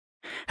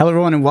Hello,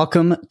 everyone, and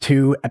welcome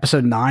to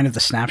episode 9 of the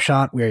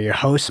Snapshot. We are your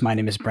hosts. My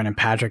name is Brennan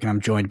Patrick, and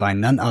I'm joined by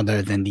none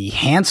other than the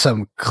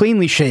handsome,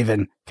 cleanly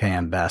shaven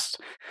KM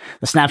Best.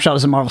 The Snapshot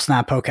is a Marvel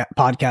Snap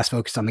podcast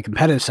focused on the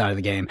competitive side of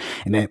the game.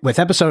 And then with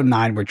episode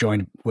 9, we're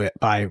joined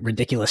by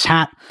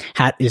RidiculousHat.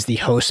 Hat is the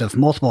host of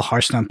multiple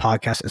Hearthstone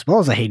podcasts as well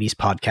as a Hades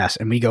podcast.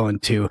 And we go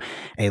into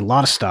a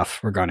lot of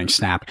stuff regarding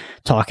Snap,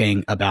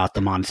 talking about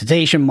the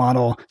monetization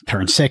model,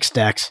 turn 6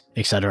 decks,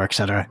 etc.,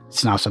 etc.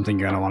 It's not something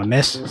you're going to want to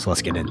miss. So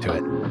let's get into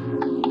it.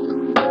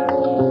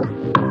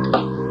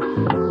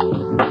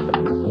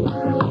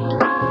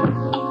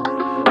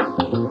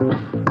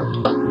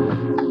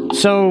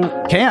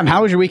 So, Cam,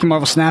 how was your week in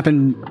Marvel Snap,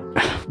 and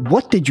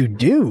what did you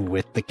do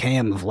with the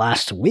Cam of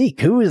last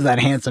week? Who is that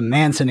handsome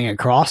man sitting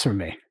across from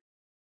me?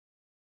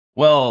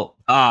 Well,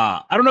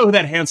 I don't know who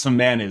that handsome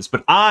man is,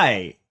 but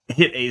I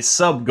hit a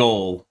sub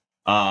goal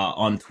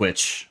on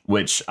Twitch,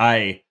 which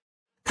I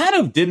kind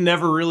of didn't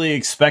ever really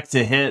expect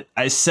to hit.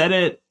 I set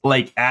it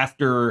like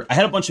after I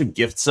had a bunch of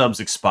gift subs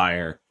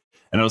expire,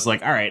 and I was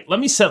like, all right, let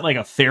me set like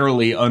a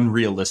fairly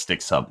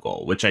unrealistic sub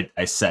goal, which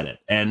I set it.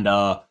 And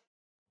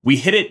we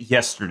hit it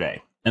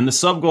yesterday. And the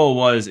sub goal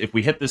was, if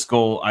we hit this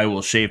goal, I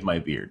will shave my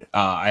beard.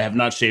 I have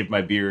not shaved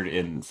my beard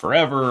in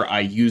forever. I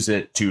use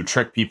it to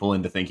trick people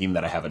into thinking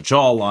that I have a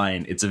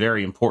jawline. It's a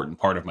very important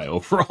part of my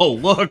overall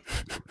look.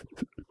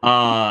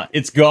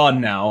 It's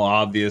gone now,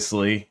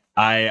 obviously.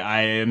 I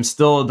am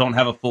still don't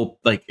have a full,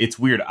 like, it's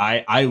weird.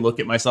 I look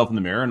at myself in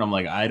the mirror and I'm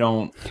like, I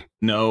don't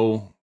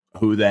know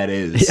who that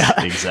is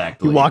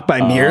exactly. You walk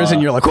by mirrors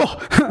and you're like,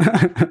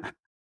 whoa.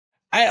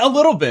 A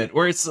little bit,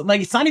 where it's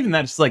like, it's not even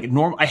that, it's like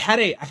normal. I have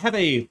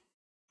a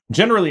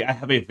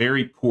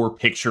very poor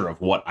picture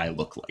of what I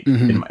look like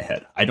in my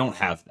head. I don't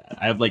have that.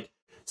 I have like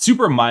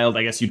super mild,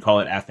 I guess you'd call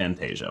it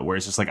aphantasia, where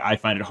it's just like, I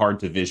find it hard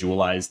to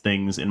visualize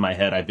things in my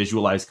head. I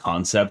visualize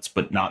concepts,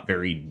 but not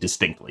very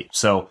distinctly.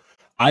 So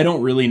I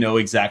don't really know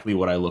exactly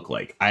what I look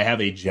like. I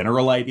have a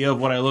general idea of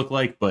what I look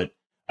like, but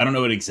I don't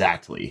know it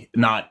exactly,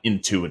 not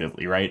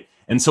intuitively, right?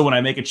 And so when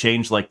I make a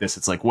change like this,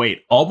 it's like,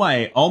 wait, all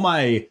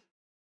my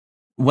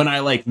when I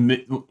like,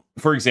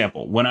 for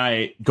example, when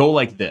I go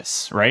like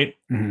this, right?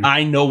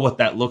 I know what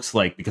that looks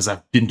like because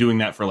I've been doing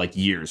that for like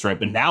years, right?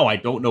 But now I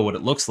don't know what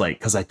it looks like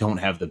because I don't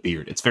have the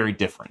beard. It's very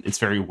different. It's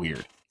very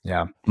weird.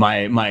 Yeah.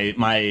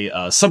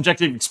 My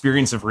subjective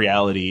experience of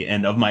reality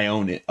and of my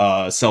own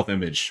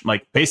self-image,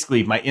 like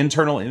basically my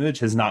internal image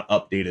has not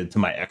updated to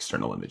my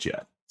external image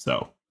yet.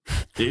 So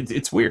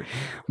it's weird.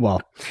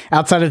 Well,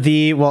 outside of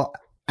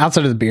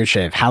the beard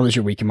shave, how was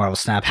your week in Marvel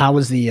Snap? How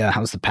was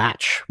the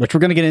patch? Which we're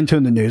going to get into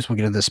in the news. We'll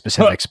get into the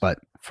specifics, but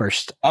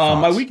first,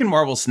 my week in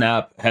Marvel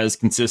Snap has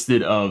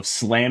consisted of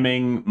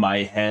slamming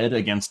my head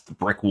against the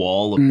brick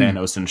wall of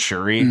Thanos and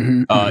Shuri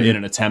in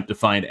an attempt to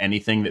find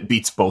anything that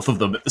beats both of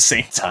them at the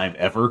same time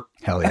ever.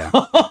 Hell yeah!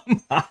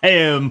 I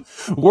am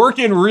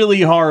working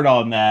really hard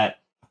on that.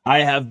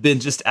 I have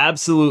been just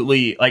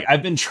absolutely, like,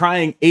 I've been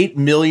trying 8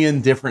 million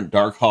different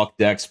Darkhawk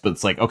decks, but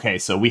it's like, okay,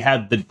 so we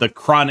had the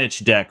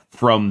Kronich deck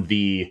from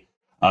the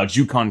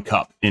Jukon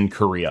Cup in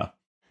Korea.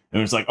 And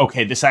it was like,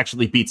 okay, this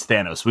actually beats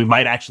Thanos. We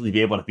might actually be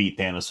able to beat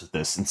Thanos with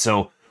this. And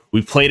so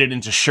we played it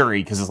into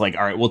Shuri because it's like,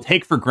 all right, we'll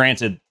take for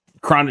granted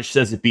Kronich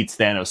says it beats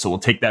Thanos, so we'll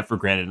take that for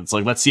granted. It's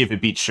like, let's see if it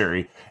beats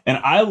Shuri. And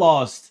I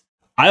lost.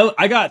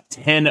 I got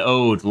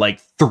 10-0'd like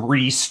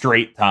 3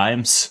 straight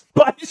times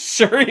by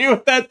Shuri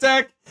with that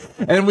deck.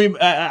 And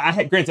I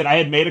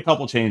had made a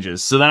couple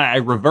changes. So then I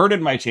reverted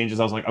my changes.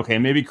 I was like, okay,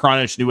 maybe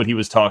Kronich knew what he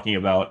was talking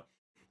about.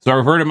 So I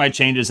reverted my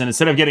changes. And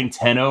instead of getting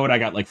 10-0'd, I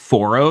got like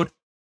 4-0'd.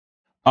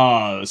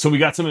 So we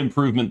got some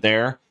improvement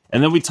there.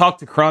 And then we talked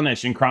to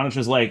Kronich, and Kronich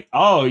was like,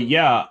 oh,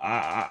 yeah,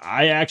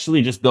 I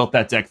actually just built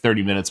that deck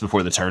 30 minutes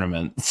before the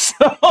tournament.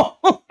 So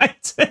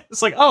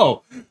it's like,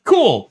 oh,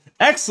 cool.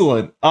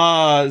 Excellent.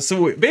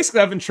 So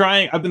basically I've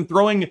been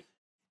throwing,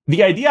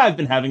 the idea I've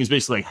been having is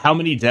basically like, how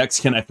many decks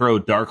can I throw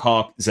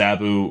Darkhawk,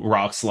 Zabu,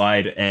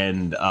 Rockslide,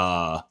 and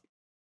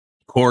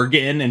Korg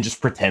in and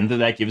just pretend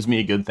that gives me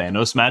a good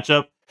Thanos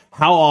matchup?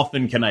 How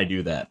often can I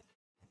do that?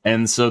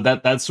 And so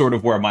that's sort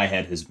of where my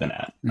head has been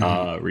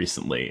at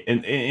recently.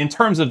 In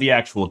terms of the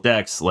actual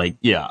decks, like,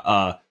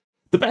 the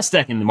best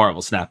deck in the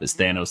Marvel Snap is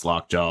Thanos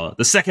Lockjaw.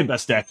 The second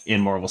best deck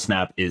in Marvel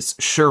Snap is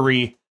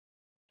Shuri.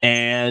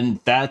 And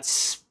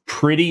that's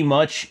pretty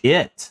much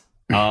it.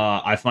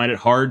 I find it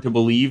hard to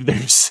believe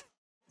there's,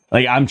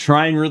 like, I'm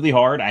trying really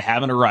hard. I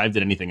haven't arrived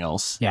at anything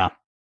else. Yeah.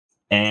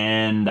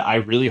 And I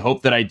really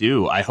hope that I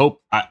do.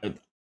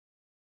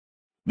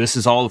 This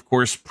is all, of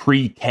course,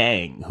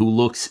 pre-Kang, who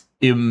looks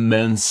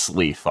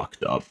immensely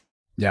fucked up.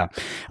 Yeah.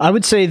 I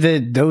would say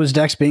that those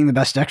decks being the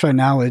best decks right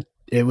now,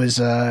 it was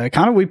kind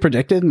of what we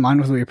predicted, in line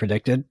with what we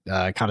predicted.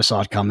 Kind of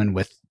saw it coming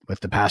with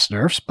the past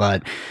nerfs,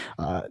 but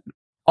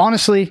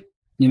honestly,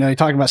 you know, you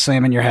talk about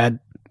slamming your head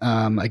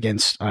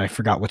against, I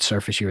forgot what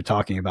surface you were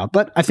talking about,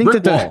 but I think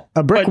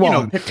a brick wall. You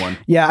know, pick one.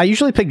 Yeah, I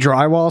usually pick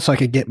drywall so I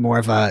could get more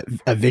of a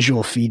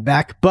visual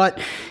feedback,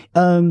 but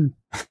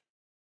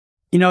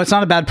you know, it's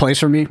not a bad place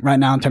for me right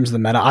now in terms of the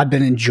meta. I've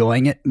been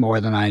enjoying it more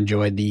than I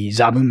enjoyed the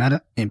Zabu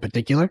meta in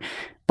particular,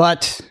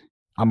 but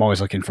I'm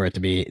always looking for it to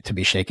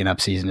be shaken up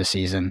season to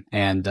season.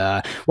 And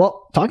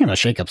well, talking about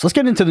shakeups, let's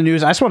get into the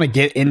news. I just want to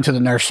get into the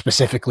nerfs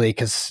specifically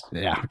because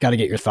I've got to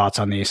get your thoughts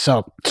on these.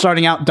 So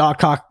starting out,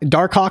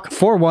 Darkhawk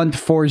 41 to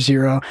 40.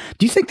 Do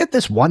you think that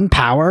this one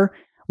power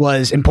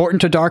was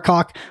important to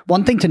Darkhawk?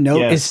 One thing to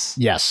note is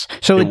yes.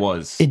 So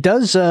it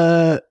does.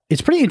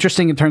 It's pretty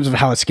interesting in terms of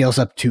how it scales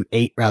up to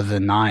 8 rather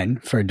than 9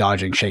 for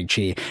dodging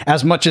Shang-Chi.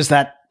 As much as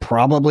that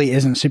probably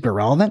isn't super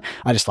relevant,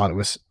 I just thought it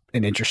was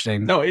an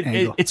interesting. No,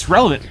 it's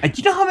relevant. Do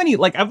you know how many?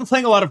 Like, I've been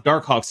playing a lot of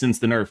Darkhawk since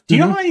the nerf. Do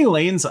you know how many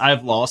lanes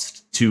I've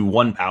lost to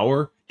 1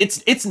 power?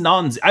 It's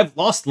I've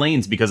lost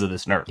lanes because of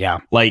this nerf. Yeah,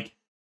 like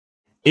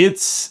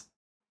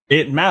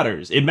it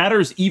matters. It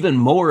matters even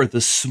more the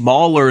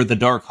smaller the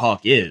Darkhawk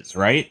is,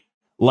 right?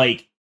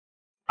 Like,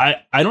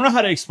 I don't know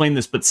how to explain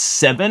this, but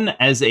 7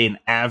 as an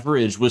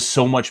average was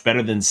so much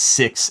better than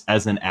 6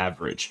 as an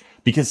average.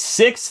 Because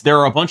 6, there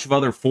are a bunch of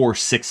other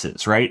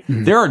 4/6s, right?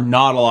 Mm-hmm. There are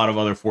not a lot of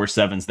other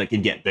 4/7s that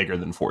can get bigger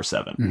than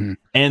 4/7. Mm-hmm.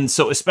 And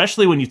so,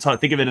 especially when you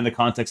think of it in the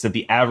context of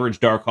the average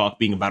Darkhawk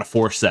being about a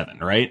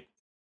 4/7, right?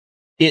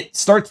 It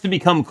starts to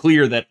become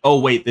clear that, oh,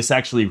 wait, this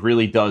actually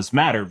really does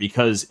matter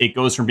because it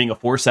goes from being a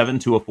 4/7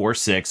 to a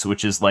 4/6,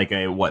 which is like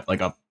a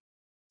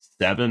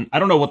 7? I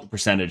don't know what the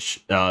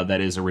percentage that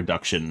is a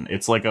reduction.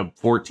 It's like a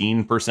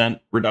 14%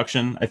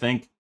 reduction, I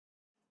think.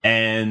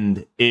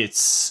 And it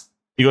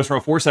goes from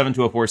a 4/7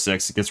 to a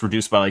 4/6. It gets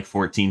reduced by like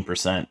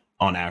 14%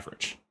 on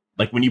average.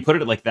 Like, when you put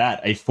it like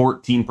that, a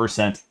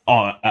 14%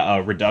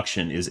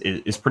 reduction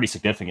is pretty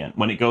significant.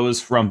 When it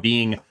goes from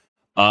being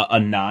a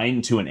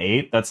 9 to an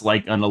 8, that's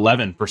like an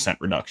 11%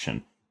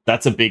 reduction.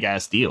 That's a big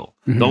ass deal.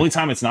 Mm-hmm. The only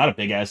time it's not a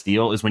big ass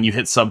deal is when you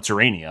hit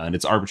Subterranea and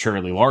it's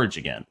arbitrarily large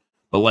again.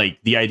 But like,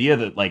 the idea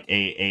that like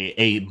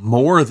a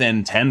more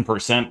than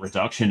 10%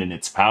 reduction in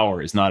its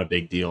power is not a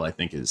big deal, I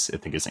think is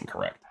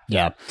incorrect.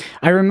 Yeah,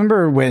 I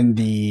remember when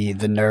the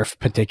nerf,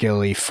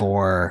 particularly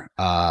for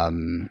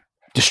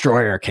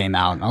Destroyer, came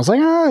out, and I was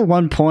like, at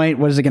one point,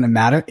 what is it going to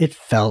matter? It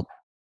felt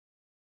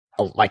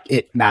like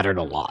it mattered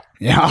a lot.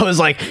 I was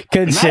like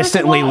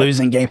consistently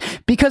losing games,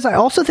 because I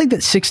also think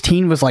that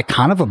 16 was like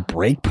kind of a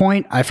break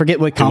point. I forget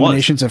what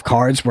combinations of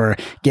cards were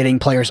getting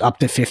players up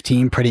to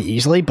 15 pretty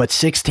easily, but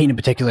 16 in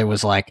particular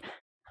was like,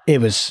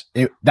 that's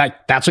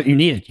what you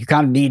needed. You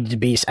kind of needed to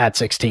be at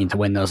 16 to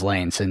win those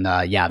lanes. And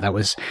it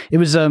was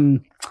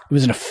an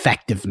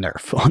effective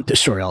nerf on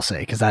Destroyer, I'll say,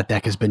 because that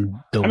deck has been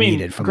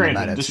deleted from the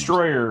meta.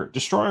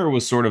 Destroyer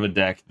was sort of a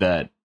deck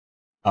that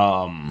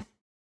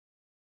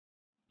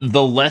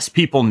the less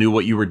people knew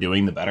what you were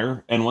doing, the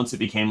better. And once it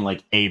became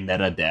like a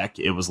meta deck,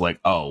 it was like,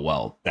 oh,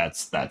 well,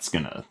 that's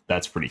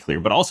pretty clear.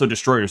 But also,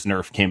 Destroyer's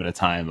nerf came at a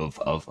time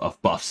of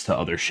buffs to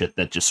other shit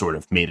that just sort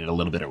of made it a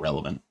little bit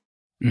irrelevant.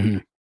 Mm-hmm.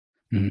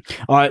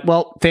 Mm-hmm. All right,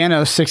 well,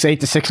 Thanos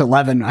 6/8 to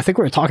 6/11. I think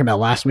we were talking about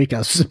last week. That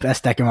was the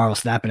best deck in Marvel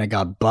Snap, and it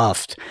got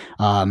buffed.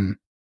 What are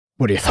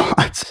your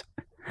thoughts?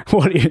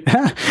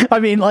 I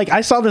mean, like,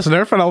 I saw this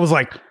nerf and I was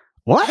like,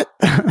 what?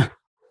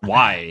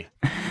 Why?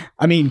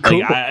 I mean, cool.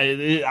 Like,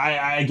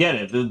 I get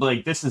it.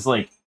 Like, this is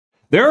like,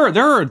 there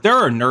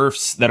are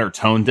nerfs that are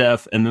tone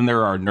deaf, and then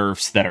there are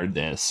nerfs that are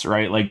this,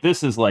 right? Like,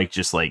 this is like,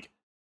 just like,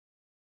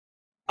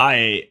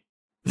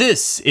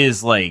 this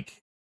is like,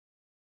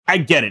 I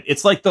get it.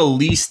 It's like the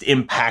least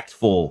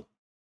impactful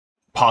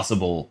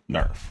possible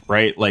nerf,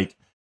 right? Like,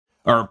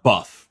 or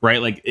buff, right?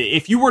 Like,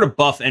 if you were to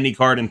buff any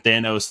card in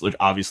Thanos, which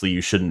obviously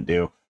you shouldn't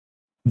do,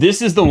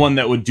 this is the one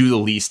that would do the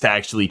least to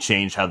actually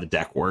change how the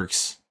deck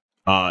works.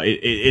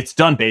 It's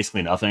done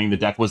basically nothing. The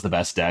deck was the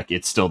best deck.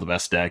 It's still the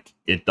best deck.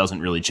 It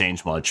doesn't really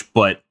change much,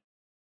 but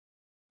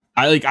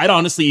I'd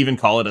honestly even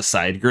call it a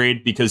side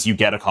grade, because you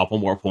get a couple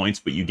more points,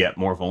 but you get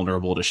more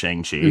vulnerable to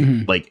Shang-Chi.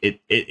 Mm-hmm.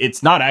 Like,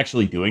 it's not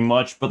actually doing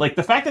much, but like,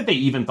 the fact that they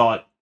even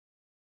thought,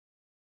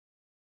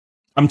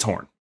 I'm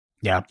torn.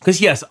 Yeah. Because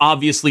yes,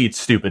 obviously it's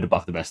stupid to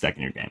buff the best deck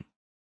in your game,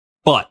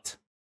 but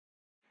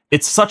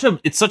it's such a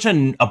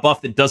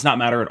buff that does not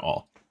matter at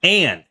all.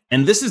 And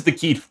this is the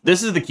key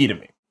to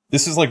me.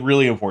 This is like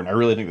really important. I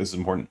really think this is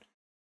important.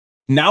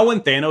 Now,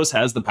 when Thanos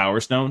has the Power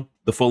Stone,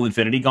 the full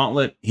Infinity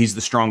Gauntlet, he's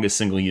the strongest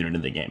single unit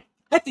in the game.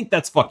 I think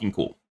that's fucking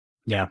cool.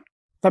 Yeah.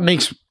 That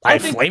makes,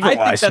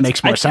 flavor-wise,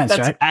 makes more sense,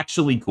 that's right?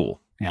 actually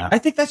cool. Yeah. I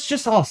think that's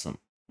just awesome.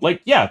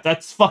 Like, yeah,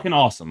 that's fucking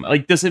awesome.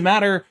 Like, does it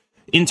matter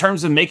in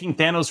terms of making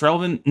Thanos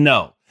relevant?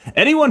 No.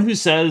 Anyone who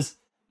says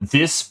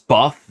this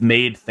buff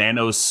made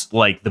Thanos,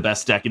 like, the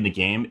best deck in the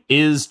game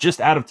is just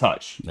out of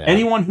touch. Yeah.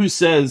 Anyone who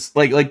says,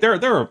 like there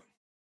are,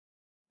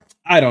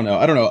 I don't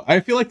know. I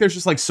feel like there's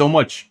just like so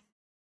much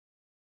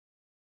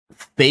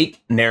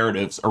fake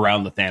narratives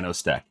around the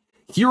Thanos deck.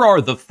 Here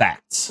are the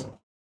facts.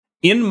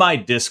 In my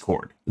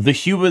Discord, the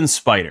Human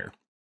Spider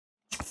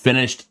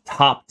finished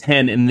top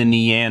 10 in the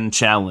Nian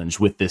challenge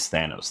with this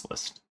Thanos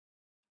list.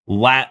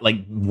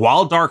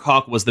 While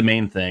Darkhawk was the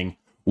main thing,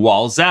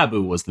 while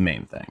Zabu was the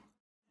main thing.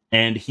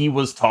 And he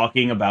was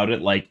talking about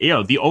it like,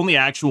 the only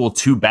actual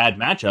 2 bad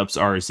matchups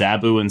are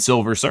Zabu and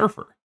Silver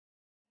Surfer.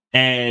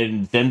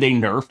 And then they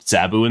nerfed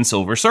Zabu and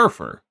Silver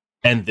Surfer.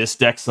 And this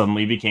deck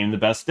suddenly became the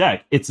best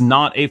deck. It's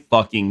not a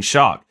fucking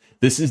shock.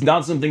 This is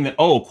not something that,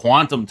 oh,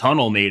 Quantum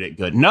Tunnel made it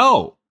good.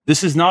 No,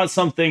 this is not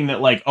something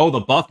that like, oh, the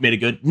buff made it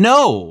good.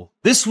 No,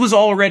 this was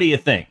already a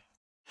thing.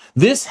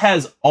 This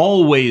has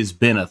always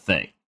been a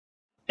thing.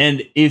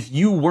 And if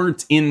you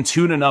weren't in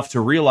tune enough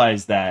to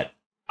realize that,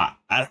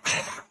 I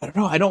don't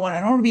know. I don't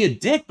want to be a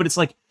dick, but it's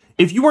like,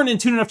 if you weren't in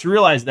tune enough to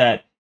realize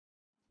that,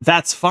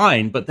 that's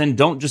fine. But then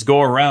don't just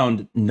go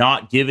around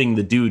not giving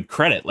the dude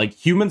credit. Like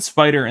Human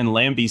Spider and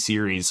Lambie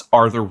series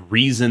are the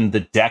reason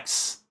the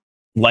decks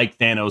like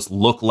Thanos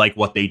look like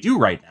what they do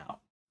right now.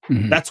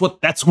 Mm-hmm.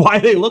 That's why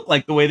they look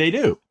like the way they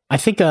do. I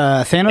think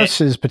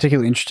Thanos is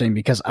particularly interesting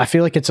because I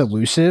feel like it's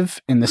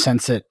elusive in the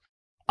sense that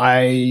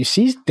I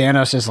see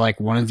Thanos as like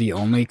one of the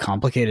only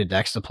complicated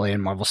decks to play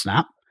in Marvel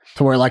Snap,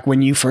 to where like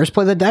when you first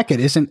play the deck, it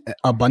isn't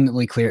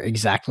abundantly clear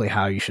exactly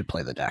how you should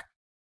play the deck.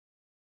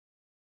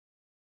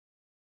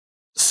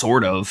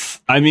 Sort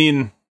of. I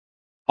mean,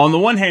 on the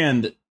one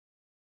hand,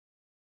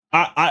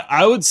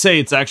 I would say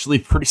it's actually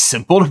pretty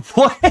simple to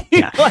play.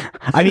 Yeah.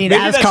 I mean,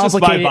 as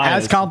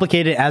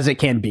complicated as it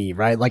can be,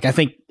 right? Like, I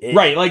think...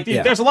 Right, like,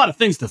 there's a lot of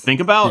things to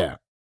think about,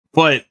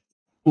 but,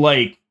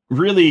 like,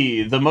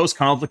 really, the most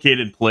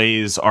complicated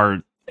plays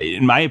are,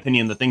 in my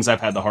opinion, the things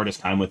I've had the hardest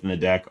time with in the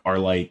deck are,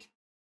 like,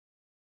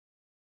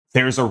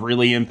 there's a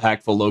really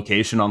impactful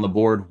location on the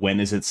board. When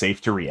is it safe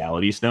to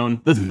Reality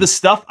Stone? The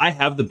stuff I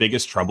have the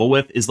biggest trouble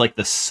with is, like,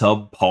 the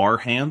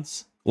subpar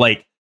hands.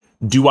 Like,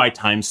 do I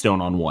Time Stone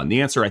on one?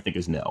 The answer, I think,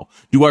 is no.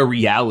 Do I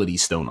Reality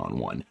Stone on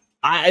one?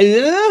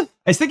 I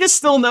think it's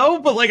still no,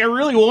 but, like, I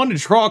really want to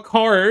draw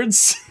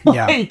cards.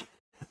 Like,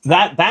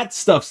 that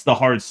stuff's the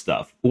hard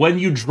stuff. When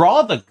you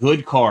draw the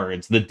good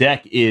cards, the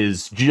deck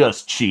is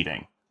just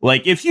cheating.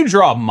 Like, if you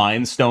draw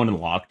Mind Stone and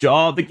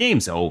Lockjaw, the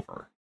game's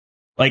over.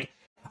 Like,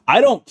 I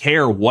don't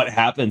care what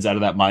happens out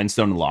of that Mind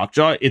Stone and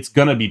Lockjaw. It's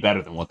gonna be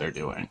better than what they're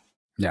doing.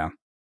 Yeah.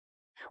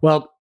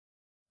 Well,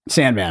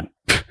 Sandman.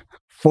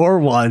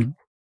 4/1,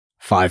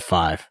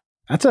 5/5.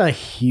 That's a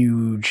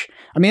huge...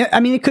 I mean,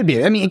 it could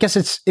be. I mean, I guess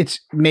it's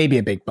maybe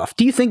a big buff.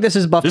 Do you think this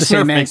is buff this to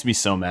Sandman? This makes me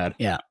so mad.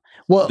 Yeah.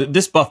 Well,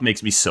 this buff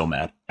makes me so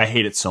mad. I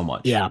hate it so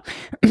much. Yeah.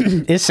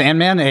 Is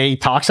Sandman a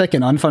toxic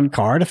and unfun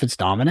card if it's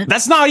dominant?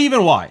 That's not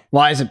even why.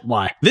 Why is it?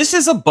 Why? This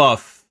is a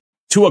buff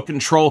to a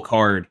control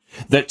card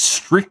that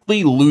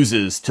strictly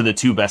loses to the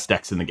two best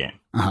decks in the game.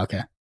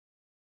 Okay.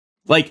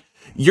 Like,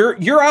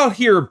 you're out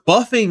here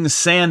buffing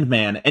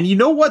Sandman, and you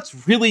know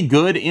what's really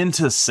good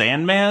into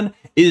Sandman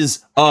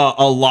is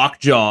a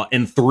Lockjaw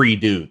and 3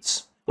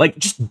 dudes. Like,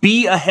 just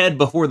be ahead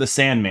before the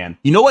Sandman.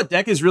 You know what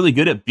deck is really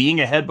good at being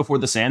ahead before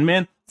the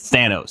Sandman?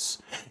 Thanos.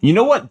 You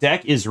know what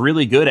deck is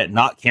really good at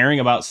not caring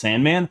about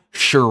Sandman?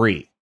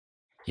 Shuri.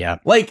 Yeah.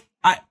 Like,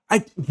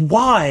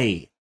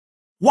 why?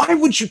 Why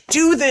would you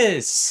do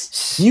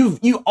this?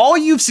 All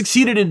you've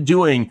succeeded in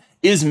doing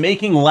is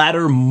making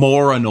ladder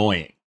more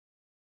annoying.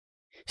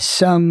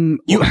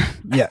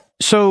 Yeah.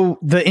 So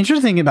the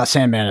interesting thing about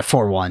Sandman at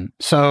 4/1,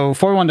 so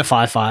 4/1 to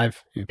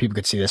 5/5, people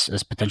could see this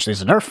as potentially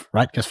as a nerf,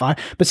 right? Because 5,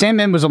 but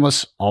Sandman was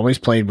almost always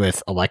played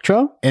with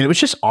Electro, and it was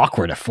just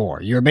awkward at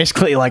 4. You were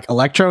basically like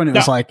Electro, and it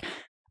was like,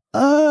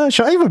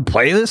 should I even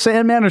play this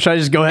Sandman, or should I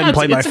just go ahead and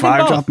play my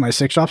 5 drop, my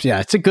 6 drops? Yeah,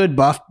 it's a good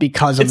buff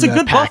because of the package. It's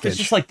a good buff. It's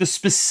just like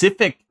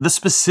the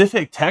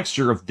specific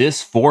texture of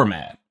this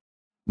format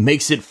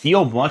makes it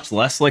feel much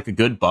less like a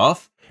good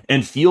buff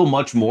and feel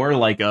much more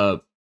like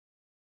a...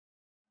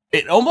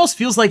 It almost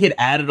feels like it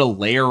added a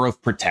layer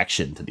of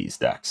protection to these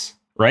decks,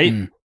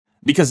 right?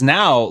 Because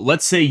now,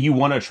 let's say you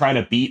want to try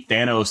to beat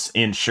Thanos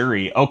in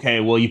Shuri.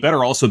 Okay, well, you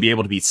better also be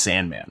able to beat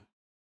Sandman.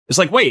 It's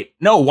like, wait,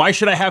 no, why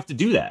should I have to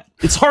do that?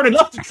 It's hard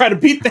enough to try to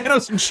beat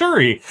Thanos and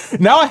Shuri.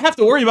 Now I have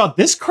to worry about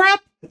this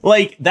crap?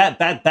 Like,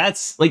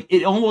 that's like,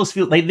 it almost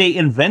feels like they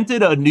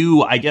invented a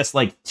new, I guess,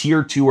 like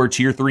tier 2 or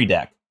tier 3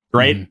 deck,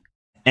 right?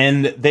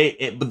 And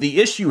but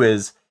the issue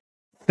is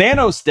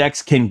Thanos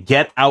decks can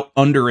get out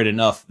under it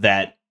enough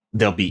that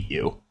they'll beat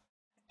you.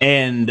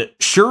 And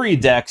Shuri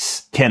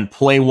decks can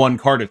play 1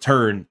 card a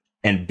turn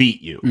and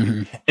beat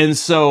you. And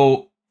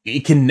so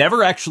it can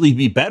never actually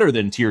be better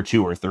than tier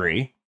 2 or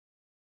 3.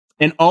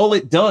 And all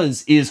it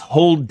does is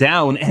hold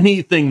down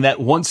anything that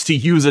wants to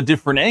use a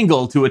different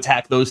angle to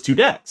attack those 2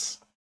 decks.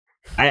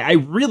 I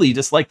really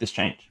dislike this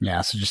change.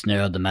 Yeah, so just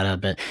narrowed the meta a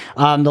bit.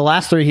 The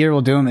last 3 here, we'll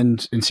do them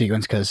in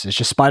sequence because it's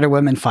just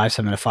Spider-Woman,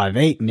 5/7 to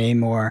 5/8,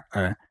 Namor,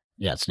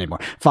 it's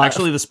Namor.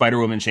 Actually, the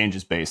Spider-Woman change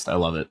is based. I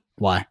love it.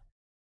 Why?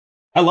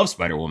 I love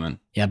Spider-Woman.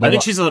 Yeah, but I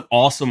think she's an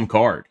awesome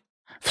card.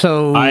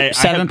 So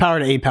 7 power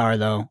to 8 power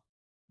though.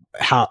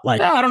 How like?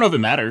 Yeah, I don't know if it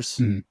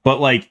matters, but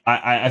like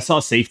I saw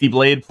Safety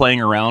Blade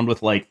playing around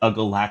with like a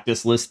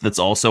Galactus list that's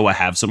also a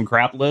have some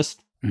crap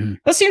list.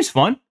 That seems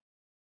fun.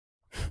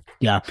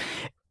 Yeah.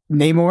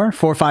 Namor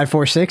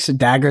 4/5/4/6,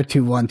 dagger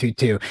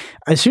 2/1/2/2.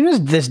 As soon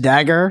as this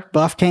dagger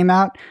buff came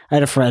out, I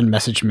had a friend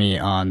message me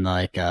on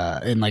like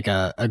in like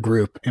a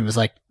group and was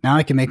like, now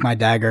I can make my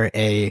dagger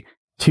a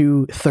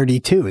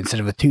 2/32 instead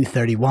of a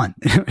 2/31.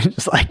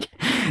 Just like,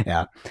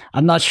 yeah,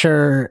 I'm not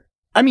sure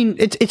I mean,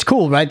 it's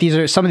cool, right?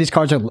 Some of these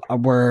cards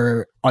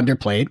were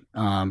underplayed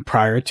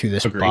prior to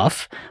this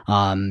buff,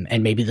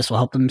 and maybe this will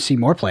help them see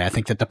more play. I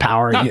think that the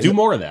power, do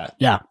more of that.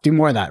 Yeah, do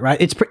more of that,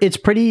 right? It's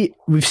pretty.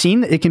 We've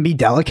seen that it can be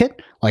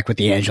delicate, like with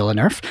the Angela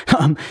nerf,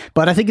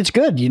 but I think it's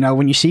good.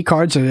 When you see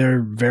cards that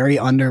are very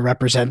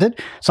underrepresented,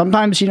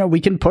 sometimes we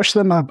can push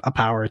them a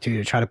power or two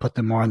to try to put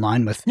them more in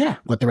line with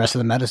what the rest of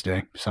the meta is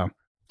doing. So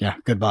yeah,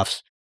 good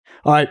buffs.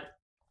 All right.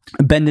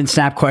 Bend and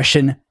snap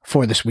question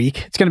for this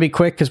week. It's going to be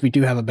quick because we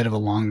do have a bit of a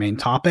long main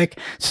topic.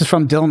 This is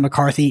from Dylan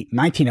McCarthy,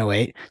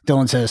 1908.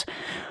 Dylan says,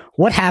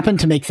 what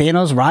happened to make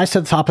Thanos rise to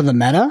the top of the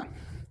meta?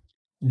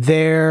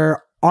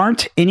 There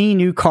aren't any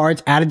new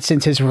cards added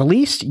since his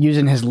release.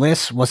 Using his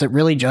list, was it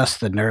really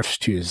just the nerfs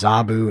to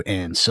Zabu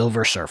and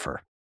Silver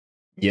Surfer?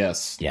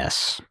 Yes.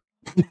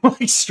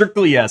 Like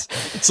strictly yes.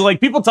 So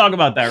like people talk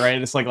about that, right?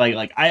 It's like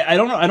I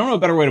don't know a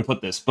better way to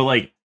put this, but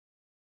like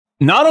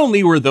not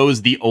only were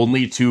those the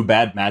only two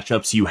bad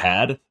matchups you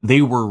had,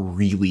 they were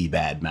really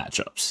bad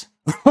matchups.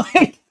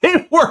 Like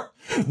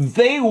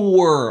they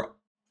were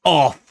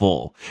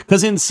awful.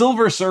 Because in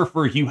Silver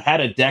Surfer, you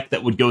had a deck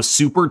that would go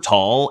super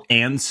tall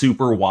and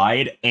super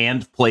wide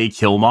and play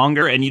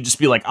Killmonger, and you'd just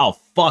be like, oh,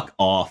 fuck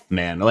off,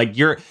 man. Like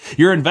you're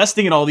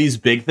investing in all these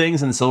big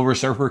things, and Silver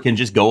Surfer can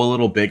just go a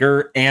little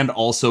bigger and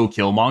also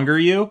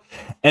Killmonger you.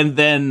 And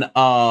then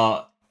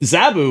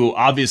Zabu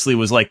obviously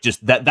was like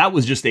just that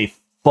was just a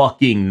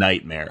fucking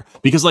nightmare,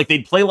 because like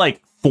they'd play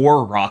like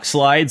 4 rock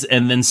slides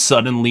and then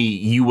suddenly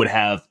you would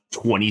have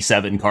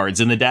 27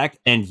 cards in the deck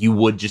and you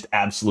would just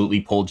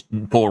absolutely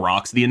pull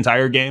rocks the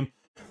entire game.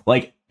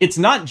 Like it's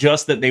not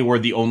just that they were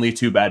the only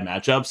two bad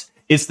matchups,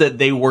 it's that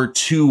they were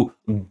two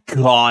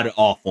god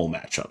awful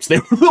matchups. They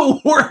were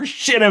the worst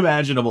shit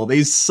imaginable.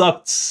 They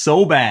sucked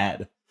so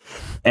bad,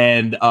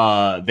 and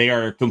they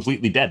are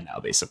completely dead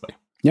now basically.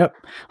 Yep,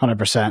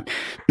 100%.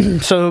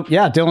 So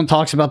yeah, Dylan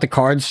talks about the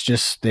cards.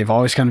 Just they've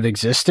always kind of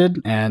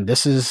existed, and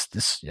this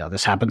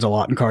happens a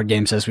lot in card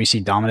games as we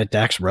see dominant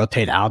decks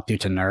rotate out due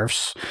to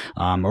nerfs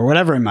or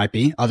whatever it might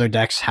be. Other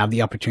decks have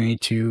the opportunity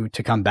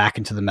to come back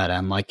into the meta,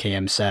 and like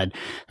KM said,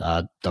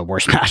 the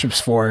worst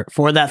matchups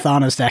for that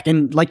Thanos deck.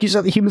 And like you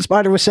said, the Human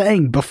Spider was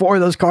saying before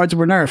those cards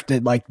were nerfed,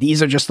 that like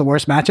these are just the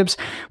worst matchups.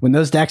 When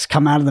those decks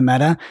come out of the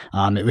meta,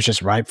 it was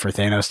just ripe for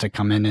Thanos to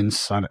come in and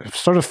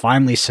sort of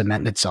finally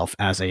cement itself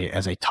as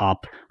a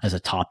top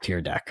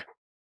tier deck.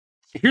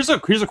 Here's a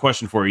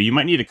question for you. You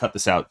might need to cut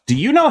this out. Do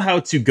you know how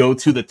to go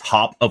to the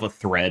top of a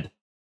thread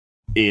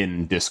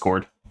in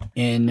Discord?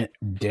 In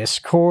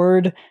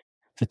Discord,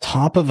 the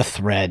top of a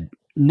thread,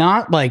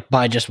 not like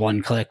by just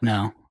one click.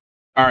 No.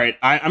 All right,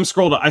 I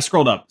scrolled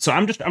up. So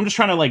I'm just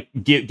trying to like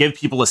give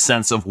people a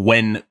sense of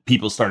when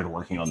people started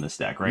working on this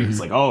deck, right? Mm-hmm.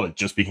 It's like, oh, it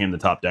just became the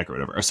top deck or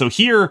whatever. So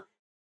here,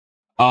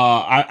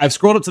 I've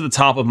scrolled up to the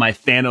top of my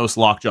Thanos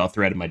Lockjaw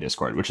thread in my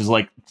Discord, which is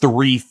like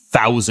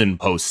 3,000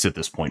 posts at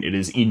this point. It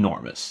is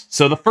enormous.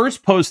 So the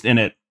first post in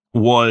it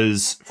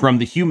was from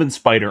the Human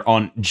Spider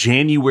on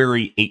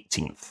January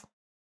 18th,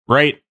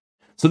 right?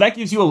 So that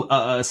gives you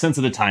a sense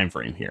of the time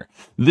frame here.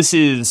 This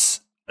is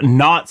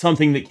not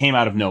something that came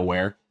out of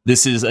nowhere.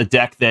 This is a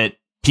deck that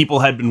people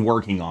had been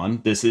working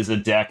on. This is a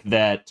deck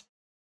that,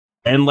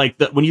 and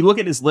like when you look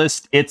at his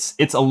list, it's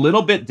a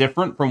little bit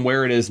different from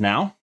where it is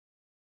now.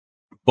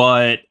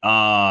 But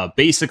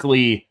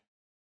basically,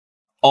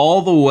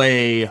 all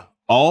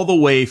the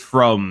way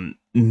from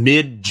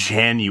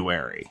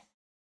mid-January,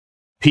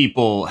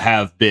 people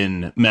have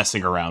been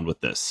messing around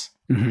with this,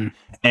 mm-hmm.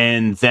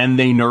 And then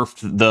they nerfed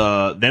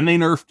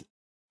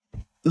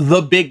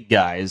the big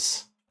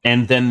guys,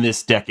 and then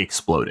this deck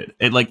exploded.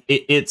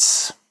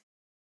 It's.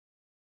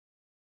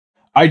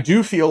 I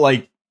do feel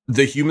like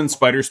the Human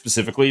Spider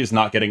specifically is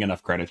not getting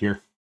enough credit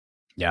here.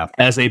 Yeah,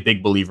 as a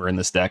big believer in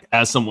this deck,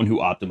 as someone who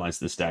optimized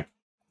this deck.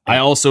 I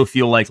also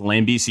feel like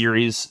Lambie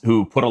series,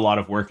 who put a lot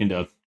of work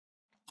into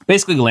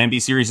basically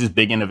Lambie series'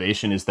 big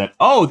innovation is that,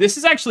 oh, this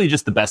is actually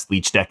just the best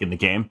Leech deck in the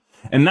game.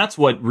 And that's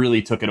what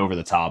really took it over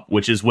the top,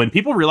 which is when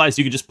people realized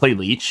you could just play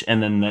Leech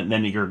and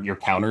then your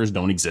counters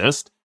don't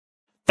exist.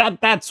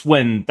 That's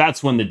when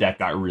the deck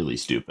got really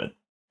stupid,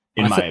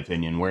 in my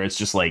opinion, where it's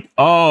just like,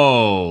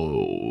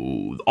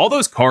 oh, all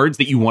those cards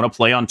that you want to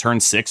play on turn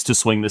 6 to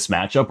swing this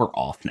matchup are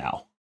off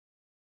now.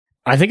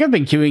 I think I've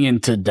been queuing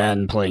into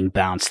Den playing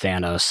Bounce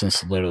Thanos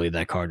since literally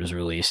that card was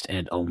released,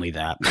 and only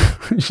that.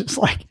 It's just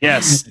like,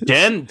 yes,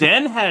 Den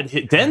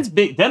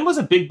was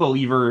a big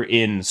believer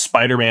in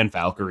Spider-Man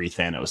Valkyrie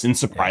Thanos, in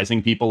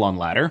surprising people on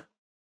ladder.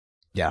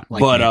 Yeah, like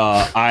but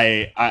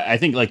I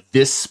think like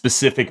this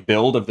specific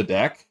build of the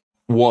deck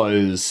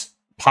was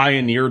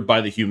pioneered by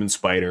the Human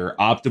Spider,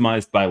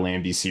 optimized by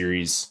Lambie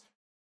series.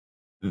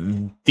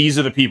 These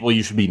are the people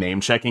you should be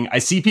name checking. I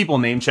see people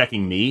name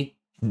checking me.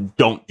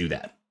 Don't do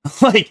that.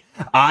 Like,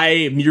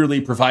 I merely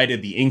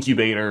provided the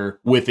incubator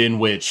within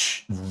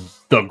which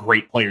the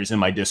great players in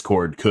my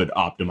Discord could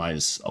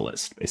optimize a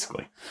list,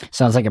 basically.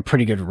 Sounds like a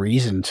pretty good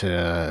reason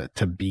to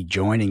be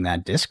joining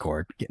that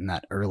Discord, getting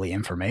that early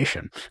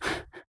information.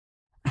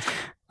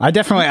 I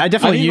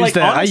definitely use like,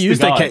 I use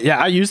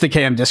the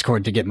KM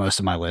Discord to get most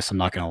of my lists. I'm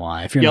not gonna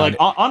lie. If you're like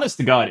honest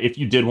to God, if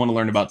you did want to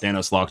learn about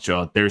Thanos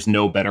Lockjaw, there's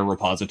no better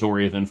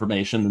repository of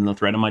information than the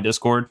thread on my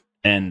Discord.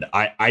 And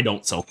I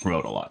don't self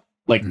promote a lot.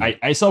 Like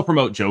I self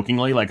promote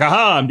jokingly, like,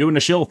 haha, I'm doing a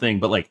shill thing,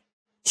 but like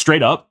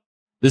straight up,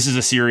 this is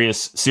a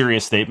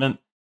serious statement.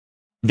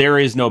 There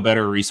is no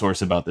better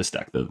resource about this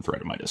deck than the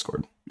thread on my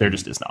Discord. There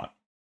just is not.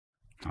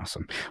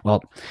 Awesome.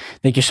 Well,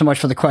 thank you so much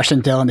for the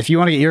question, Dylan. If you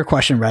want to get your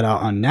question read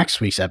out on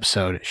next week's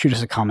episode, shoot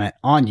us a comment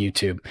on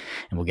YouTube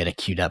and we'll get it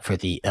queued up for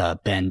the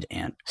bend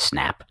and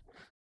snap.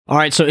 All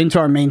right, so into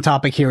our main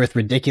topic here with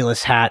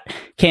Ridiculous Hat.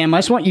 Cam, I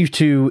just want you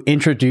to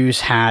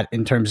introduce Hat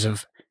in terms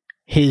of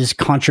his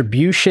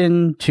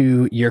contribution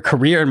to your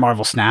career in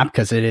Marvel Snap,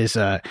 because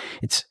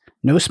it's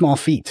no small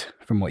feat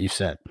from what you've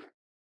said.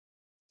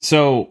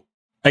 So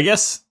I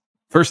guess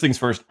first things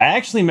first, I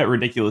actually met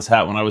Ridiculous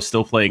Hat when I was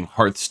still playing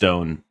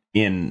Hearthstone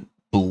in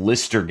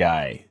Blister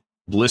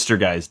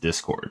Guy's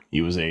Discord.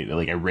 He was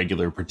a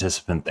regular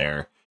participant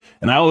there.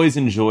 And I always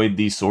enjoyed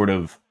the sort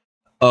of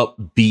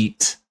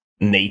upbeat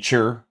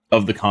nature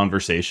of the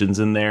conversations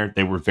in there.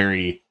 They were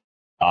very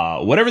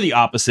whatever the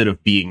opposite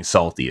of being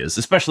salty is,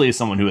 especially as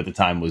someone who at the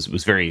time was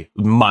very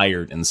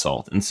mired in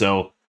salt. And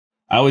so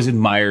I always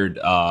admired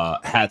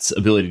Hat's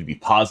ability to be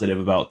positive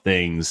about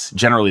things,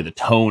 generally the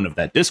tone of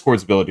that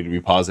Discord's ability to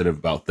be positive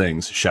about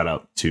things. Shout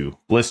out to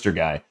Blister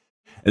Guy.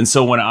 And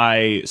so when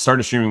I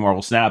started streaming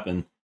Marvel Snap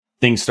and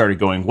things started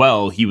going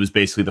well, he was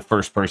basically the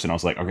first person I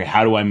was like, okay,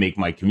 how do I make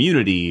my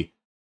community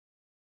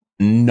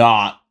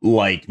not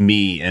like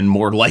me and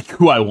more like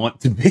who I want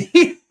to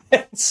be?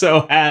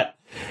 So Hat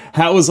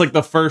was like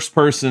the first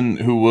person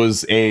who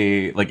was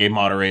a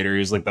moderator.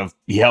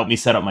 He helped me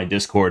set up my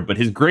Discord, but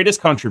his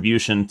greatest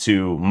contribution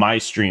to my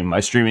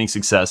streaming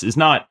success is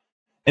not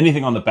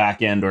anything on the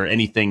back end or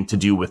anything to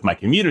do with my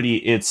community.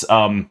 It's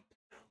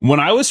when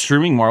I was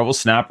streaming Marvel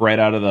Snap right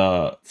out of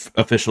the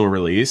official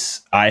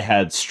release, I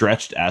had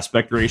stretched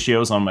aspect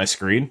ratios on my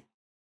screen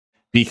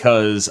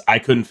because I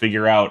couldn't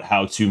figure out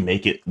how to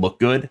make it look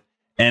good.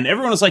 And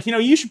everyone was like,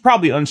 you should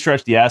probably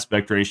unstretch the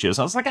aspect ratios.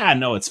 I was like,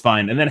 no, it's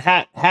fine. And then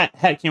Hat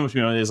came up to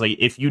me and was like,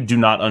 if you do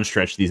not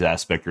unstretch these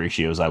aspect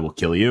ratios, I will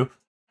kill you.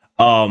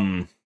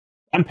 I'm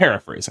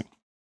paraphrasing.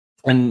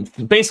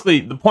 And basically,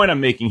 the point I'm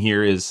making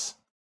here is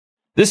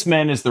this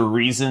man is the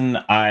reason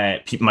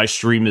my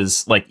stream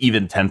is like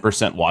even 10%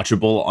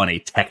 watchable on a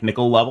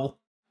technical level.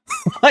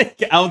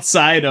 Like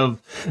outside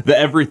of the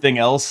everything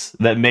else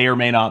that may or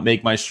may not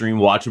make my stream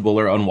watchable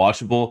or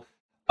unwatchable.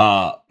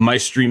 My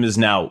stream is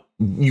now,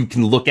 you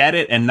can look at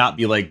it and not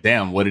be like,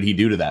 damn, what did he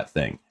do to that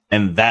thing?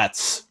 And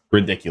that's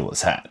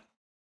Ridiculous Hat.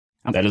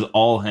 That is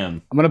all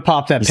him. I'm going to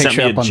pop that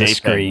picture up on the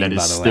screen, that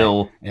is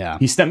still, yeah.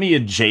 He sent me a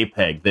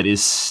JPEG that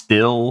is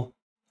still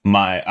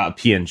my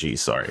PNG,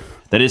 sorry.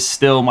 That is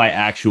still my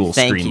actual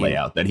screen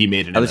layout that he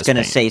made in I was going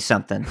to say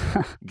something.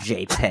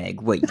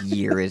 JPEG, what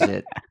year is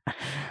it?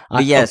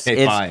 But yes,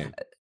 okay, fine.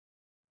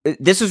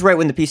 This was right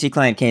when the PC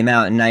client came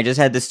out, and I just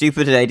had the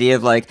stupid idea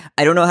of like,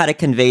 I don't know how to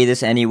convey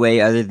this anyway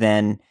other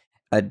than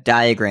a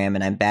diagram,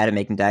 and I'm bad at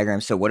making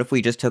diagrams. So what if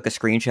we just took a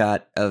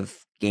screenshot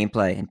of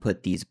gameplay and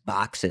put these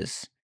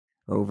boxes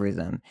over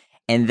them?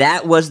 And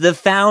that was the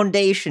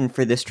foundation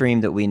for the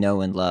stream that we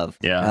know and love.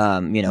 Yeah.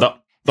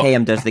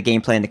 KM does the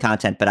gameplay and the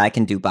content, but I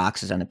can do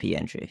boxes on a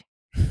PNG.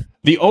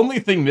 The only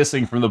thing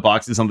missing from the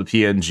boxes on the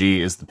PNG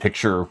is the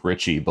picture of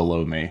Richie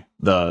below me,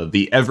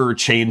 the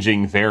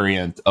ever-changing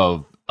variant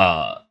of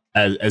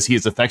as he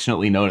is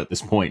affectionately known at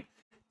this point,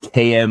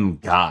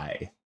 KM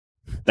Guy.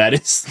 That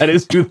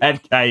is who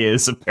that guy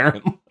is,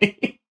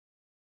 apparently.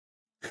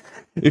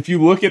 If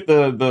you look at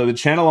the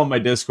channel on my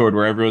Discord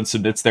where everyone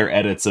submits their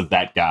edits of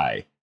that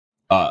guy,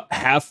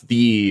 half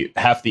the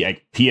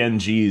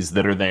PNGs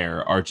that are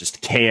there are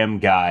just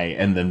KM Guy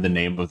and then the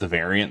name of the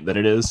variant that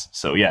it is.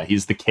 So yeah,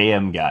 he's the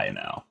KM Guy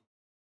now.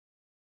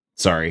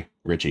 Sorry,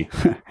 Richie.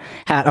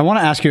 Hat, I want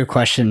to ask you a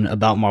question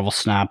about Marvel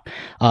Snap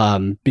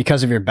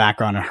because of your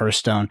background in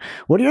Hearthstone.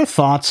 What are your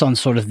thoughts on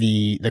sort of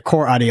the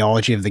core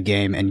ideology of the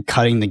game and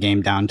cutting the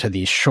game down to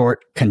these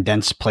short,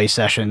 condensed play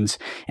sessions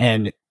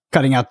and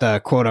cutting out the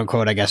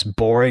quote-unquote, I guess,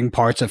 boring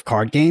parts of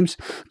card games?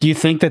 Do you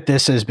think that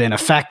this has been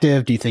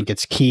effective? Do you think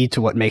it's key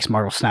to what makes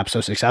Marvel Snap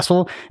so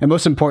successful? And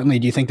most importantly,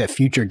 do you think that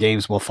future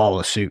games will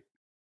follow suit?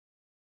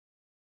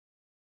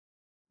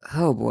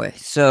 Oh, boy.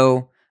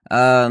 So,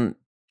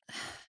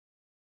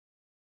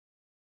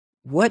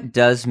 what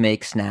does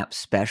make Snap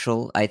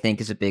special, I think,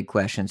 is a big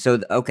question.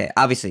 So, okay,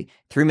 obviously,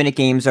 3-minute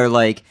games are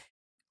like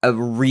a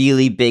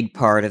really big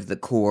part of the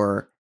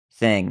core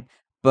thing.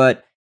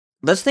 But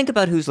let's think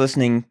about who's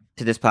listening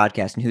to this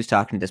podcast and who's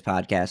talking to this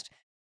podcast.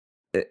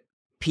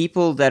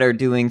 People that are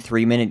doing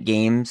 3-minute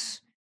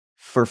games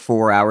for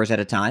 4 hours at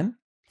a time.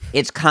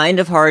 It's kind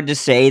of hard to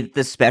say that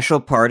the special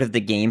part of the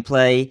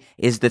gameplay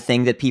is the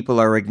thing that people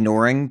are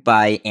ignoring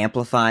by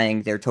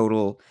amplifying their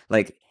total,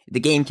 like, the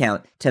game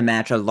count to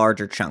match a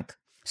larger chunk.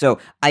 So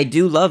I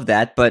do love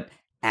that, but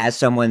as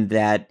someone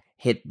that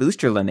hit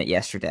booster limit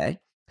yesterday,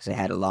 because I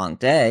had a long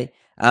day,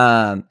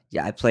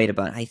 Yeah, I played a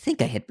bunch. I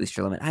think I hit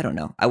booster limit. I don't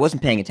know. I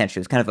wasn't paying attention.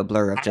 It was kind of a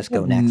blur of just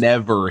go next.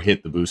 Never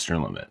hit the booster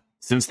limit.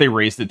 Since they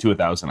raised it to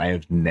 1,000, I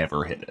have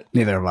never hit it.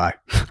 Neither have I.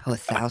 Oh,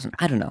 1,000.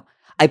 I don't know.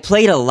 I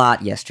played a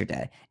lot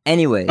yesterday.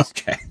 Anyways,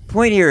 Okay.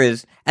 point here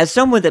is, as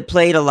someone that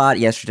played a lot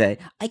yesterday,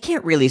 I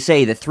can't really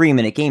say the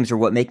 3-minute games are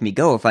what make me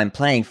go if I'm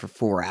playing for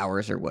 4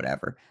 hours or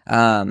whatever.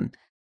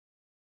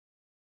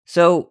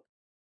 So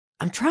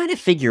I'm trying to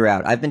figure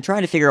out, I've been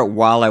trying to figure out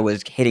while I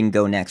was hitting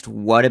go next,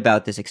 what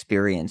about this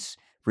experience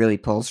really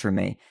pulls for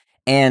me.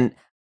 And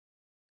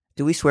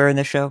do we swear in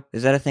this show?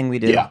 Is that a thing we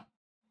do? Yeah,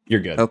 you're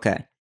good.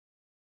 Okay.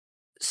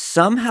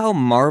 Somehow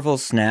Marvel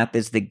Snap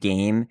is the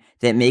game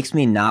that makes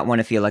me not want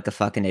to feel like a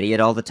fucking idiot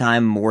all the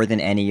time more than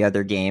any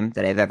other game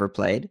that I've ever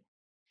played.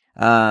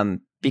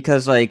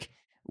 Because like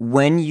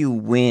when you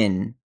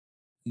win,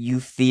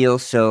 you feel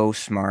so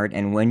smart,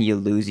 and when you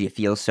lose, you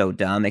feel so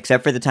dumb,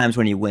 except for the times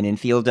when you win and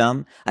feel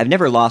dumb. I've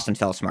never lost and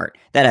felt smart.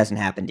 That hasn't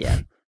happened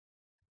yet.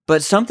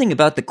 But something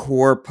about the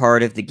core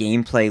part of the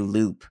gameplay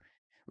loop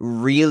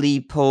really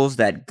pulls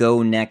that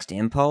go next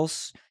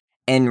impulse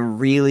and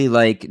really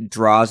like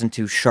draws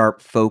into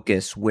sharp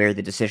focus where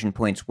the decision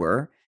points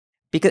were.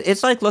 Because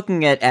it's like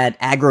looking at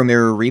aggro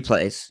mirror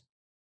replays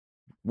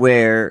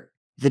where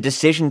the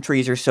decision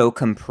trees are so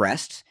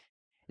compressed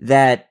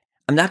that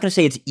I'm not going to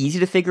say it's easy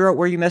to figure out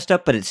where you messed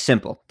up, but it's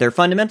simple. They're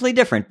fundamentally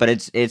different, but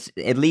it's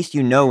at least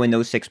you know in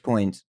those 6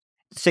 turns,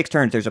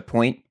 there's a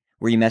point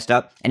where you messed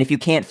up. And if you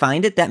can't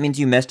find it, that means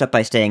you messed up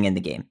by staying in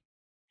the game.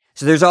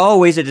 So there's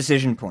always a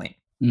decision point.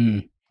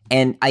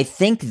 And I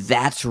think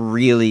that's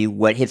really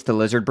what hits the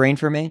lizard brain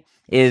for me,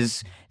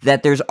 is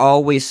that there's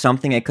always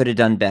something I could have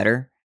done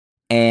better.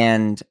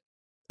 And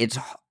it's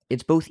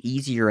both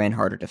easier and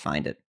harder to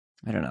find it.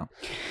 I don't know.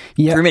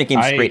 Yeah, 3-minute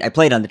games is great. I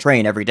play it on the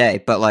train every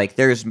day, but like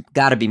there's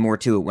got to be more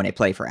to it when I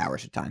play for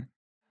hours at a time.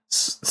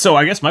 So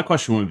I guess my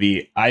question would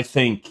be, I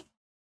think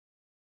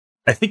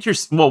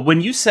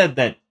when you said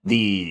that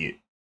the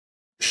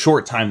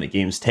short time that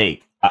games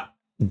take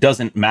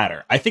doesn't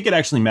matter, I think it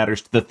actually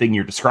matters to the thing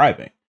you're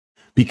describing.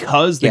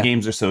 Because the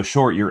games are so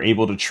short, you're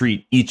able to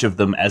treat each of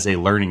them as a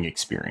learning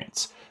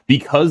experience.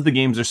 Because the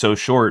games are so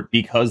short,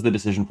 because the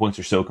decision points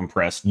are so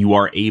compressed, you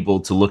are able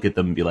to look at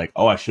them and be like,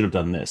 oh, I should have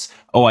done this.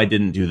 Oh, I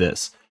didn't do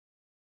this.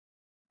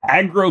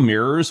 Aggro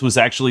mirrors was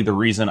actually the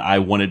reason I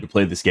wanted to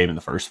play this game in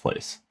the first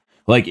place.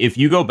 Like, if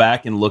you go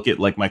back and look at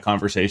like my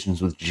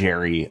conversations with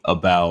Jerry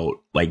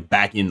about like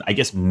back in, I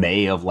guess,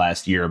 May of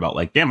last year about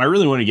like, damn, I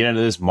really want to get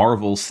into this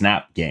Marvel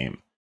Snap game.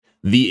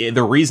 The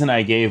reason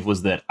I gave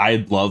was that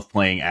I love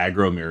playing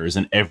aggro mirrors,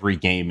 and every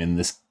game in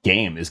this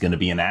game is going to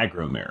be an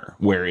aggro mirror,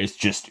 where it's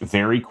just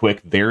very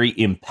quick, very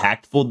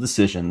impactful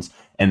decisions,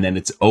 and then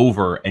it's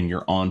over and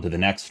you're on to the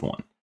next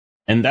one.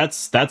 And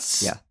that's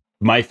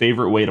my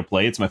favorite way to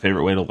play. It's my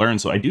favorite way to learn.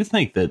 So I do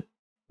think that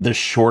the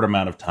short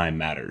amount of time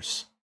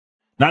matters.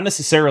 Not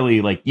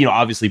necessarily like,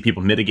 obviously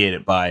people mitigate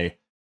it by,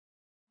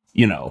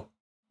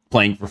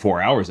 playing for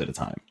 4 hours at a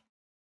time.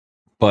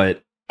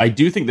 But I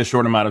do think the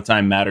short amount of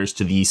time matters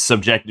to the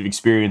subjective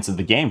experience of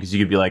the game, because you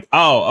could be like,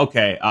 oh,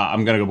 okay,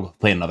 I'm going to go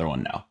play another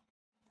one now.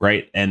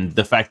 Right. And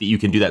the fact that you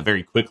can do that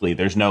very quickly,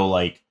 there's no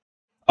like,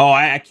 oh,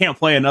 I can't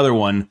play another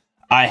one.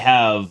 I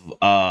have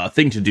a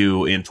thing to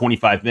do in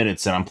 25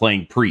 minutes and I'm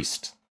playing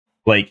Priest.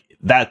 Like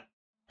it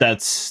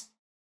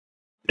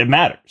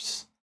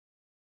matters.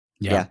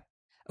 Yeah.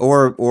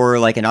 Or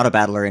like an auto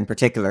battler in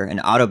particular,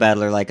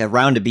 like a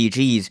round of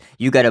BGs,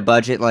 you got a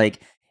budget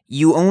like,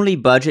 you only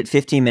budget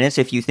 15 minutes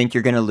if you think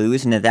you're going to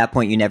lose, and at that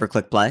point, you never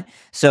click play.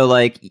 So,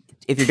 like,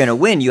 if you're going to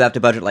win, you have to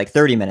budget, like,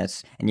 30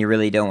 minutes, and you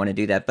really don't want to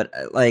do that. But,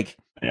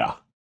 yeah.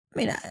 I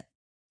mean,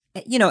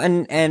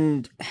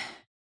 and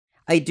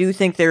I do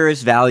think there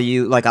is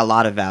value, like, a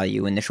lot of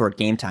value in the short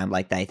game time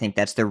like that. I think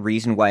that's the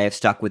reason why I've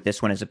stuck with this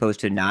one as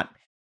opposed to not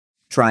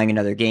trying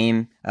another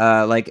game.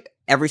 Like,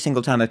 every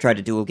single time I've tried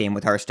a dual game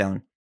with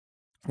Hearthstone,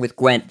 with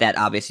Gwent, that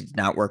obviously did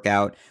not work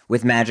out.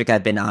 With Magic,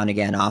 I've been on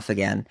again, off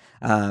again.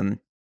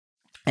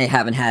 I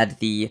haven't had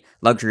the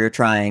luxury of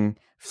trying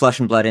Flesh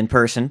and Blood in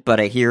person, but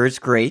I hear it's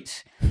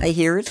great.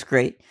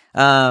 But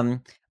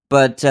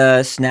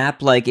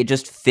Snap, like, it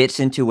just fits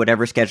into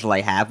whatever schedule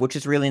I have, which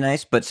is really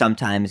nice, but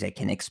sometimes it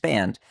can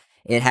expand.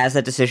 It has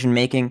that decision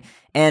making.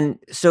 And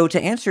so to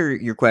answer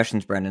your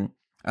questions, Brendan,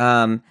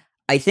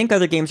 I think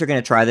other games are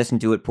going to try this and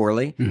do it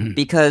poorly,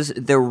 because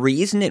the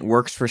reason it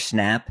works for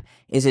Snap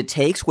is it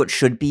takes what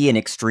should be an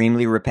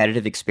extremely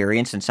repetitive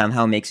experience and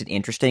somehow makes it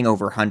interesting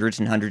over hundreds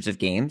and hundreds of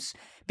games.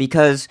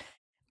 Because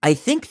I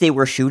think they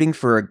were shooting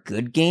for a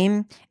good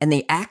game, and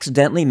they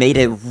accidentally made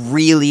a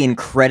really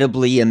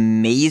incredibly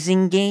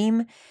amazing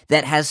game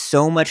that has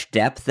so much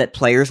depth that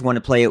players want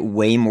to play it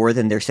way more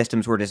than their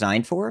systems were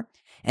designed for.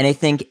 And I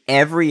think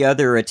every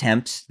other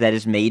attempt that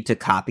is made to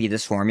copy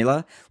this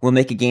formula will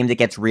make a game that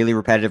gets really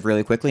repetitive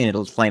really quickly, and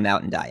it'll flame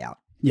out and die out.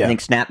 Yeah. I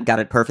think Snap got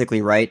it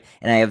perfectly right,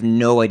 and I have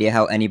no idea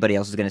how anybody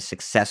else is going to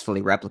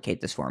successfully replicate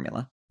this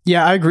formula.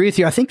 Yeah, I agree with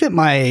you. I think that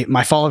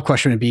my follow-up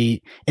question would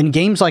be, in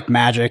games like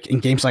Magic, in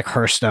games like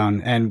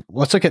Hearthstone, and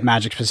let's look at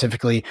Magic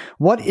specifically,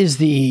 what is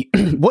the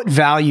what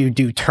value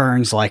do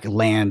turns like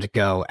land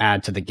go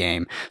add to the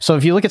game? So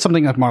if you look at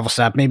something like Marvel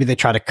Snap, maybe they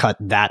try to cut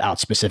that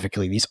out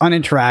specifically. These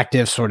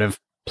uninteractive sort of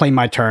play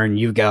my turn,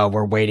 you go,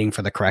 we're waiting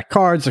for the correct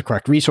cards, the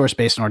correct resource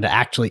base in order to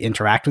actually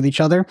interact with each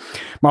other.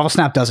 Marvel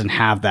Snap doesn't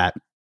have that.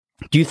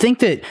 Do you think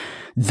that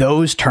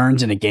those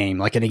turns in a game,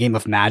 like in a game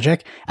of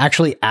Magic,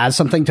 actually add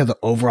something to the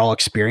overall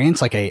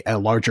experience, like a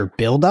larger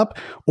build-up?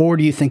 Or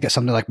do you think that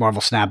something like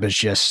Marvel Snap is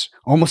just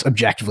almost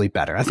objectively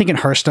better? I think in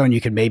Hearthstone,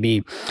 you could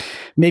maybe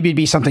it'd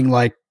be something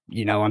like,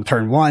 on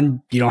turn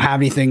one, you don't have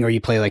anything, or you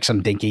play like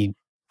some dinky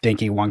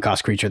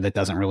one-cost creature that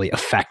doesn't really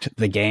affect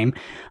the game.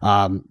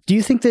 Do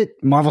you think that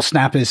Marvel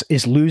Snap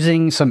is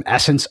losing some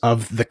essence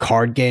of the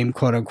card game,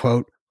 quote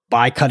unquote,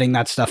 by cutting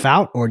that stuff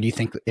out? Or do you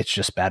think it's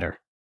just better?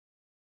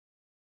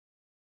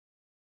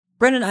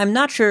 Brendan, I'm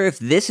not sure if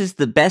this is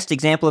the best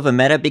example of a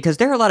meta because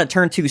there are a lot of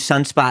turn 2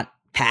 Sunspot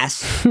pass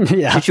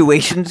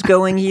situations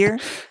going here.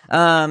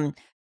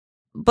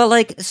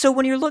 But so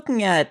when you're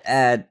looking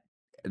at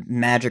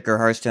Magic or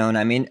Hearthstone,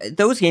 I mean,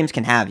 those games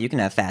you can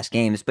have fast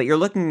games, but you're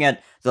looking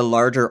at the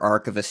larger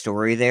arc of a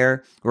story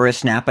there, whereas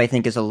Snap, I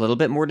think, is a little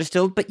bit more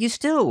distilled, but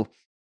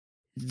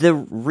the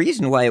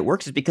reason why it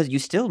works is because you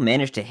still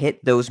manage to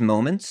hit those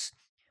moments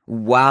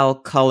while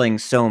culling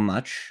so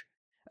much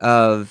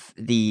of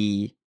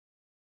the...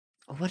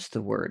 what's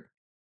the word?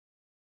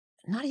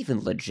 Not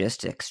even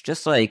logistics,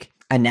 just like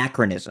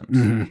anachronisms.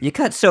 Mm-hmm. You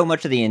cut so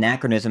much of the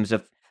anachronisms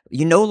of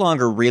you no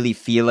longer really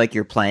feel like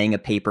you're playing a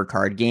paper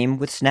card game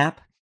with Snap.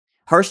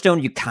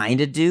 Hearthstone, you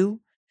kind of do.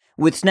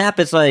 With Snap,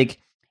 it's like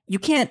you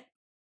can't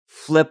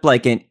flip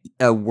like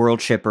a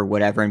world ship or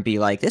whatever and be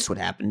like, this would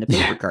happen in a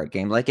paper card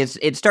game. Like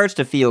it starts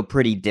to feel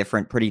pretty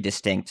different, pretty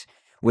distinct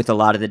with a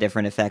lot of the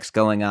different effects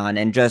going on,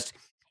 and just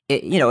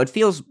it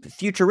feels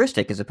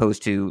futuristic as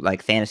opposed to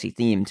like fantasy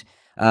themed.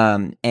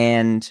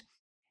 And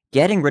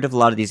getting rid of a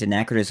lot of these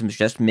anachronisms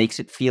just makes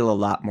it feel a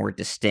lot more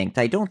distinct.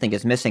 I don't think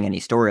it's missing any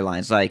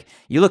storylines. Like,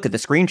 you look at the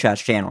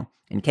Screenshots channel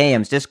in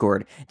KM's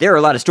Discord, there are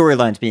a lot of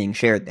storylines being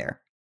shared there.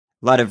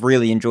 A lot of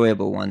really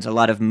enjoyable ones, a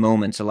lot of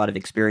moments, a lot of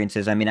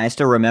experiences. I mean, I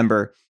still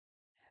remember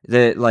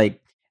the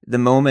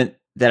moment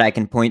that I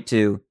can point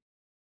to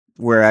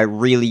where I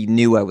really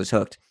knew I was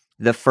hooked.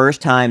 The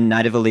first time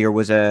Night of Valir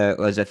was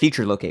a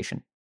featured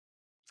location.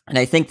 And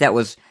I think that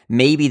was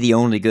maybe the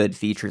only good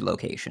featured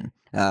location.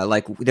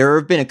 There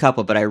have been a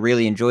couple, but I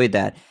really enjoyed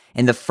that.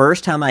 And the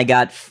first time I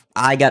got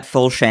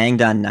full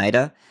shanged on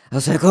Nida, I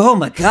was like, oh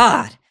my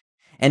god!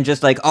 And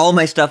just like all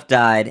my stuff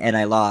died and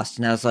I lost.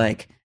 And I was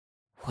like,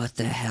 what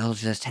the hell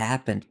just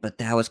happened? But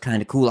that was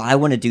kind of cool. I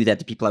want to do that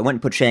to people. I went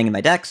and put Shang in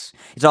my decks.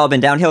 It's all been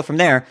downhill from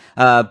there.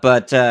 Well,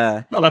 that's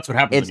what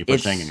happens when you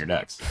put Shang in your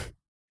decks.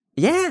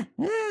 Yeah.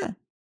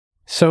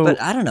 So,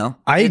 but I don't know.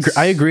 I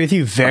agree with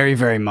you very,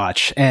 very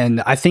much.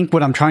 And I think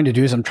what I'm trying to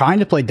do is I'm trying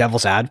to play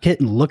devil's advocate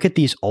and look at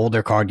these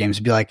older card games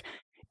and be like,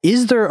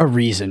 is there a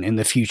reason in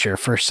the future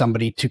for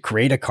somebody to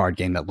create a card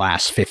game that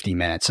lasts 50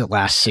 minutes, that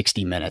lasts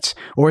 60 minutes?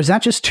 Or is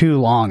that just too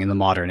long in the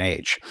modern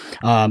age?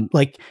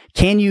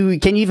 Can you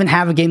even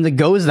have a game that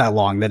goes that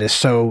long, that is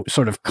so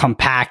sort of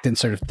compact and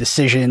sort of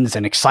decisions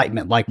and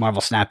excitement like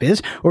Marvel Snap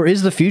is? Or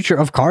is the future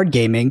of card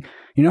gaming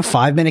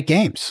 5-minute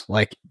games?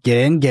 Like, get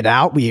in, get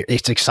out.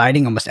 It's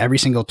exciting almost every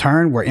single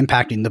turn. We're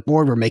impacting the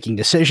board. We're making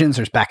decisions.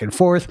 There's back and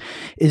forth.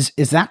 Is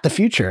that the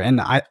future?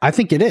 And I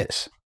think it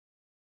is.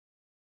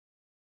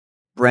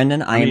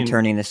 Brendan, I am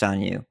turning this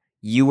on you.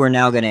 You are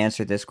now going to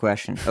answer this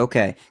question.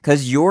 Okay.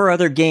 Because your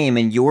other game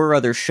and your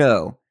other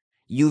show,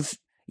 you've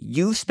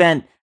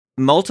spent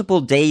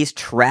multiple days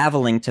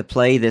traveling to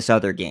play this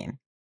other game.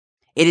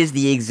 It is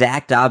the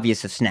exact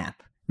obvious of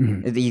Snap.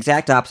 Mm-hmm. The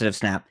exact opposite of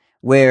Snap,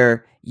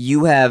 where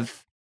you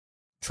have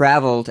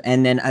traveled,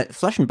 and then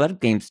Flesh and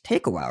Blood games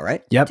take a while,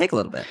 right? Yep. Take a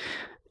little bit.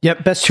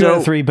 Yep, best 2 out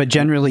of 3, but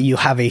generally you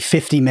have a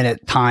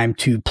 50-minute time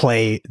to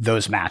play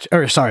those matches.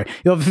 Or sorry,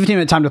 you'll have a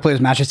 15-minute time to play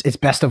those matches. It's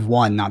best of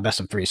 1, not best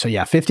of 3. So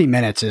yeah, 50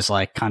 minutes is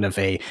like kind of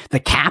the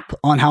cap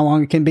on how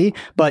long it can be,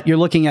 but you're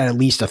looking at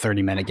least a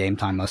 30-minute game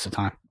time most of the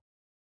time.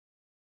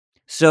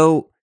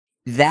 So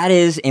that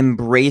is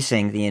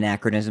embracing the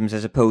anachronisms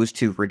as opposed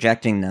to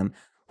rejecting them.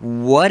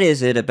 What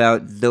is it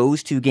about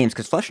those two games?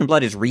 Because Flesh and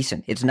Blood is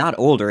recent. It's not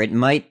older. It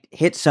might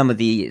hit some of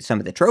the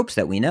tropes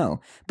that we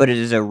know, but it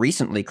is a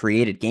recently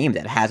created game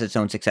that has its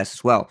own success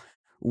as well.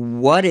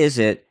 What is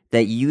it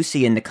that you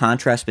see in the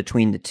contrast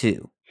between the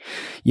two?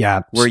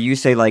 Yeah. Where you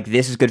say, like,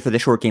 this is good for the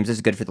short games, this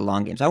is good for the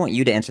long games. I want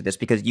you to answer this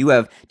because you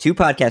have 2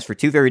 podcasts for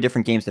 2 very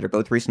different games that are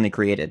both recently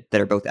created, that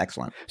are both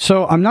excellent.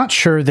 So I'm not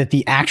sure that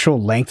the actual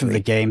length of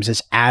the games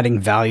is adding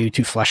value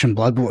to Flesh and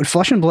Blood, but what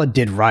Flesh and Blood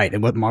did right,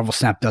 and what Marvel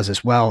Snap does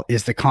as well,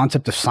 is the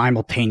concept of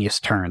simultaneous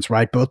turns,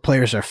 right? Both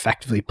players are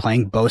effectively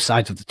playing both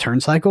sides of the turn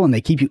cycle, and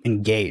they keep you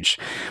engaged.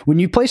 When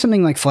you play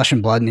something like Flesh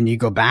and Blood, and then you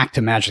go back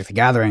to Magic the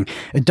Gathering,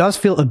 it does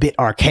feel a bit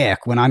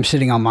archaic when I'm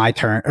sitting on my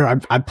turn, or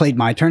I've played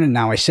my turn, and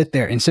now I sit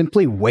there and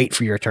simply wait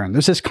for your turn.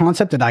 There's this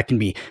concept that I can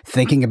be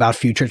thinking about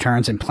future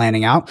turns and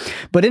planning out,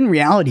 but in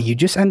reality, you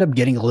just end up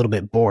getting a little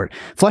bit bored.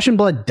 Flesh and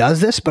Blood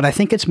does this, but I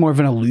think it's more of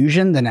an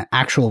illusion than an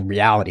actual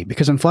reality,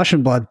 because in Flesh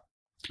and Blood,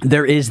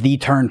 there is the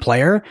turn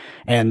player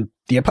and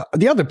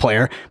the other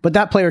player, but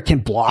that player can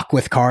block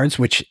with cards,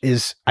 which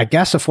is, I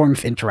guess, a form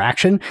of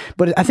interaction,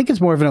 but I think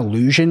it's more of an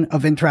illusion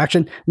of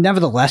interaction.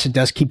 Nevertheless, it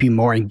does keep you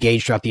more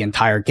engaged throughout the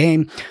entire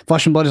game.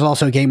 Flesh and Blood is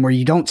also a game where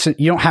you don't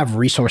have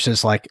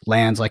resources like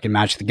lands, like in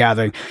Magic the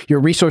Gathering. Your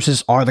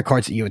resources are the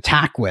cards that you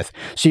attack with.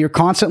 So you're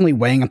constantly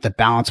weighing up the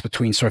balance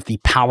between sort of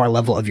the power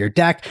level of your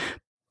deck,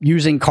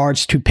 using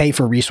cards to pay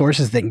for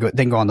resources that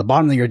then go on the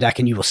bottom of your deck,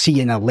 and you will see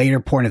in a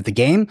later point of the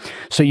game.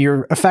 So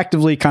you're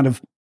effectively kind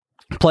of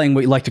playing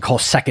what you like to call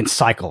second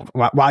cycle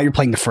while you're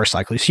playing the first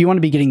cycle. So you want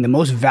to be getting the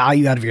most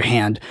value out of your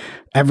hand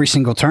every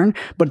single turn,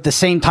 but at the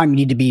same time, you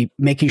need to be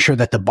making sure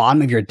that the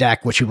bottom of your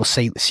deck, which you will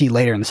see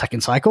later in the second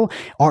cycle,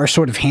 are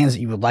sort of hands that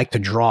you would like to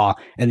draw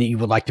and that you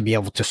would like to be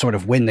able to sort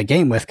of win the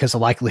game with, because the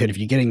likelihood of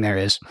you getting there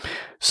is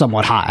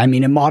somewhat high. I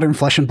mean, in modern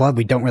Flesh and Blood,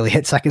 we don't really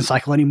hit second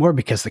cycle anymore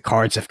because the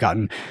cards have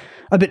gotten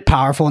a bit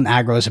powerful and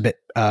aggro is a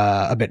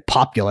bit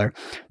popular,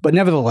 but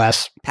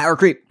nevertheless, power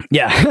creep.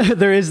 Yeah,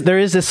 there is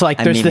this like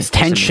there's this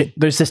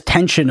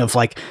tension of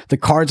like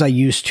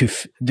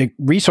the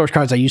resource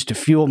cards I use to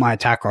fuel my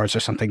attack cards, or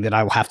something that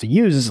I will have to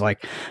use is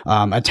like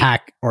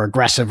attack or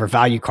aggressive or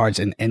value cards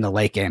in the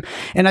late game.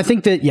 And I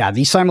think that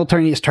these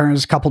simultaneous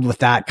turns coupled with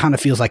that kind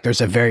of feels like there's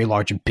a very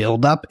large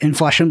buildup in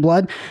Flesh and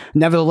Blood.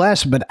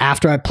 Nevertheless, but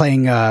after I'm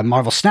playing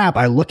Marvel Snap,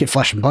 I look at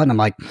Flesh and Blood and I'm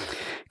like,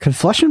 could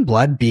Flesh and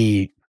Blood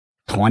be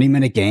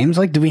 20-minute games?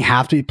 Like, do we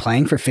have to be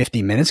playing for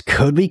 50 minutes?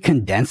 Could we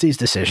condense these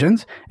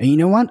decisions? And you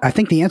know what? I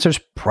think the answer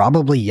is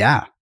probably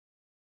yeah.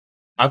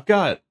 I've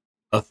got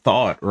a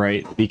thought,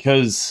 right?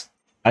 Because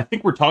I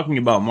think we're talking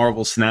about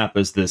Marvel Snap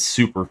as this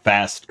super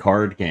fast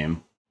card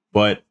game.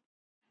 But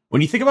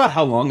when you think about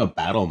how long a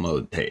battle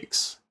mode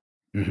takes,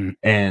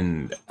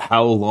 and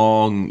how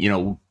long,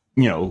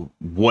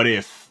 what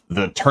if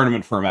the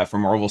tournament format for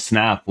Marvel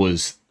Snap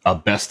was a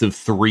best of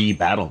 3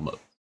 battle mode?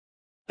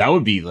 That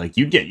would be like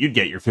you'd get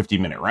your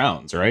 50-minute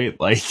rounds, right?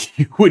 Like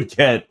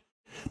that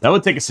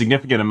would take a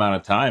significant amount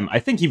of time. I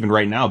think even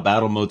right now,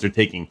 battle modes are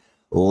taking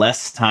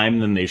less time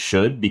than they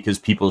should because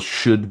people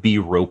should be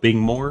roping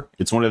more.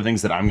 It's one of the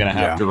things that I'm going to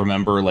have to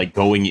remember, like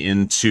going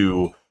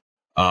into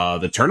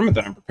the tournament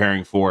that I'm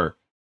preparing for.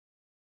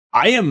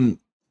 I am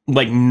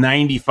like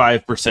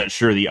 95%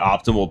 sure the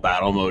optimal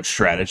battle mode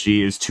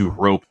strategy is to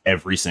rope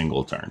every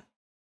single turn.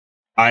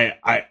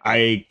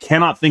 I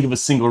cannot think of a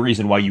single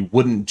reason why you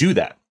wouldn't do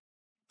that.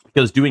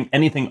 Because doing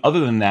anything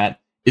other than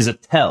that is a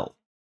tell.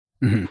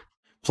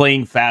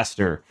 Playing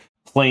faster,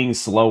 playing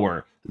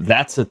slower,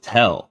 that's a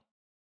tell.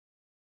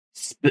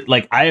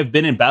 Like, I have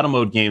been in battle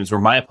mode games where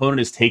my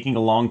opponent is taking a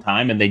long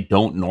time and they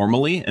don't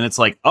normally, and it's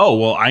like, oh,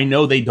 well, I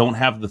know they don't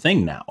have the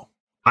thing now.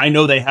 I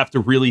know they have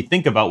to really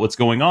think about what's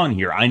going on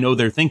here. I know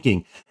they're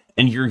thinking,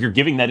 and you're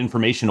giving that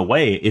information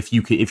away if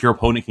your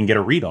opponent can get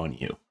a read on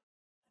you.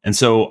 And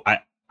so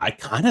I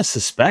kind of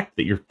suspect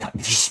that you're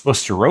just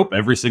supposed to rope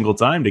every single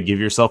time to give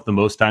yourself the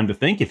most time to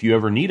think if you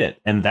ever need it.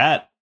 And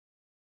that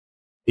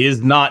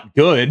is not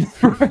good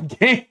for a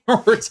game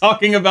where we're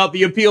talking about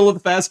the appeal of the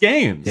fast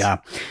games. Yeah.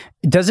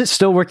 Does it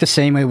still work the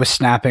same way with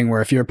snapping,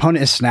 where if your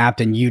opponent is snapped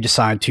and you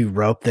decide to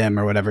rope them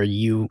or whatever,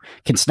 you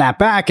can snap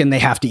back and they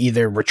have to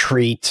either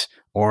retreat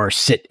or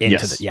sit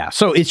into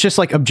so it's just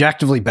like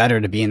objectively better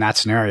to be in that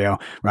scenario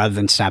rather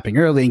than snapping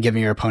early and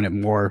giving your opponent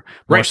more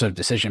sort of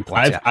decision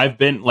points. I've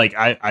been like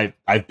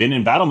I've been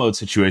in battle mode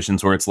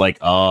situations where it's like,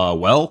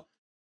 well,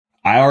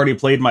 I already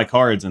played my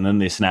cards and then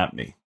they snap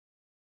me.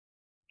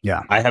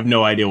 Yeah, I have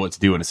no idea what to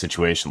do in a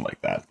situation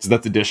like that, because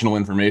that's additional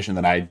information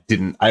that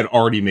I'd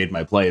already made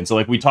my play. And so,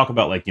 like, we talk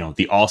about, like,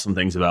 the awesome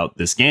things about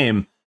this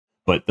game,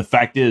 but the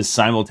fact is,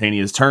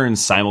 simultaneous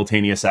turns,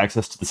 simultaneous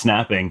access to the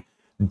snapping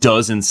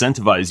does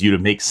incentivize you to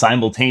make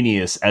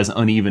simultaneous as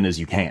uneven as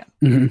you can,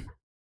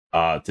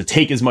 to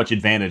take as much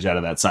advantage out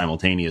of that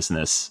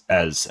simultaneousness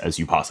as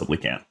you possibly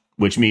can,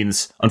 which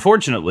means,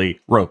 unfortunately,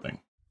 roping.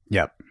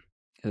 Yep.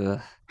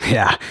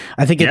 Yeah,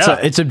 I think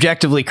it's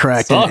objectively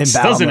correct in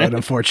battle mode.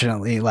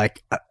 Unfortunately,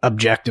 like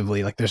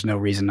objectively, like there's no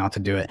reason not to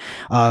do it.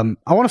 I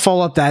want to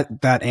follow up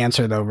that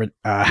answer though,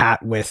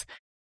 Hat, with,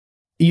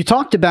 you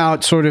talked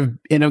about sort of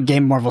in a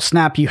game Marvel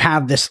Snap, you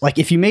have this, like,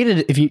 if you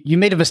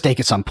made a mistake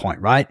at some point,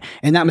 right?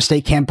 And that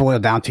mistake can't boil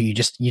down to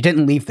you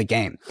didn't leave the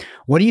game.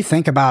 What do you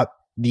think about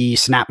the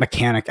snap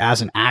mechanic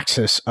as an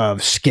axis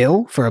of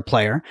skill for a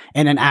player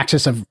and an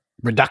axis of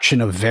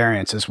reduction of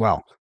variance as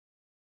well?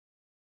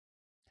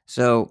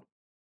 So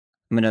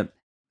I'm going to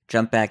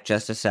jump back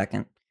just a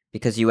second,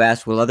 because you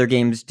asked, will other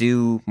games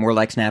do more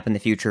like Snap in the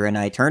future? And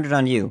I turned it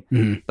on you.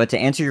 But to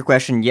answer your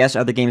question, yes,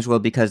 other games will,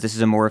 because this is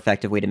a more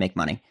effective way to make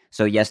money.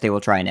 So yes, they will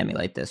try and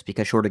emulate this,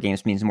 because shorter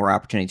games means more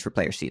opportunities for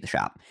players to see the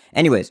shop.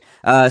 Anyways,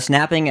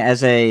 snapping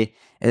as a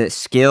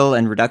skill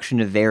and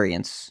reduction of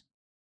variance.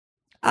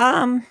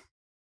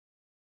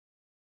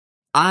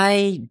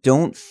 I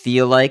don't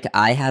feel like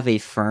I have a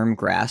firm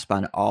grasp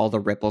on all the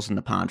ripples in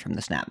the pond from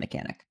the snap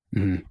mechanic.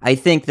 Mhm. I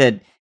think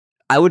that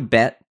I would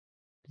bet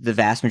the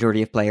vast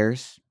majority of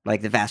players,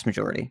 like the vast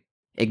majority,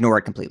 ignore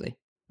it completely.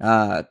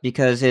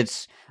 Because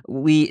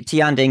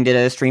Tian Ding did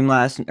a stream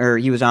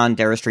he was on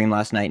Dara's stream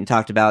last night and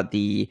talked about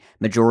the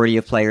majority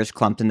of players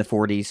clumped in the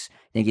 40s.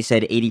 I think he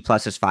said 80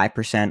 plus is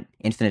 5%,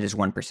 infinite is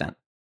 1%.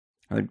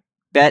 I would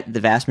bet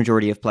the vast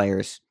majority of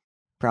players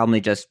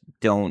probably just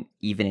don't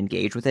even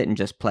engage with it and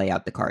just play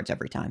out the cards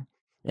every time.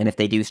 And if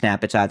they do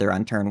snap, it's either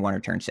on turn 1 or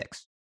turn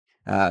 6.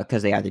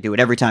 Because they either do it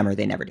every time or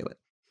they never do it.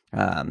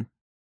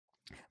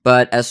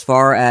 But as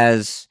far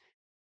as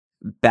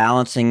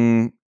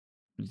balancing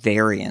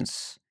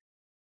variance,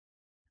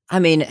 I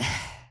mean,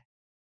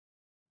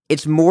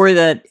 it's more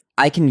that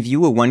I can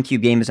view a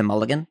 1-cube game as a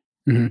mulligan.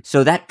 Mm-hmm.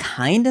 So that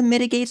kind of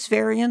mitigates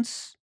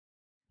variance,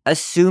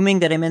 assuming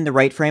that I'm in the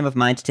right frame of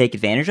mind to take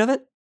advantage of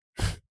it.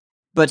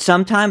 But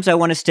sometimes I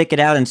want to stick it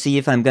out and see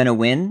if I'm going to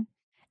win.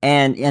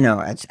 And,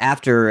 it's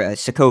after a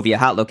Sokovia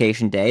hot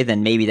location day,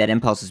 then maybe that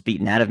impulse is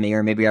beaten out of me,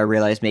 or maybe I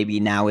realize maybe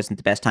now isn't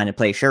the best time to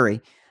play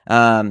Shuri.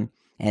 And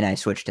I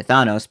switch to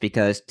Thanos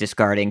because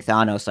discarding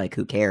Thanos, like,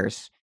 who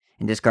cares?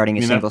 And discarding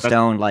a single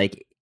stone,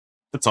 like...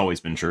 That's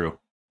always been true.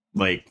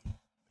 Like,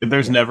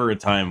 there's never a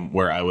time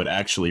where I would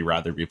actually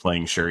rather be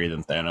playing Shuri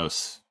than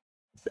Thanos,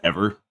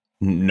 ever.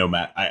 No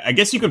matter... I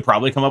guess you could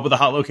probably come up with a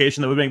hot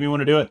location that would make me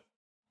want to do it,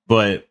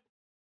 but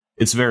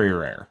it's very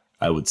rare,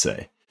 I would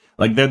say.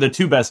 Like, they're the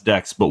two best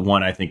decks, but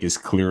one I think is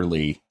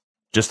clearly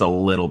just a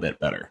little bit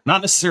better.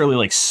 Not necessarily,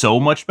 like, so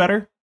much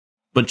better,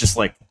 but just,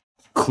 like,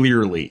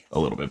 clearly a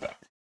little bit better.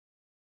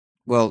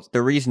 Well,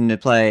 the reason to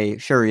play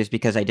Shuri is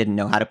because I didn't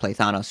know how to play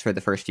Thanos for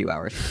the first few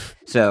hours.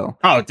 So,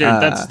 oh, dude,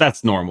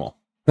 that's normal.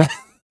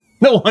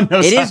 No one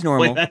knows. It how is to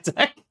normal, play that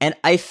deck. And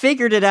I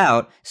figured it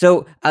out.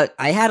 So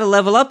I had a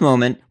level up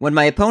moment when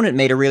my opponent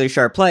made a really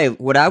sharp play.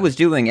 What I was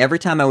doing every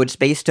time I would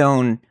Space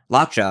Stone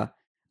Lockjaw,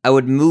 I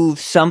would move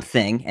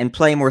something and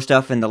play more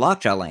stuff in the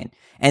Lockjaw lane.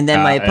 And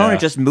then my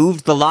opponent just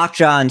moved the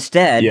Lockjaw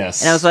instead.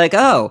 Yes. And I was like,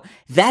 oh,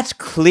 that's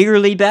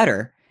clearly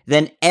better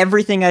than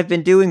everything I've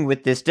been doing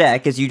with this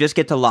deck, is you just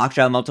get to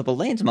Lockjaw multiple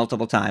lanes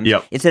multiple times.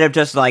 Yep. Instead of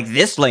just like,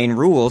 this lane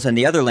rules and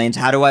the other lanes,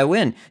 how do I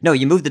win? No,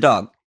 you move the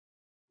dog.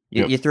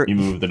 You move the dog. You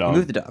move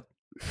the dog.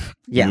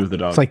 Yeah. You move the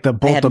dog. It's like the I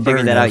bolt hadn't the bird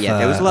figured that out of, yet.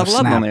 There was a level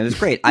up Snap. moment. It was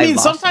great. I mean,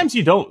 lost sometimes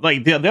you don't,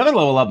 like, the other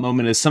level up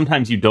moment is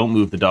sometimes you don't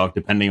move the dog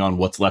depending on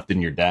what's left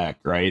in your deck,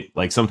 right?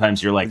 Like,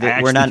 sometimes you're like, I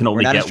actually can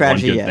only get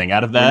one good thing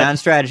out of that. We're not in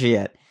strategy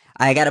yet.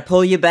 I gotta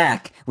pull you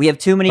back. We have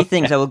too many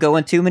things. I will go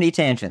on too many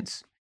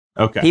tangents.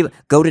 Okay.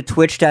 Go to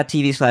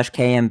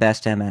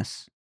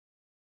twitch.tv/kmBestMS.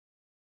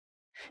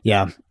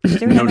 Yeah.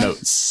 No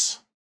notes.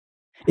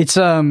 It's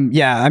I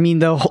mean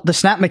the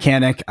snap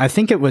mechanic, I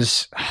think it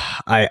was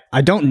I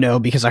don't know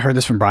because I heard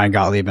this from Brian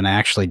Gottlieb and I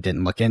actually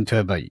didn't look into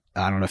it, but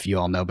I don't know if you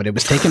all know, but it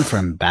was taken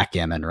from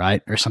Backgammon,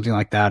 right? Or something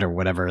like that, or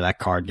whatever, that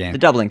card game. The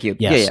doubling cube.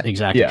 Yes, yeah.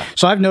 exactly. Yeah.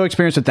 So I have no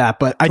experience with that,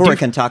 but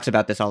Torrican talks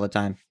about this all the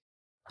time.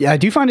 Yeah, I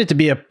do find it to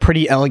be a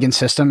pretty elegant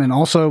system, and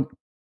also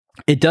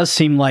it does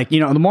seem like,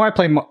 the more I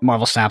play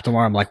Marvel Snap, the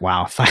more I'm like,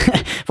 wow, if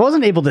I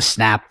wasn't able to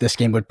snap, this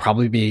game would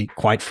probably be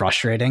quite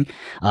frustrating.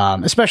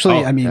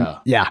 Especially,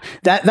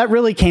 that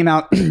really came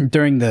out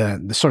during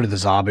the sort of the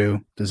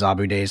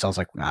Zabu days. I was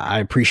like, I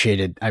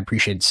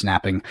appreciated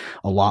snapping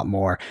a lot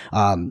more.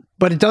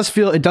 But it does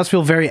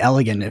feel very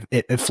elegant.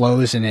 It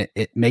flows and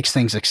it makes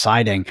things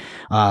exciting.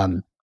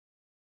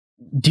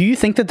 Do you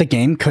think that the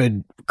game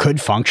could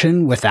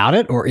function without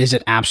it, or is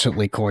it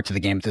absolutely core to the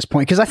game at this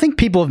point? Because I think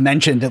people have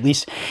mentioned, at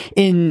least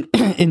in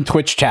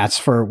Twitch chats,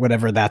 for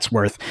whatever that's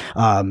worth,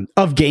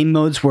 of game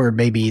modes where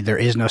maybe there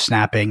is no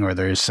snapping, or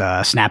there's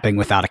snapping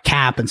without a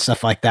cap and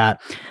stuff like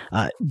that.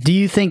 Do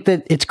you think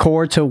that it's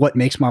core to what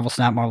makes Marvel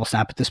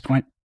Snap at this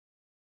point?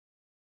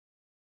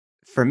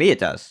 For me, it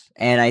does.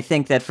 And I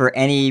think that for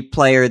any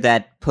player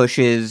that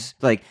pushes,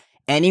 like,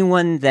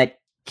 anyone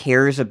that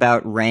cares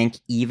about rank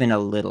even a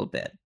little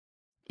bit,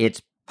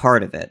 it's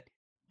part of it.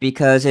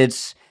 Because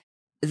it's,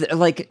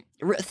 like,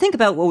 think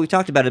about what we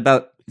talked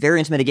about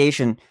variance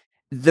mitigation.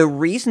 The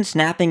reason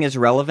snapping is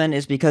relevant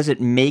is because it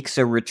makes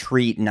a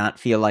retreat not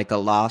feel like a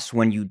loss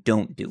when you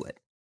don't do it.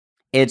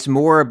 It's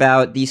more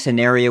about the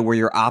scenario where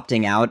you're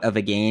opting out of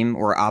a game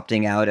or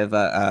opting out of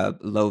a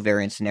low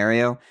variance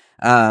scenario.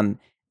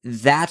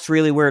 That's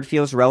really where it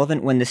feels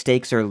relevant when the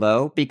stakes are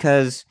low,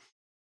 because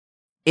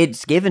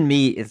it's given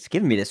me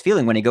this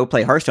feeling when I go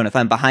play Hearthstone. If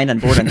I'm behind on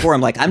board on 4,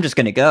 I'm like, I'm just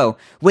gonna go.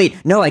 Wait,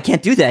 no, I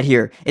can't do that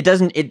here.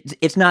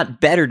 It's not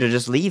better to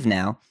just leave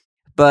now.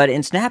 But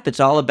in Snap,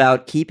 it's all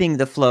about keeping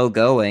the flow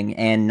going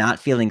and not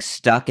feeling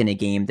stuck in a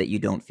game that you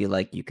don't feel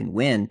like you can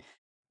win.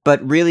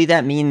 But really,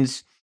 that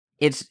means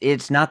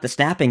it's not the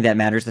snapping that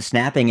matters. The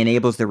snapping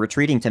enables the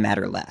retreating to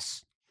matter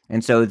less.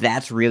 And so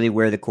that's really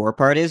where the core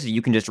part is.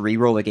 You can just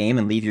re-roll a game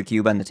and leave your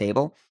cube on the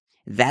table.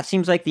 That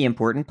seems like the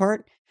important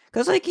part.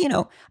 Because, like,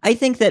 I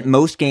think that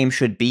most games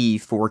should be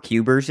 4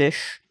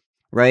 cubers-ish.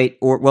 right?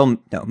 Or, well,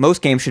 no,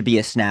 most games should be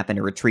a snap and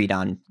a retreat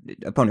on,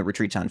 opponent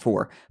retreats on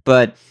 4.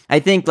 But I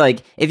think,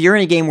 like, if you're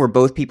in a game where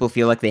both people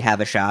feel like they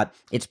have a shot,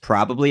 it's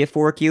probably a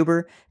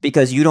 4-cuber,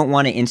 because you don't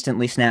want to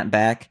instantly snap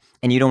back,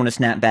 and you don't want to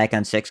snap back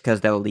on 6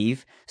 because they'll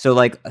leave. So,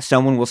 like,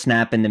 someone will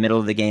snap in the middle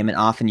of the game, and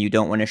often you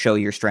don't want to show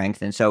your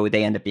strength, and so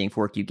they end up being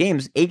 4-cube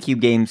games.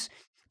 8-cube games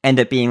end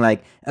up being,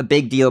 like, a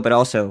big deal, but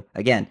also,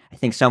 again, I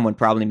think someone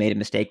probably made a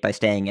mistake by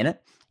staying in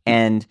it.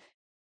 And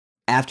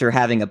after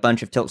having a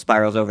bunch of tilt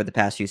spirals over the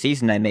past few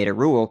seasons, I made a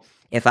rule.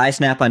 If I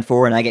snap on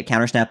 4 and I get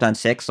counter snapped on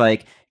 6,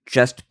 like,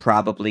 just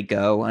probably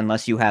go,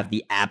 unless you have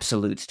the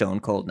absolute stone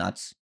cold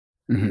nuts.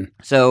 Mm-hmm.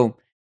 So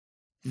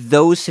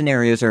those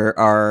scenarios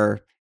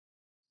are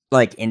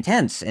like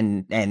intense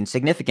and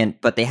significant,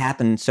 but they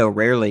happen so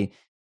rarely.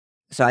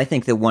 So I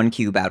think the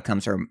 1-cube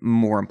outcomes are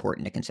more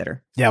important to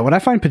consider. Yeah, what I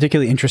find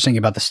particularly interesting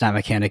about the snap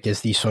mechanic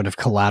is these sort of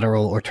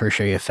collateral or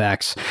tertiary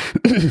effects.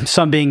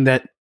 Some being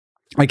that,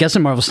 I guess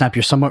in Marvel Snap,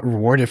 you're somewhat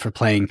rewarded for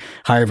playing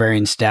higher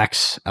variance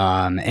decks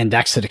and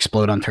decks that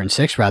explode on turn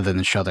 6 rather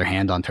than show their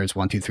hand on turns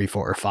 1, 2, 3,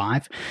 4, or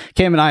 5.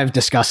 Cam and I have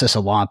discussed this a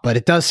lot, but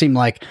it does seem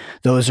like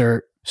those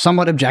are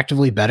somewhat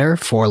objectively better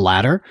for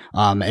ladder.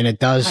 And it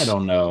does. I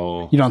don't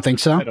know. You don't think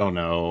so? I don't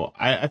know.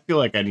 I feel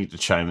like I need to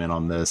chime in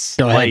on this.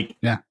 Go ahead. Like,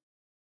 yeah.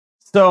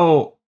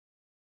 So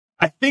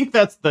I think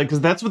that's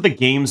because that's what the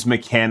game's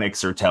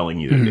mechanics are telling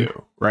you to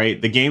do, right?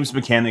 The game's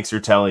mechanics are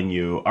telling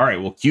you, all right,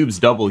 well, cubes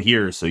double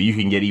here, so you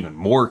can get even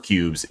more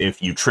cubes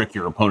if you trick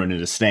your opponent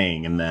into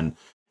staying and then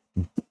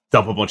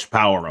dump a bunch of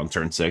power on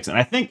turn 6. And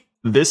I think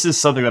this is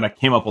something that I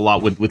came up a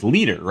lot with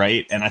Leader,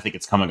 right? And I think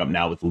it's coming up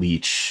now with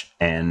Leech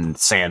and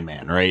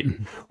Sandman, right?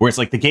 Where it's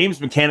like the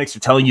game's mechanics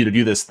are telling you to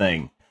do this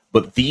thing,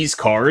 but these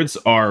cards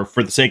are,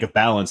 for the sake of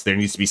balance, there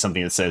needs to be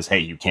something that says, hey,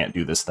 you can't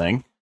do this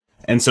thing.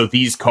 And so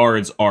these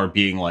cards are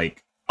being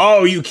like,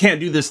 oh, you can't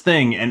do this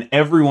thing. And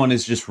everyone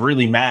is just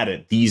really mad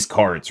at these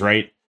cards,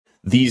 right?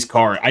 These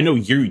cards. I know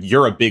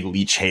you're a big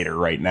Leech hater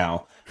right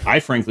now. I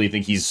frankly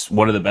think he's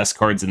one of the best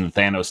cards in the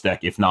Thanos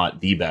deck, if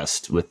not the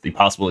best, with the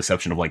possible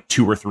exception of like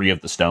 2 or 3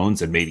 of the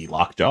stones and maybe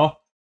Lockjaw.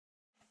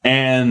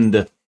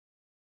 But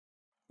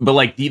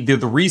like the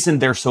reason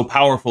they're so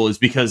powerful is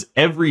because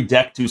every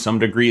deck to some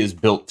degree is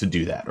built to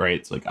do that, right?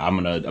 It's like,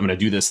 I'm gonna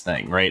do this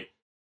thing, right?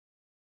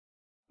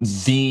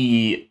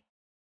 The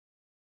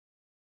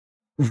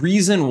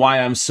reason why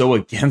I'm so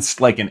against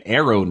like an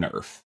Arrow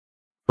nerf,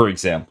 for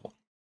example,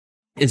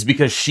 is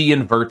because she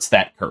inverts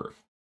that curve.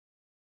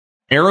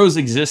 Arrow's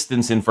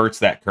existence inverts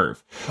that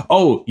curve.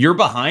 Oh, you're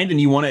behind and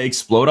you want to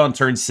explode on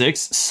turn 6?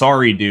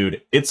 Sorry,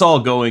 dude. It's all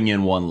going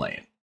in one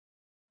lane.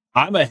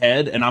 I'm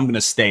ahead and I'm going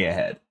to stay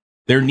ahead.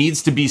 There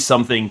needs to be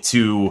something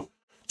to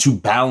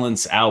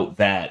balance out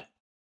that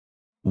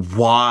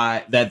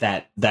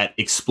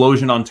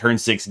explosion on turn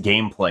 6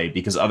 gameplay,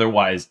 because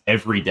otherwise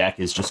every deck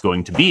is just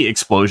going to be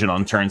explosion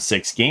on turn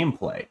 6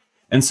 gameplay.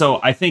 And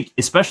so I think,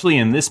 especially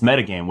in this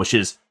metagame, which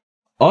is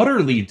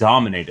utterly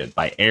dominated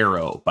by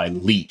Arrow, by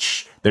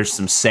Leech, there's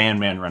some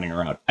Sandman running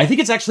around, I think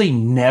it's actually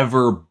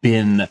never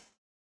been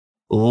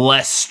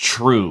less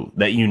true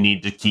that you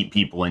need to keep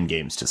people in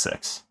games to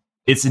 6.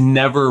 It's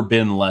never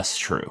been less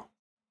true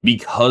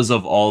because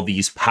of all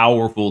these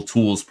powerful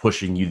tools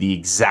pushing you the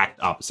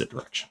exact opposite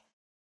direction.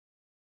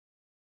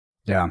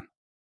 Yeah.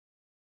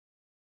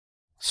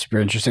 Super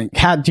interesting.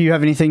 Kat, do you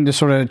have anything to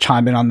sort of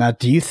chime in on that?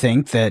 Do you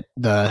think that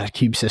the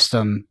cube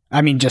system,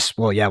 I mean,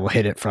 we'll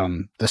hit it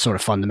from the sort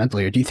of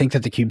fundamentally, or do you think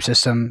that the cube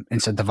system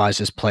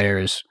incentivizes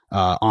players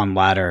on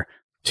ladder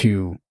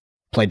to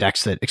play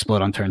decks that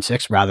explode on turn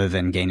 6 rather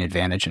than gain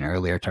advantage in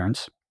earlier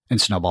turns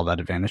and snowball that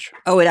advantage?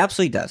 Oh, it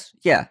absolutely does.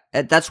 Yeah.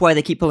 That's why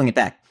they keep pulling it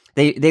back.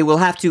 They will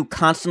have to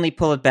constantly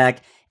pull it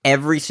back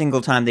every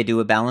single time they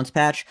do a balance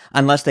patch,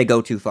 unless they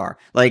go too far.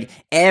 Like,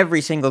 every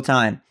single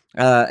time.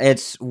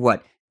 It's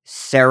what?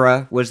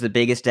 Sarah was the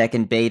biggest deck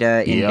in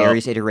beta in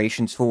various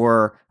iterations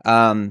for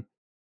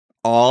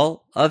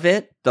all of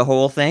it, the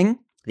whole thing,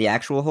 the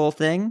actual whole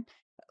thing.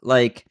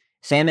 Like,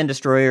 Sandman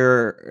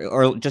Destroyer,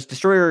 or just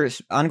Destroyer,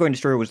 Ongoing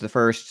Destroyer was the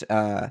first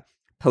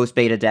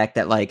post-beta deck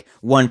that, like,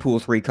 one pool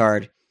 3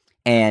 card,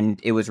 and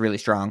it was really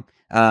strong.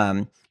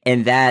 And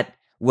that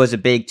was a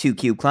big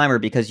 2-cube climber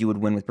because you would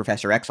win with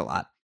Professor X a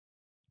lot.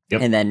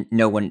 Yep. And then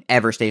no one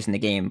ever stays in the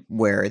game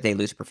where they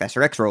lose a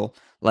Professor X roll,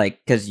 like,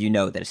 because you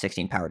know that a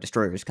 16 power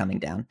destroyer is coming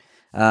down.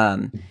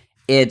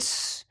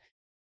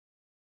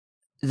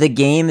 The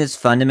game is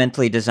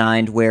fundamentally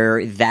designed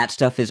where that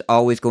stuff is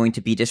always going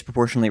to be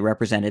disproportionately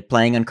represented.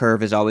 Playing on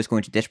curve is always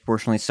going to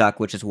disproportionately suck,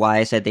 which is why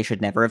I said they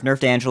should never have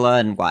nerfed Angela,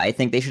 and why I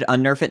think they should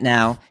unnerf it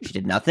now. She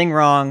did nothing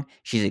wrong.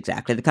 She's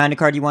exactly the kind of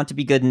card you want to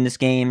be good in this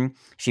game.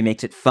 She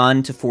makes it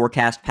fun to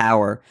forecast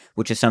power,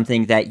 which is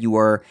something that you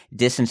are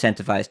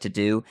disincentivized to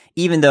do.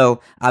 Even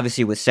though,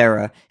 obviously with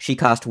Sarah, she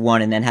cost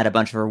 1 and then had a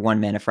bunch of her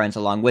 1-mana friends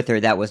along with her.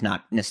 That was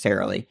not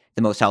necessarily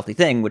the most healthy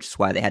thing, which is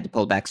why they had to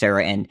pull back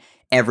Sarah and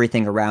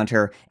everything around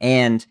her.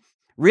 And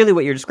really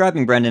what you're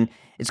describing, Brendan,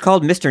 it's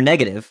called Mr.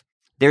 Negative.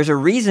 There's a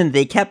reason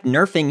they kept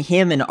nerfing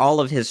him and all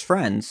of his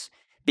friends,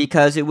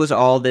 because it was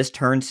all this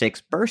turn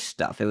 6 burst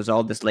stuff. It was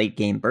all this late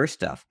game burst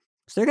stuff.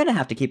 So they're going to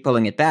have to keep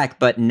pulling it back.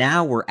 But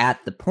now we're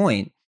at the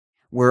point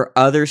where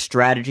other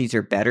strategies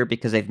are better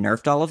because they've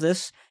nerfed all of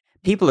this.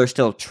 People are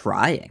still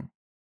trying.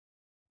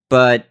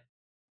 But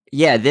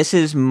yeah, this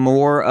is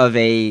more of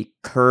a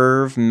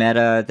curve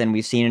meta than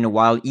we've seen in a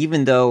while,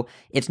 even though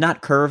it's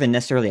not curve in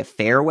necessarily a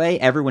fair way.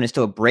 Everyone is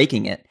still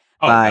breaking it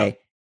by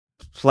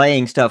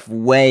playing stuff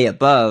way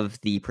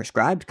above the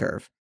prescribed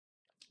curve.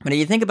 But if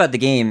you think about the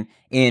game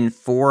in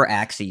 4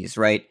 axes,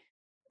 right?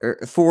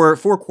 Or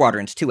four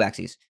quadrants, 2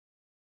 axes.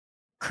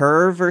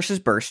 Curve versus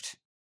burst,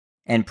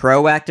 and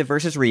proactive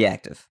versus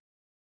reactive.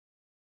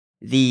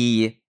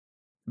 The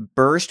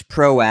burst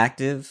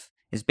proactive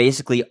is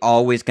basically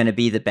always going to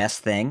be the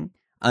best thing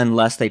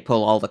unless they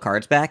pull all the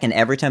cards back, and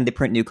every time they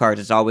print new cards,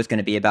 it's always going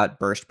to be about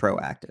burst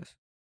proactive,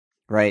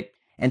 right?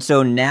 And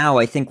so now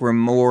I think we're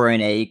more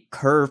in a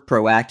curve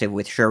proactive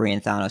with Shuri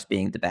and Thanos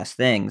being the best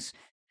things.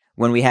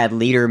 When we had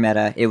leader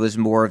meta, it was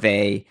more of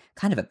a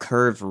kind of a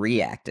curve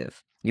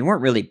reactive. You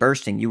weren't really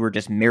bursting, you were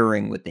just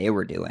mirroring what they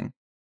were doing.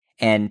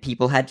 And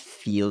people had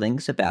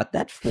feelings about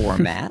that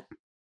format.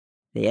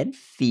 They had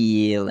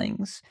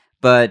feelings.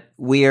 But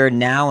we are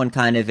now in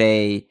kind of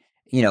a,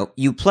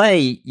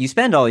 you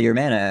spend all your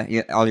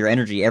mana, all your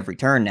energy every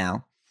turn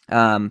now.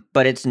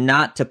 But it's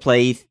not to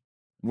play,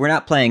 we're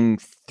not playing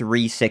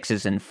 3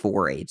 6s and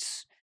 4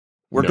 8s.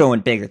 We're going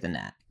bigger than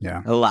that.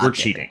 Yeah. A lot. We're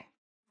bigger. cheating.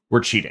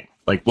 We're cheating.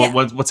 Like,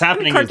 what's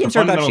happening is the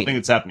fundamental thing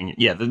that's happening.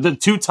 Yeah, the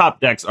 2 top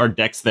decks are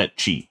decks that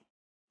cheat.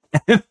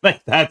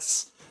 Like,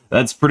 that's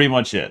pretty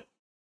much it.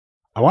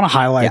 I want to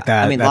highlight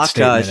that. I mean, that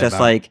Lockjaw is just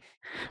like...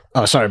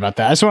 Oh, sorry about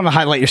that. I just want to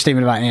highlight your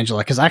statement about Angela,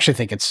 because I actually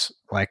think it's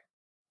like,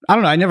 I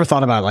don't know, I never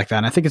thought about it like that.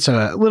 And I think it's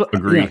a little,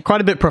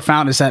 quite a bit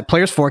profound, is that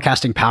players'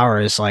 forecasting power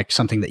is like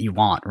something that you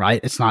want, right?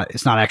 It's not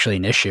actually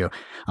an issue.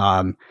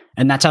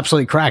 And that's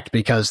absolutely correct,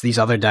 because these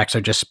other decks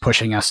are just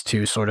pushing us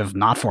to sort of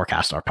not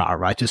forecast our power,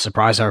 right? To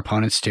surprise our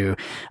opponents, to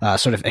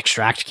sort of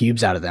extract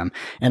cubes out of them.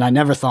 And I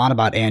never thought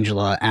about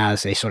Angela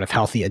as a sort of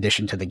healthy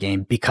addition to the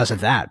game because of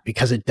that,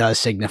 because it does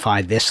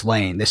signify this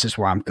lane. This is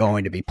where I'm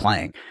going to be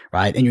playing,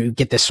 right? And you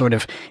get this sort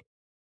of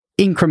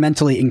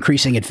incrementally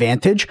increasing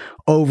advantage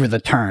over the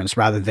turns,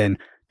 rather than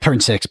turn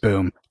 6,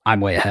 boom,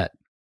 I'm way ahead.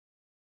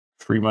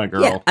 Free my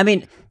girl. Yeah, I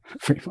mean,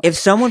 if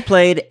someone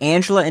played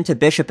Angela into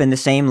Bishop in the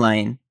same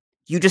lane,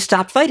 you just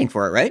stopped fighting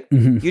for it, right?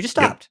 Mm-hmm. You just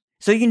stopped. Yep.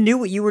 So you knew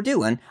what you were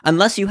doing,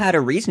 unless you had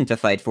a reason to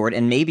fight for it,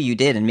 and maybe you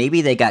did, and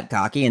maybe they got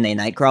cocky and they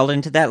nightcrawled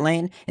into that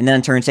lane, and then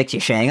on turn 6 you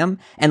shang them,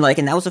 and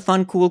that was a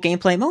fun, cool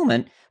gameplay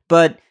moment,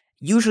 but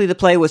usually the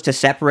play was to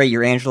separate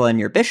your Angela and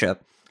your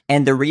Bishop,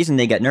 and the reason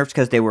they got nerfed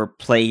because they were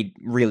played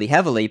really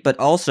heavily, but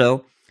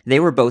also they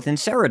were both in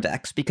Sarah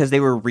decks, because they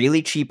were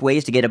really cheap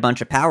ways to get a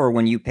bunch of power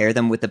when you pair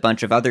them with a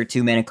bunch of other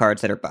 2-mana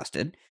cards that are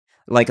busted,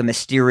 like a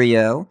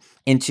Mysterio,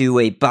 into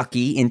a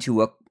Bucky,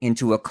 into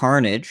a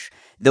Carnage.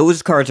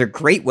 Those cards are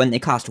great when they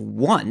cost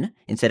 1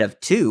 instead of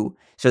 2,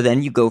 so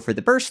then you go for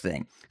the burst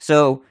thing.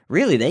 So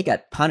really, they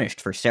got punished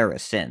for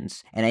Sarah's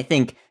sins. And I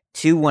think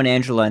 2-1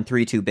 Angela and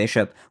 3-2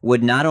 Bishop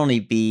would not only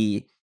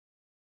be,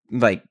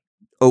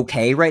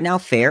 okay right now,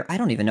 fair, I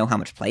don't even know how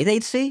much play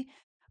they'd see,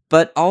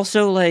 but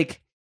also,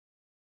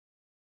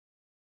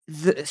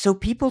 so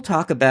people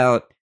talk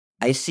about,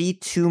 I see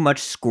too much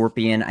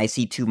Scorpion, I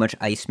see too much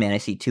Iceman, I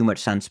see too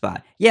much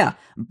Sunspot. Yeah,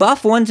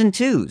 buff 1s and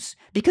 2s,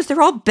 because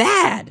they're all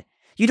bad.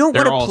 You don't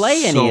want to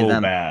play any of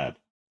them. Bad.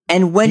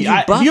 And when you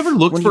buff, have you ever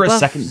looked for a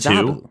second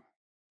Zabu, 2?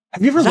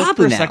 Have you ever looked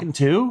for a now. second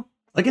 2?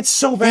 It's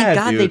so bad. Thank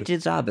God dude. they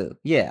did Zabu.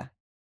 Yeah.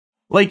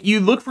 You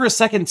look for a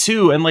second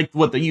 2, and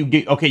you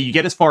get. Okay, you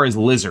get as far as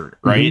Lizard,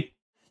 right? Mm-hmm.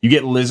 You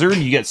get Lizard,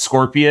 you get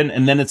Scorpion,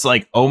 and then it's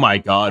like, oh my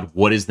God,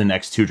 what is the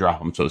next 2-drop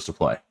I'm supposed to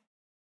play?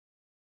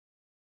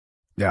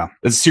 Yeah,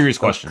 that's a serious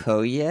question.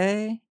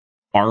 Okoye?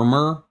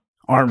 Armor,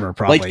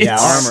 probably.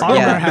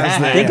 Armor.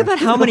 Has Think about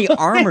how many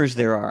armors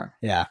there are.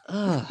 Yeah.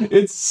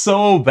 It's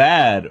so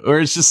bad. Or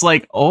it's just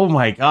like, oh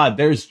my God,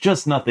 there's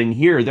just nothing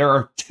here. There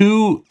are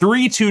 3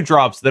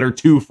 2-drops that are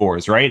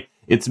 2/4s, right?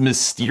 It's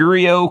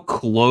Mysterio,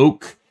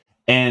 Cloak,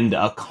 and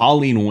a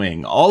Colleen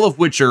Wing, all of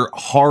which are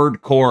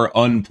hardcore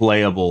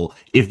unplayable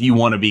if you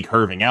want to be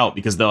curving out,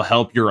 because they'll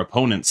help your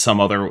opponent some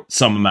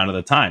amount of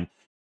the time.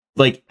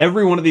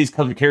 Every one of these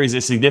carries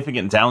a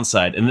significant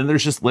downside, and then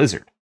there's just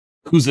Lizard,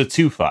 who's a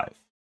 2/5.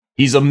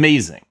 He's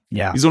amazing.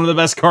 Yeah. He's one of the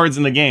best cards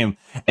in the game,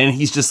 and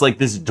he's just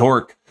this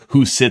dork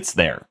who sits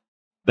there.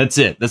 That's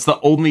it. That's the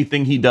only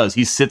thing he does.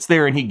 He sits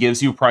there and he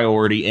gives you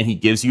priority, and he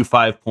gives you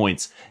 5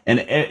 points.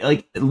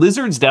 And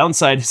Lizard's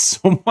downside is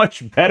so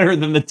much better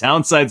than the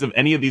downsides of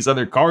any of these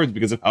other cards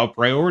because of how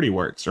priority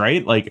works,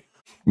 right?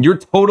 You're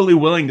totally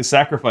willing to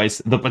sacrifice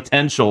the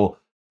potential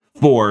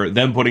for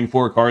them putting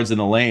 4 cards in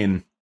the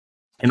lane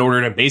in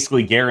order to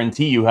basically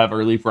guarantee you have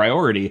early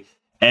priority.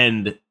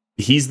 And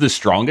he's the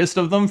strongest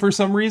of them for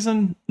some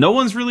reason. No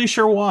one's really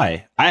sure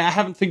why. I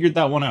haven't figured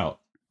that one out.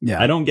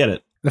 Yeah. I don't get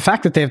it. The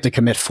fact that they have to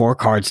commit 4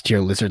 cards to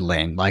your Lizard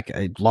lane, like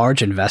a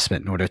large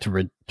investment in order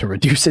to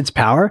reduce its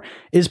power,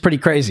 is pretty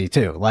crazy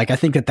too. Like, I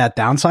think that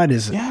downside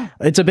is,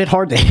 it's a bit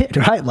hard to hit,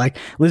 right? Like,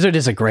 Lizard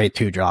is a great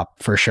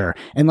 2-drop for sure.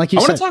 And like you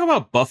said, I want to talk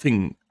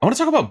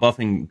about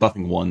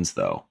buffing ones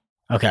though.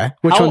 Okay.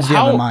 Which ones do you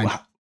have in mind?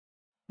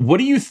 What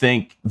do you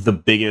think the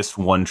biggest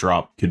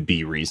 1-drop could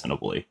be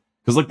reasonably?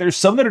 Because like there's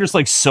some that are just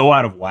like so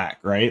out of whack,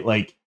 right?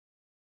 Like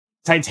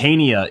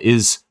Titania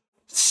is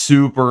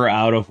super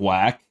out of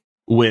whack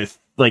with,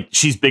 like,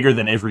 she's bigger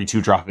than every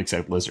 2-drop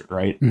except Lizard,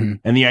 right? Mm-hmm.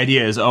 And the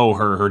idea is,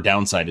 her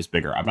downside is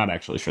bigger. I'm not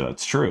actually sure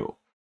that's true.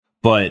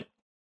 But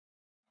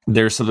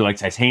there's something like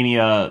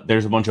Titania,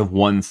 there's a bunch of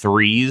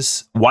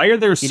 1/3s. Why are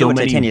there so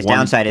many? Titania's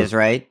downside is,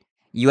 right?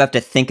 You have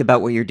to think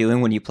about what you're doing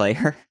when you play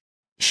her.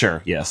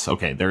 Sure, yes.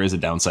 Okay, there is a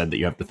downside that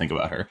you have to think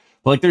about her.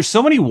 But like there's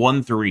so many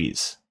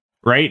 1/3s,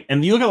 right?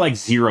 And you look at like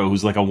Zero,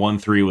 who's like a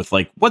 1/3 with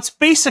like what's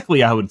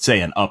basically, I would say,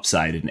 an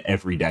upside in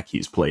every deck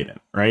he's played in,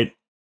 right?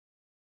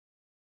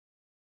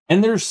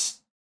 And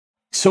there's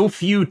so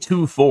few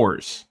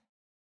 2/4s.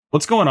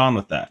 What's going on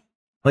with that?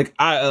 Like,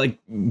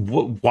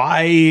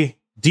 why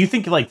do you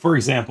think, like, for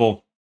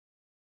example,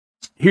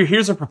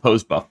 here's a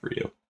proposed buff for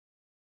you.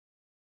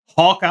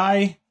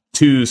 Hawkeye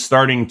to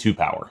starting 2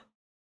 power.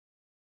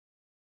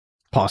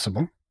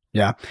 Possible.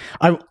 Yeah.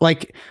 I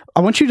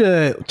want you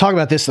to talk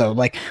about this though.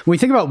 Like, when we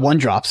think about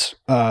 1-drops,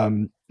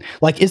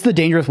 like, is the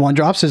danger with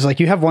 1-drops is like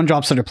you have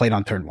 1-drops that are played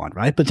on turn 1,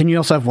 right? But then you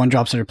also have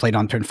 1-drops that are played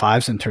on turn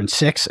 5s and turn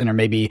 6 and are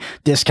maybe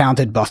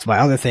discounted, buffed by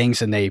other things.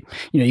 And they,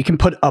 you can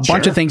put a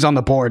bunch of things on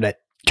the board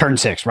at turn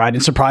 6, right?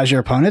 And surprise your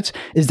opponents.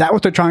 Is that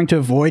what they're trying to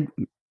avoid?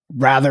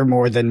 Rather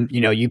more than,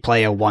 you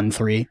play a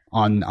 1/3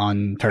 on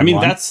turn 1. I mean,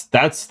 that's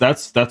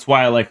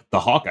why I like the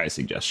Hawkeye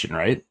suggestion,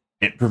 right?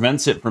 It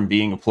prevents it from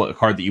being a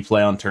card that you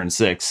play on turn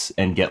 6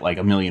 and get like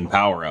 1,000,000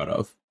 power out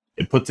of.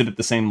 It puts it at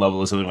the same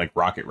level as something like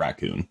Rocket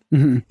Raccoon.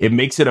 Mm-hmm. It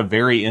makes it a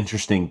very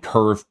interesting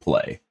curve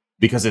play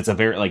because it's a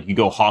very, like, you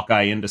go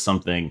Hawkeye into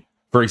something.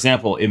 For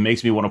example, it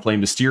makes me want to play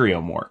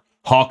Mysterio more.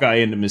 Hawkeye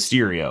into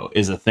Mysterio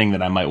is a thing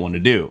that I might want to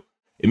do.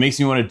 It makes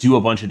me want to do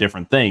a bunch of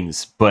different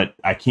things, but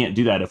I can't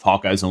do that if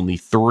Hawkeye's only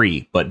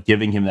 3. But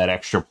giving him that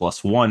extra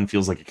 +1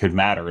 feels like it could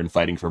matter in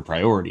fighting for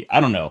priority. I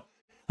don't know.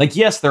 Like,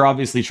 yes, they're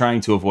obviously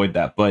trying to avoid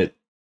that, but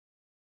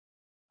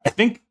I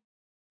think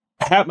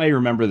Hat may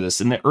remember this.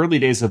 In the early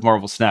days of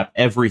Marvel Snap,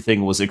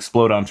 everything was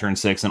explode on turn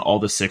 6, and all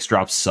the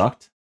 6-drops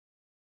sucked.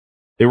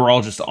 They were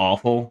all just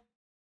awful.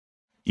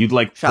 You'd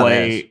like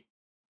play,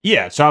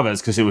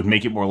 Chavez, because it would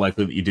make it more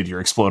likely that you did your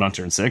explode on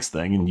turn 6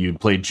 thing, and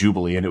you'd play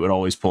Jubilee, and it would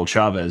always pull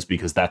Chavez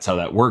because that's how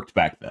that worked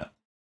back then.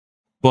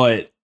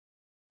 But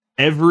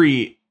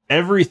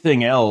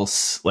everything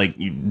else, like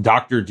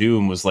Doctor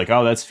Doom was like,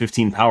 oh, that's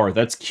 15 power.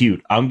 That's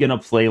cute. I'm going to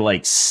play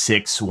like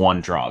 6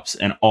 1-drops,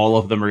 and all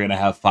of them are going to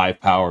have 5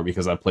 power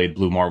because I played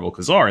Blue Marvel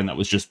Khazar, and that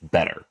was just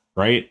better,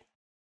 right?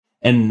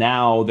 And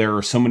now there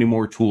are so many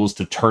more tools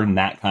to turn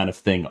that kind of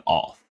thing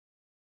off.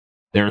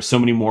 There are so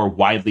many more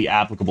widely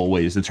applicable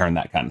ways to turn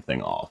that kind of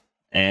thing off.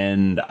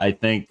 And I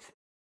think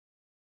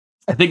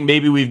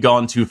maybe we've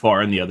gone too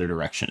far in the other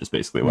direction is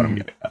basically what I'm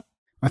getting at.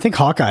 I think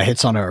Hawkeye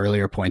hits on an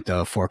earlier point,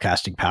 though,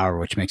 forecasting power,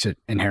 which makes it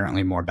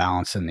inherently more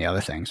balanced than the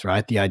other things,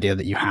 right? The idea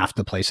that you have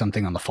to play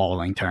something on the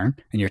following turn,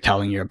 and you're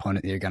telling your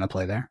opponent that you're going to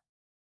play there.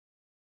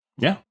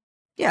 Yeah.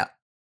 Yeah.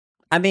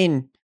 I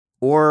mean,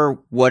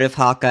 or what if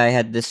Hawkeye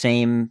had the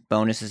same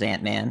bonus as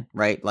Ant-Man,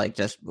 right? Like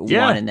just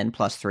 1 and then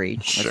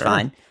 +3. Sure. That's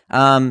fine.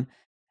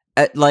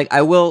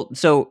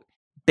 So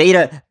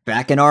Beta,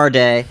 back in our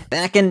day,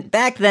 back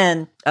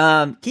then,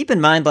 keep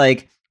in mind,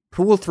 like,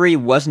 Pool 3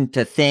 wasn't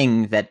a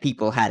thing that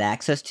people had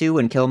access to,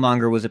 and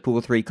Killmonger was a Pool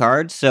 3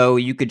 card, so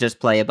you could just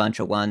play a bunch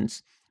of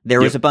 1s.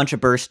 There was a bunch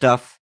of burst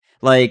stuff,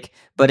 like,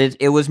 but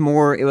it was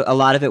more, a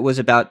lot of it was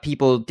about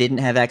people didn't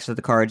have access to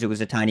the cards, it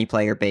was a tiny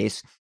player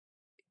base.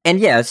 And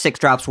yeah,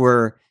 6-drops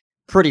were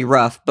pretty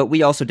rough, but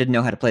we also didn't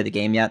know how to play the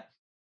game yet.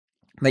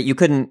 But you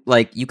couldn't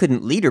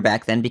leader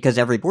back then because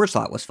every board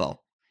slot was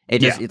full. It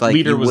just, like,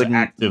 leader you was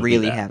wouldn't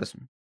really have us.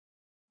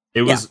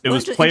 It was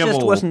playable. It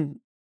just wasn't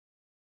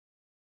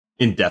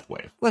in Death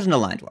Wave. Wasn't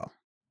aligned well.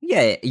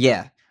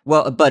 Yeah.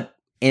 Well, but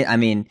I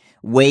mean,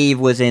 Wave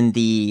was in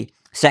the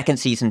second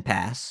season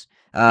pass,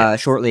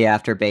 shortly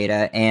after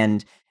Beta,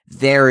 and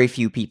very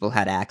few people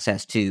had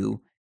access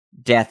to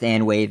Death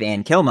and Wave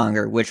and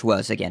Killmonger, which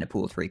was, again, a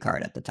Pool 3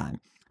 card at the time.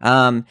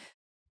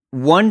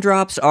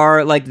 1-drops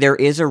are, like, there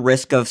is a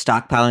risk of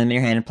stockpiling them in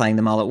your hand and playing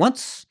them all at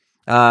once.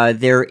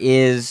 There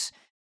is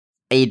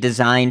a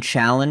design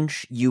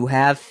challenge. You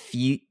have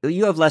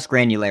less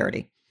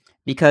granularity,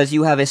 because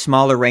you have a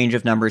smaller range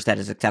of numbers that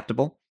is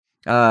acceptable.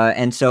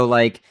 And so,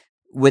 like,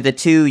 with a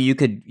 2, you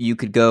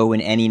could go in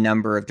any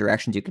number of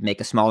directions. You could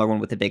make a smaller one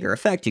with a bigger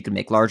effect. You could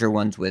make larger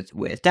ones with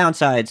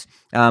downsides.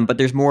 But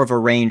there's more of a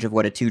range of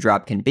what a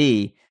 2-drop can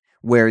be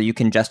where you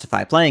can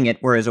justify playing it.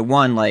 Whereas a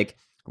 1, like,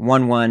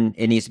 1/1,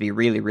 it needs to be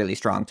really, really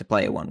strong to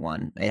play a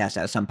 1/1. It has to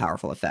have some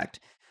powerful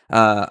effect.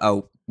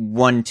 A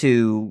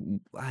 1/2,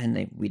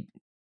 and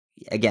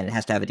again, it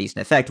has to have a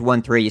decent effect.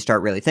 1/3, you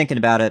start really thinking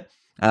about it.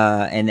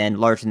 And then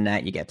larger than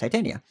that, you get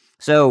Titania.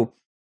 So,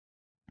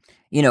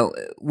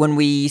 when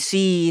we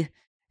see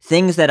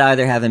things that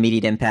either have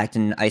immediate impact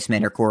in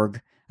Iceman or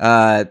Korg,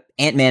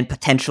 Ant-Man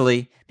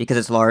potentially because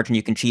it's large and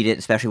you can cheat it,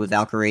 especially with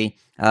Valkyrie.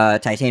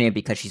 Titania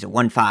because she's a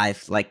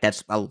 1/5, like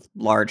that's a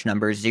large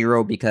number.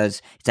 0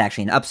 because it's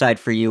actually an upside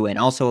for you and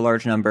also a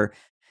large number.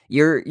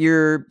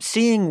 You're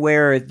seeing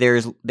where there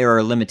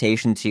are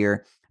limitations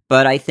here,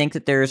 but I think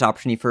that there's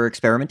opportunity for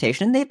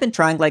experimentation. And they've been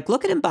trying, like,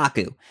 look at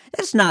M'Baku.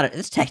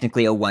 It's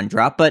technically a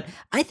 1-drop, but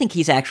I think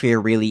he's actually a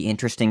really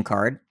interesting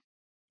card.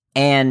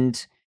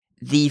 And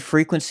the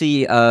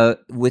frequency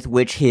with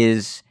which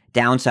his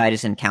downside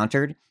is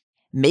encountered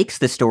makes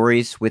the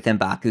stories with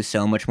M'Baku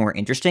so much more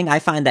interesting. I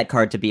find that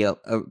card to be a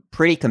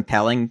pretty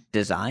compelling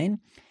design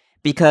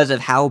because of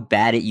how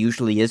bad it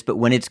usually is. But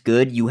when it's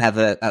good, you have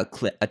a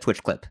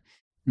Twitch clip,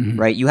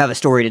 right? You have a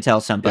story to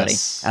tell somebody.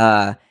 Yes.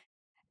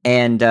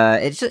 And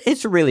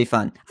it's really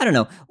fun. I don't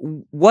know.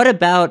 What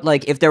about,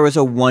 like, if there was a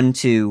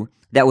 1/2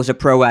 that was a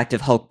proactive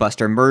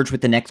Hulkbuster merged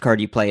with the next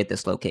card you play at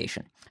this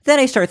location? Then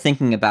I start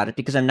thinking about it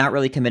because I'm not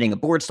really committing a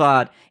board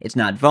slot. It's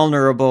not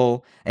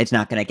vulnerable. It's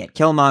not going to get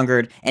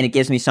killmongered, and it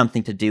gives me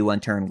something to do on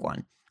turn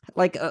 1.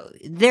 Like,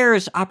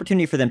 there's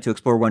opportunity for them to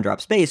explore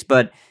 1-drop space,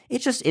 but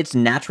it's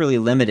naturally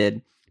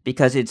limited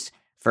because it's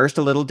first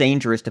a little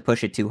dangerous to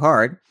push it too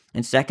hard,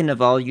 and second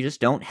of all, you just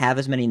don't have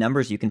as many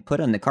numbers you can put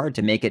on the card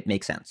to make it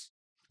make sense.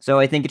 So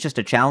I think it's just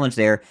a challenge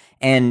there,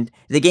 and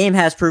the game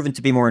has proven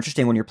to be more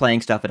interesting when you're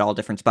playing stuff at all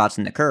different spots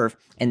in the curve,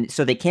 and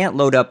so they can't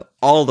load up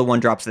all the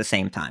 1-drops at the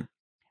same time.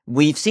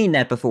 We've seen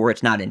that before.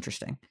 It's not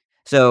interesting.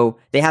 So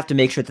they have to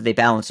make sure that they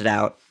balance it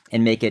out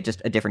and make it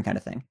just a different kind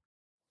of thing.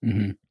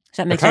 Mm-hmm. Does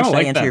that make sense? I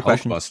like answer that your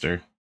question?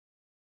 Hulkbuster.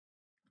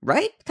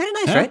 Right? Kind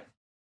of nice, right?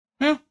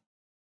 Yeah.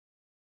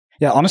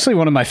 Yeah, honestly,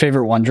 one of my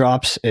favorite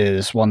 1-drops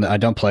is one that I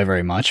don't play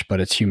very much,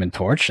 but it's Human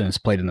Torch, and it's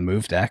played in the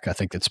move deck. I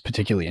think it's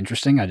particularly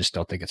interesting. I just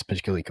don't think it's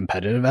particularly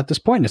competitive at this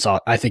point.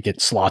 I think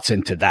it slots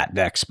into that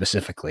deck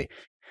specifically.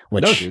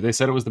 Which, No, dude, they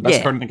said it was the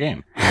best card in the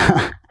game.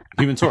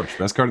 Human Torch,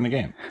 best card in the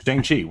game.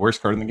 Shang-Chi,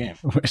 worst card in the game.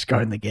 Worst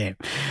card in the game.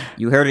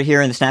 You heard it here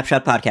in the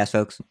Snapshot podcast,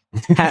 folks.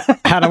 Hat,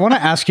 I want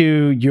to ask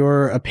you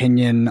your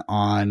opinion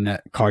on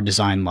card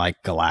design like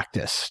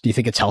Galactus. Do you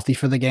think it's healthy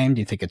for the game?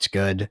 Do you think it's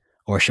good?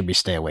 Or should we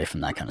stay away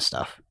from that kind of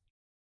stuff?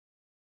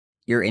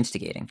 You're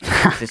instigating.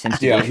 Is this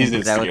instigating? Yeah, he's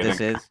Is that what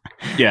this instigating.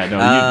 is? Yeah, no,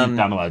 you're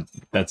not allowed.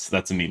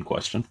 That's a mean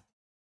question.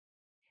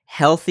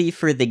 Healthy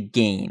for the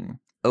game.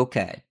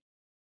 Okay.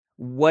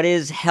 What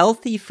is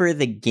healthy for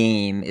the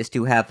game is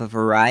to have a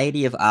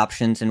variety of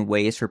options and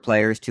ways for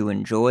players to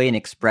enjoy and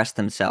express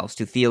themselves,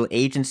 to feel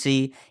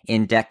agency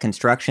in deck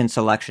construction,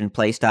 selection,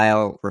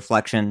 playstyle,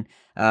 reflection,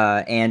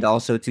 and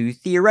also to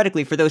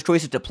theoretically for those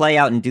choices to play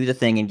out and do the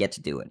thing and get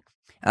to do it.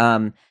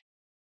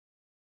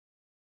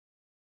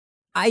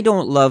 I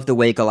don't love the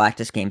way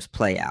Galactus games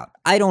play out.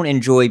 I don't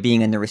enjoy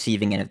being in the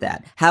receiving end of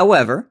that.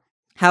 However,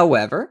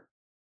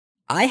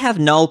 I have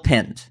Null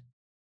pinned.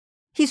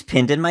 He's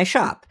pinned in my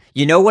shop.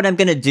 You know what I'm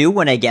going to do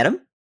when I get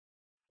him?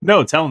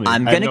 No, tell me.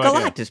 I'm going to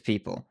Galactus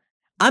people.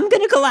 I'm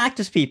going to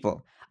Galactus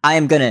people.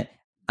 I'm going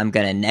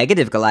to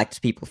negative Galactus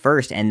people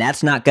first, and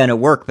that's not going to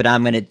work, but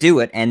I'm going to do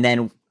it, and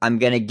then I'm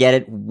going to get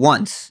it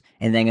once,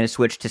 and then I'm going to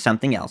switch to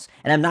something else.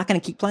 And I'm not going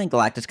to keep playing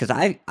Galactus because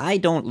I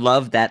don't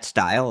love that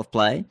style of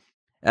play.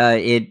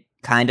 It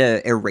kind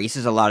of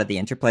erases a lot of the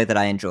interplay that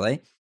I enjoy.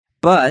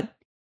 But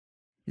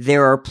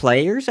there are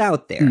players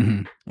out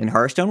there, in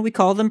Hearthstone we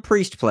call them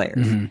priest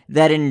players,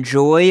 that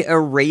enjoy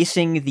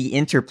erasing the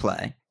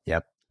interplay.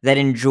 Yep. That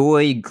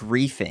enjoy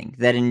griefing,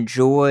 that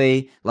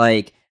enjoy,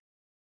 like,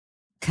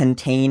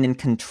 contain and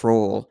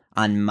control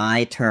on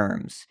my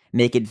terms.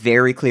 Make it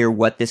very clear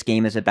what this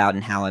game is about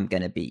and how I'm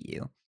going to beat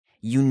you.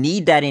 You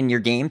need that in your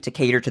game to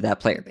cater to that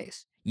player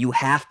base. You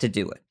have to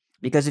do it.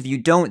 Because if you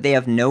don't, they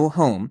have no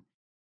home,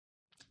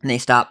 and they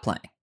stop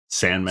playing.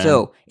 Sandman.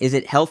 So, is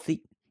it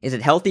healthy? Is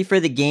it healthy for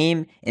the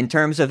game in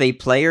terms of a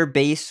player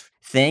base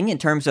thing, in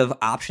terms of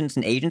options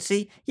and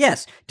agency?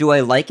 Yes. Do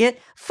I like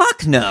it?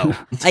 Fuck no.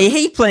 I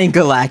hate playing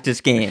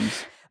Galactus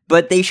games.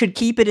 But they should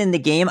keep it in the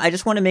game. I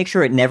just want to make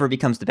sure it never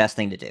becomes the best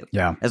thing to do.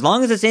 Yeah. As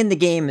long as it's in the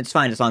game, it's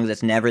fine. As long as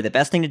it's never the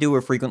best thing to do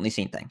or frequently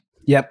seen thing.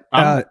 Yep.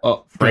 I'm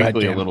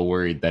frankly ahead, a little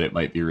worried that it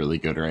might be really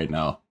good right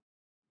now.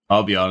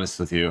 I'll be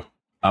honest with you.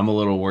 I'm a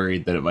little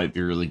worried that it might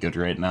be really good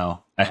right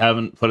now. I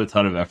haven't put a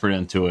ton of effort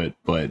into it,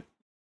 but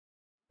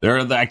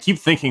I keep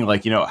thinking,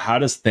 like, how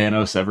does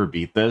Thanos ever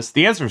beat this?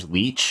 The answer is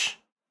Leech,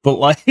 but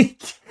like,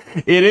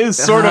 it is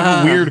sort of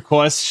a weird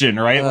question,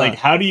 right? Like,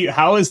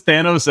 how is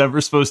Thanos ever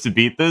supposed to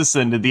beat this?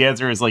 And the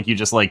answer is like, you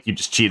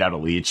just cheat out a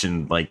Leech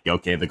and like,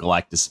 okay, the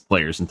Galactus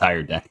player's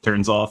entire deck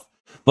turns off.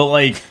 But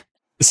like,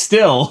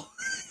 still,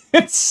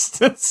 it's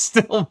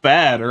still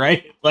bad,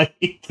 right?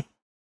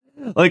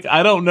 Like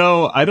I don't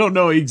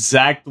know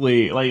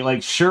exactly.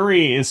 Like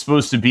Shuri is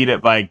supposed to beat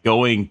it by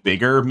going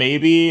bigger,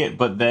 maybe,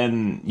 but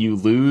then you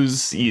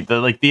lose.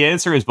 The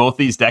answer is both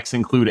these decks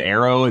include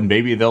Arrow, and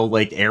maybe they'll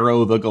like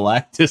arrow the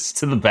Galactus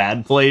to the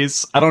bad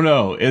place. I don't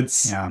know.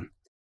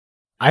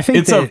 I think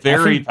it's a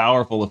very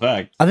powerful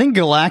effect. I think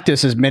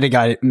Galactus is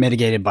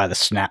mitigated by the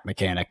snap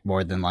mechanic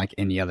more than like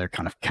any other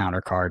kind of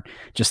counter card.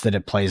 Just that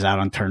it plays out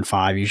on turn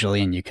 5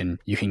 usually, and you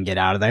can get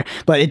out of there.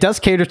 But it does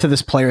cater to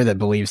this player that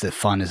believes that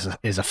fun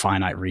is a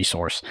finite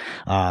resource.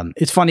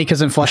 It's funny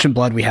because in Flesh and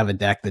Blood we have a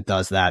deck that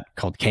does that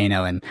called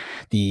Kano, and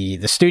the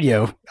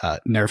studio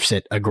nerfs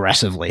it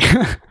aggressively.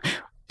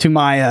 To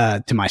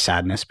my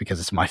sadness, because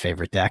it's my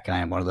favorite deck. I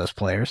am one of those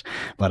players.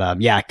 But I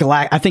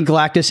think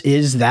Galactus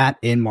is that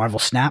in Marvel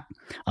Snap.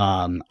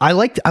 I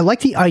like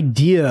the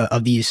idea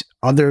of these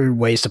other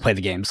ways to play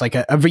the games, like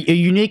a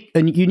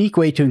unique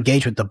way to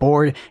engage with the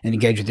board and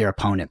engage with your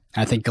opponent.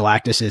 I think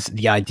Galactus is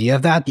the idea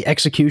of that. The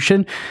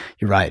execution,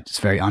 you're right, it's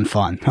very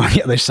unfun on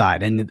the other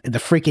side, and the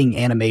freaking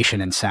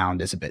animation and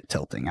sound is a bit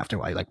tilting after a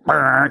while.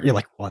 You're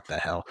like, what the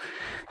hell?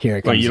 Here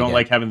it comes. Well, you don't again.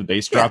 like having the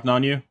bass dropping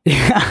on you?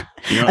 Yeah,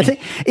 I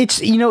think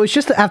it's it's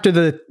just after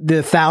the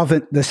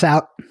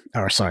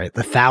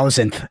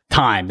 1000th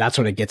time, that's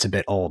when it gets a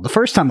bit old. The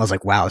first time I was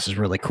like, wow, this is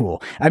really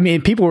cool. I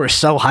mean, people were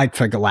so hyped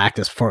for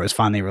Galactus before it was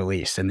finally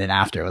released, and then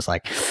after it was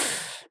like,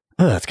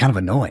 oh, that's kind of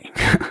annoying.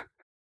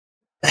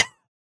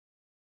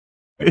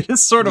 It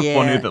is sort of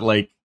funny that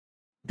like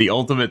the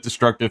ultimate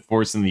destructive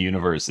force in the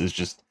universe is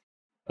just,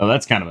 oh,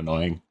 that's kind of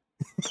annoying.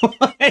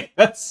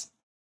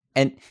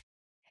 And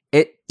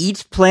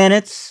each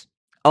planet's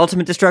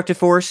ultimate destructive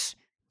force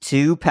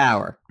 2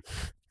 power.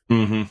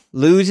 Mm-hmm.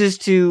 Loses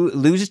to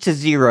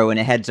 0 in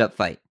a heads-up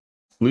fight.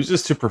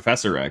 Loses to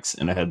Professor X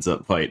in a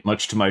heads-up fight,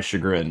 much to my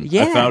chagrin.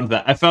 Yeah.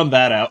 I found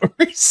that out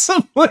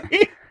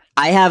recently.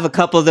 I have a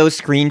couple of those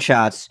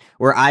screenshots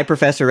where I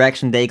Professor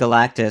X and they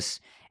Galactus,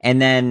 and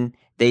then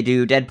they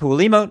do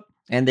Deadpool emote,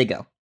 and they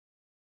go.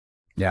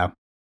 Yeah.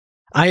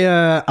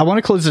 I want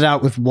to close it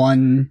out with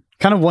one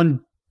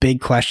big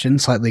question,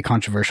 slightly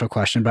controversial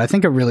question, but I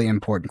think a really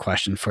important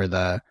question for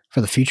the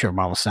future of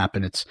Marvel Snap.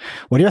 And it's,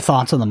 what are your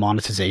thoughts on the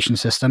monetization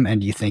system, and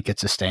do you think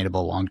it's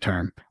sustainable long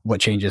term? What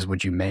changes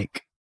would you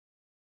make?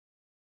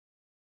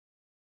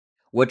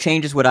 What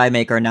changes would I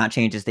make are not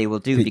changes they will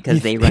do,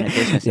 because they run a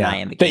business and I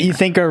am a gamer. That you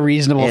think are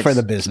reasonable for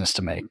the business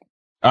to make.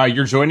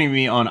 You're joining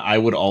me on I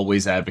would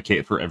always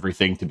advocate for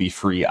everything to be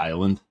free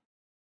island.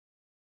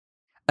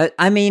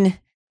 I mean,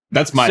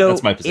 that's my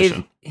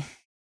position.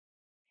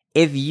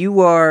 If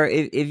you're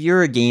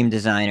a game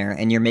designer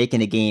and you're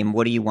making a game,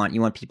 what do you want?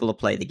 You want people to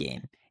play the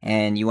game,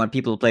 and you want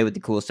people to play with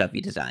the cool stuff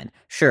you design.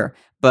 Sure.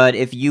 But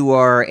if you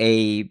are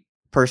a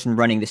person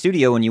running the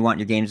studio and you want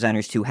your game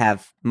designers to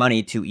have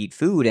money to eat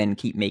food and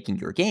keep making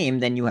your game,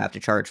 then you have to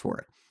charge for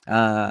it.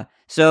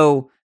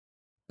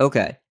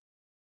 Okay.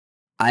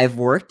 I've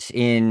worked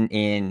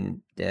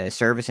in the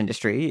service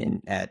industry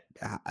and at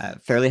a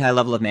fairly high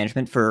level of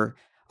management for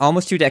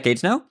almost 2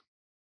 decades now.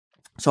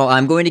 So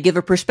I'm going to give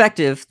a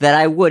perspective that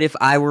I would if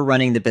I were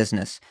running the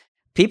business.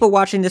 People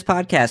watching this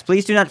podcast,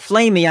 please do not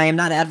flame me. I am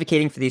not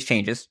advocating for these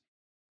changes.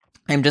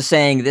 I'm just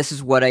saying this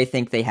is what I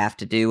think they have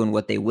to do and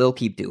what they will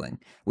keep doing,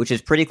 which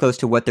is pretty close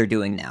to what they're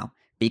doing now.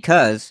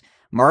 Because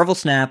Marvel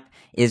Snap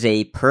is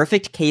a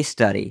perfect case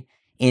study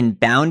in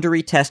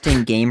boundary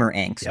testing gamer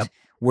angst,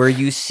 where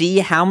you see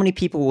how many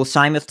people will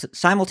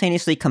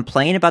simultaneously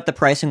complain about the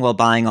pricing while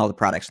buying all the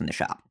products in the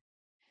shop.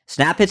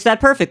 Snap hits that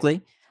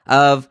perfectly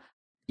of...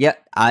 Yeah,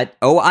 I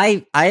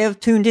have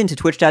tuned into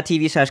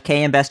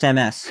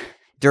twitch.tv/KMBestMS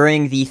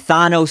during the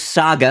Thanos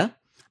saga.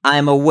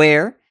 I'm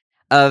aware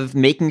of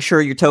making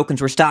sure your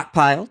tokens were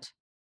stockpiled.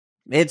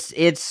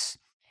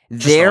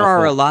 There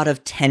are a lot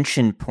of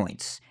tension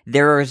points.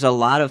 There is a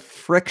lot of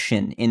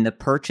friction in the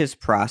purchase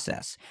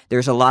process.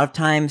 There's a lot of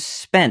time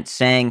spent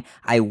saying,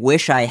 I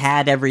wish I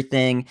had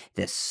everything,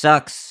 this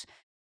sucks.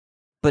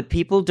 But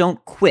people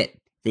don't quit.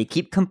 They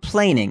keep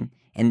complaining,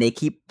 and they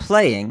keep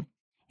playing.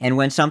 And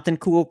when something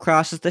cool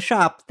crosses the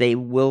shop, they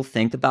will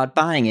think about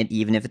buying it,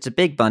 even if it's a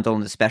big bundle,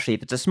 and especially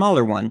if it's a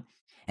smaller one.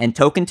 And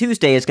Token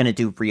Tuesday is going to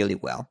do really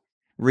well.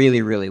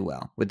 Really, really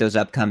well with those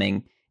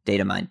upcoming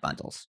data mine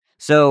bundles.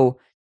 So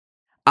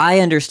I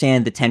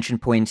understand the tension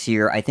points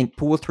here. I think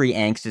Pool 3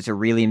 angst is a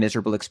really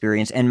miserable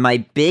experience. And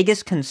my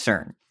biggest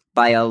concern,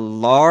 by a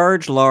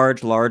large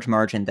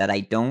margin that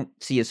I don't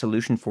see a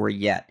solution for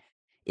yet,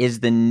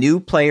 is the new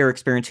player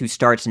experience who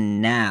starts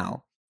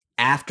now,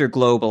 after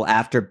global,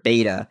 after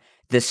beta.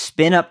 The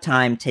spin-up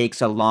time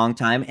takes a long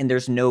time, and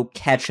there's no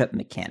catch-up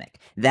mechanic.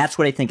 That's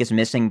what I think is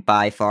missing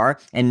by far.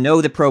 And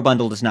no, the Pro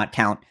Bundle does not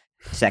count.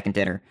 Second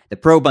dinner. The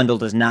Pro Bundle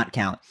does not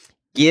count.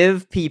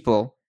 Give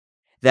people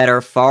that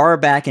are far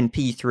back in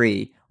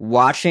P3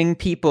 watching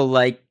people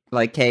like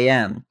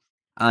KM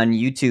on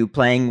YouTube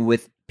playing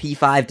with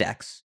P5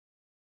 decks.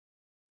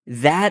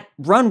 That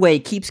runway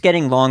keeps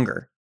getting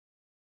longer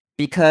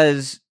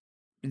because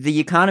the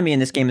economy in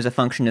this game is a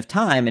function of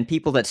time, and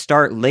people that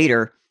start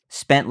later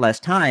spent less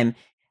time.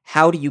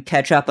 How do you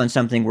catch up on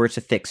something where it's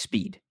a fixed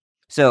speed?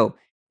 So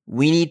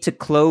we need to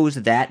close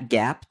that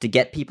gap to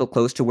get people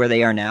close to where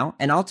they are now.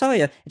 And I'll tell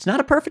you, it's not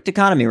a perfect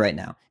economy right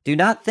now. Do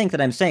not think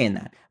that I'm saying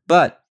that.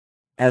 But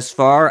as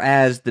far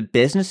as the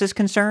business is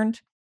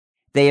concerned,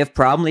 they have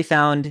probably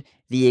found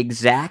the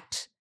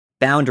exact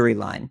boundary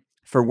line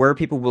for where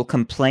people will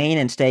complain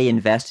and stay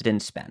invested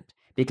and spend.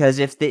 Because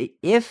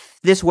if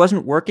this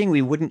wasn't working,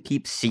 we wouldn't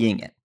keep seeing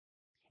it.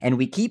 And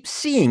we keep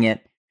seeing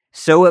it,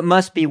 so it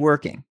must be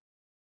working.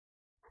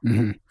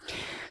 Mm-hmm.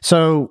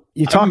 So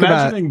you talk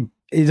about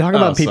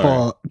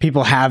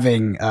people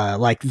having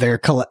like their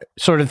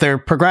sort of their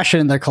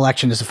progression, their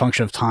collection is a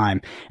function of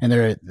time, and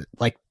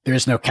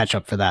there's no catch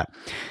up for that.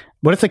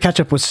 What if the catch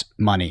up was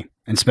money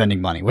and spending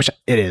money, which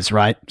it is,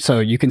 right? So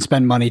you can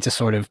spend money to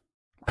sort of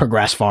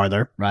progress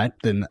farther, right,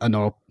 than a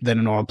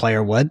normal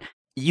player would.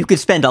 You could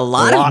spend a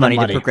lot of money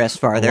to progress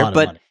farther,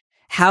 but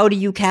how do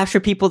you capture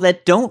people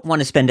that don't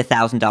want to spend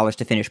 $1,000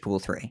 to finish Pool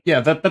 3?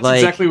 Yeah, that's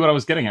exactly what I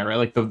was getting at, right?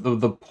 Like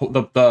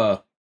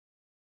the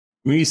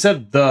when you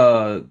said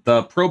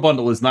the pro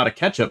bundle is not a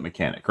catch-up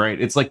mechanic, right?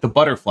 It's like the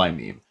butterfly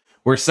meme,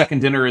 where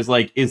Second Dinner is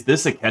like, is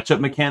this a catch-up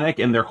mechanic?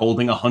 And they're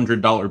holding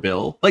 $100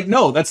 bill. Like,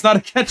 no, that's not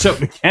a catch-up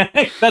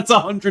mechanic. That's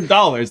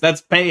 $100.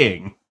 That's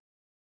paying.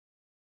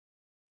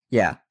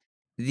 Yeah.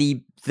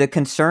 The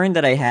concern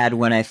that I had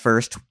when I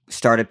first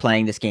started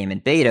playing this game in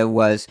beta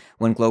was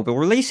when global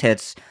release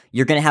hits,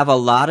 you're going to have a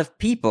lot of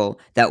people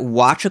that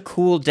watch a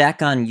cool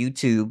deck on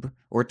YouTube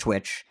or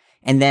Twitch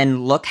and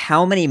then look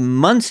how many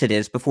months it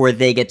is before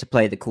they get to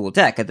play the cool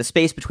deck, at the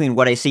space between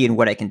what I see and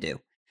what I can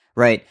do,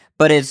 right?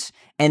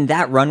 And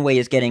that runway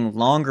is getting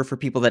longer for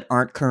people that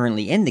aren't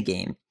currently in the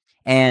game.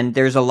 And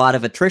there's a lot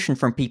of attrition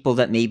from people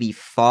that maybe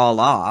fall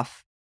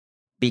off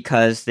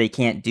because they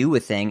can't do a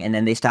thing and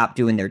then they stop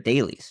doing their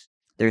dailies.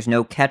 There's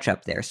no catch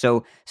up there.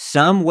 So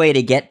some way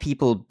to get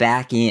people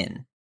back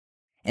in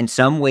and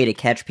some way to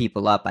catch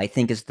people up, I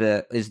think is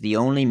the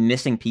only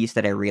missing piece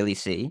that I really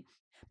see.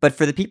 But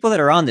for the people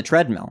that are on the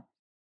treadmill,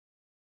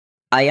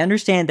 I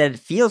understand that it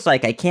feels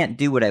like I can't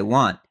do what I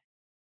want.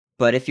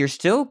 But if you're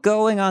still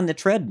going on the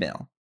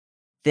treadmill,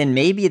 then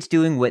maybe it's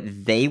doing what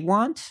they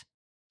want,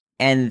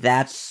 and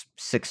that's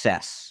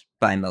success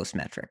by most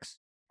metrics.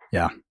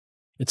 Yeah.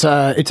 It's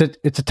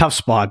a tough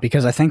spot,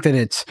 because I think that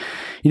it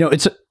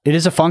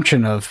is a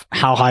function of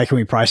how high can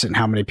we price it and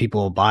how many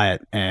people will buy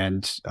it,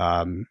 and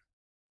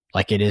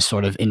like it is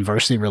sort of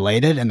inversely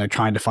related, and they're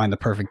trying to find the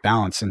perfect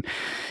balance. And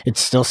it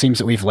still seems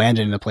that we've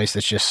landed in a place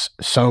that's just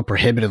so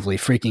prohibitively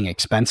freaking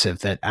expensive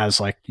that as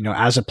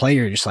a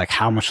player, you're just like,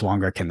 how much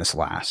longer can this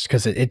last?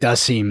 Because it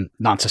does seem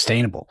not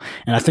sustainable.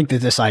 And I think that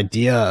this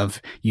idea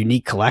of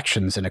unique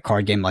collections in a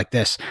card game like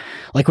this,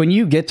 like when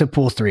you get to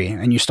Pool 3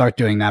 and you start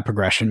doing that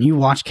progression, you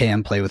watch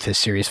KM play with his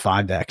Series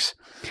 5 decks.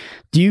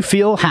 Do you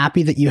feel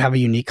happy that you have a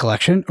unique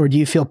collection, or do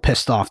you feel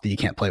pissed off that you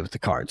can't play with the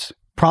cards?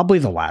 Probably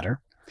the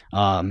latter.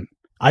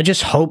 I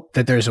just hope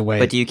that there's a way.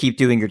 But do you keep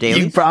doing your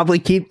dailies? You probably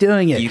keep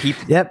doing it.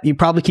 You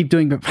probably keep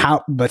doing it.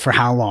 But for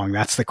how long?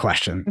 That's the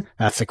question.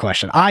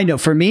 I know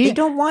for me, they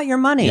don't want your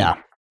money. Yeah.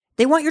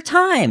 They want your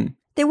time.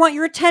 They want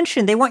your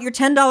attention. They want your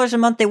 $10 a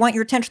month. They want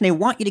your attention. They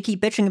want you to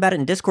keep bitching about it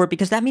in Discord,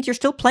 because that means you're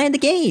still playing the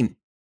game.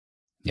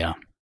 Yeah.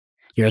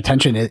 Your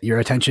attention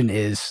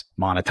is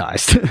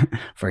monetized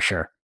for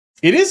sure.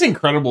 It is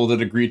incredible the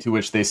degree to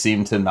which they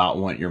seem to not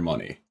want your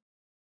money.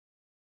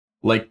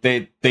 Like,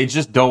 they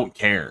just don't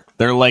care.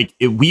 They're like,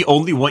 we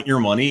only want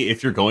your money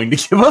if you're going to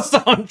give us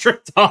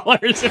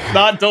 $100. If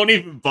not, don't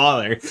even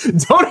bother.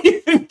 Don't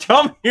even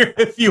come here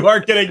if you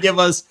aren't going to give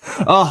us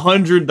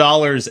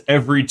 $100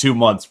 every 2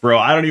 months, bro.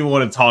 I don't even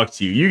want to talk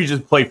to you. You can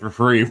just play for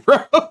free,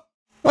 bro.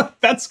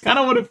 That's kind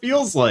of what it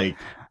feels like.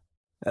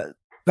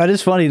 That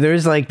is funny.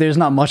 There's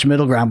not much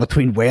middle ground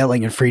between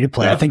whaling and free to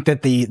play. Yeah. I think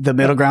that the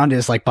middle ground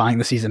is like buying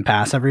the season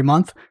pass every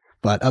month.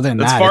 But other than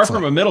that's that, far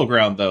from a middle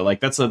ground, though. Like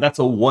that's a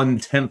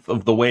 1/10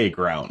 of the way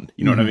ground.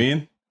 You know what I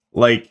mean?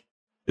 Like,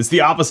 it's the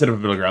opposite of a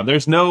middle ground.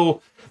 There's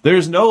no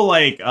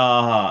like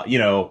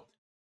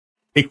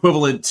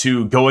equivalent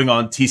to going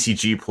on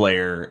TCG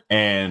Player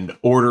and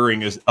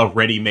ordering a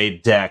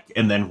ready-made deck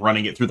and then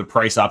running it through the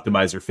price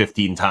optimizer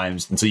 15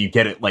 times until you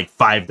get it like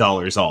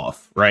 $5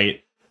 off.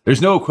 Right?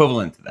 There's no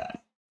equivalent to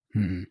that.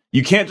 Mm-hmm.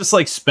 You can't just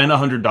like spend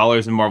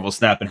 $100 in Marvel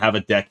Snap and have a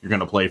deck you're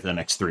going to play for the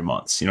next 3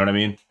 months. You know what I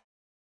mean?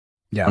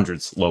 Yeah.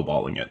 Hundreds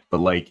lowballing it,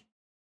 but like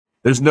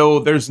there's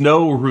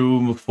no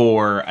room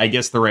for, I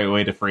guess the right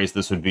way to phrase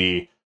this would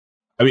be,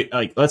 I mean,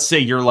 like, let's say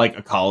you're like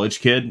a college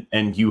kid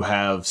and you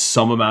have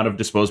some amount of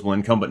disposable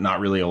income, but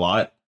not really a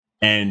lot,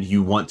 and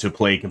you want to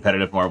play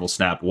competitive Marvel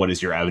Snap. What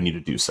is your avenue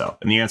to do so?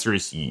 And the answer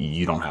is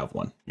you don't have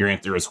one. Your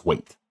answer is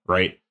wait,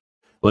 right?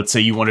 Let's say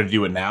you wanted to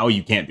do it now,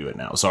 you can't do it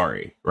now.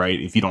 Sorry, right?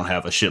 If you don't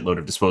have a shitload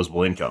of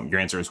disposable income, your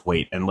answer is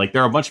wait. And like,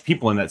 there are a bunch of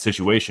people in that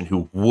situation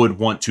who would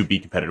want to be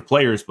competitive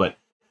players, but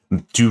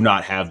do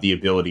not have the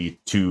ability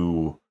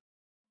to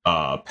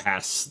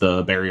pass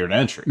the barrier to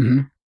entry.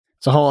 Mm-hmm.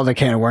 It's a whole other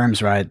can of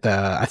worms, right?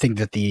 I think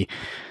that the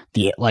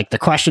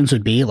questions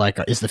would be like,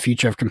 is the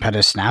future of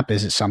competitive Snap?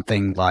 Is it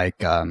something like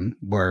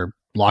we're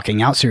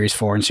locking out Series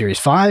 4 and Series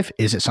 5?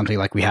 Is it something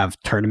like we have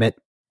tournament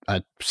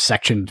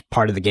sectioned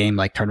part of the game,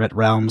 like tournament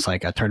realms,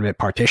 like a tournament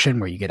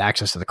partition where you get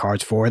access to the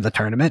cards for the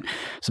tournament,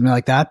 something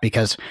like that?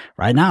 Because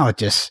right now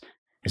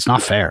it's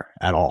not fair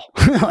at all.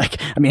 Like,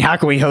 I mean, how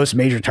can we host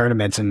major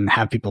tournaments and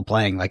have people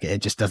playing? Like,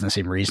 it just doesn't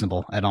seem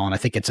reasonable at all. And I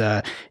think it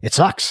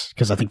sucks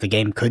because I think the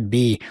game could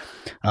be,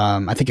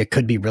 I think it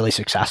could be really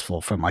successful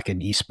from like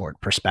an esport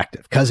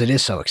perspective because it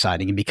is so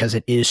exciting and because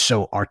it is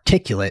so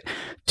articulate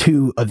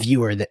to a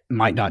viewer that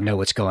might not know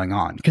what's going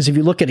on. Because if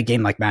you look at a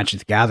game like Magic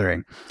the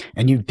Gathering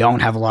and you don't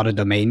have a lot of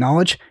domain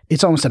knowledge,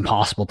 it's almost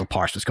impossible to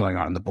parse what's going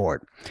on the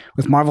board.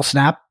 With Marvel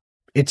Snap,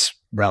 it's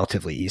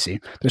relatively easy.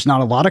 There's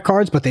not a lot of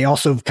cards, but they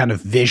also kind of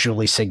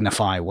visually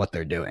signify what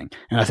they're doing.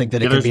 And I think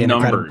that it could be an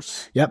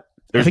numbers. Yep.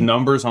 There's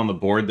numbers on the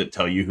board that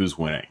tell you who's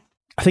winning.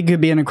 I think it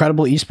could be an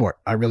incredible esport.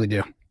 I really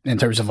do. In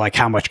terms of like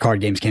how much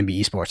card games can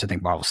be esports, I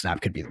think Marvel Snap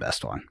could be the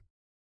best one.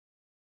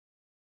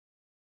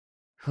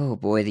 Oh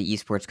boy, the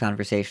esports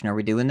conversation. Are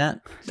we doing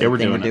that? Yeah, we're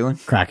doing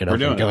it. Crack it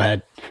open. Go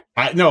ahead.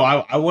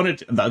 I wanted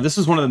to, this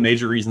is one of the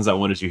major reasons I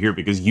wanted you here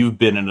because you've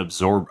been an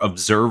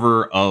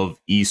observer of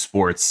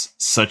esports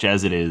such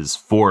as it is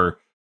for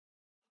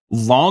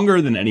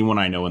longer than anyone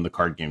I know in the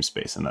card game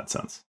space in that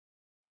sense.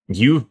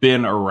 You've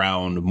been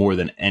around more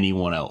than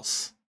anyone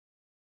else.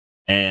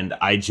 And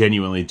I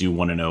genuinely do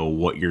want to know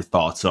what your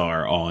thoughts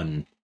are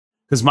on,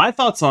 because my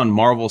thoughts on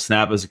Marvel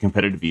Snap as a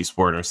competitive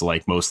esport are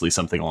like mostly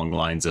something along the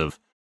lines of,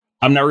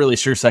 I'm not really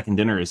sure Second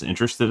Dinner is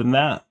interested in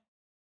that.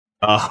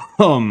 That's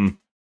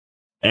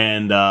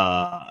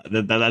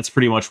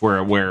pretty much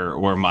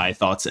where my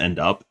thoughts end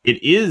up.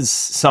 It is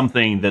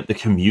something that the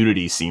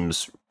community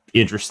seems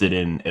interested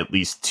in, at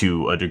least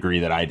to a degree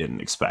that I didn't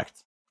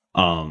expect.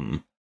 So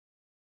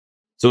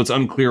it's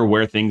unclear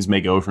where things may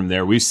go from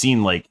there. We've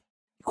seen like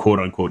quote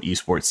unquote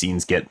esports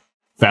scenes get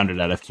founded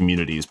out of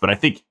communities, but I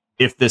think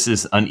if this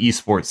is an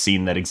esports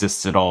scene that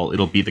exists at all,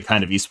 it'll be the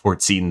kind of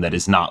esports scene that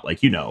is not like,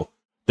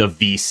 the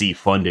VC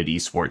funded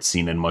esports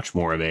scene and much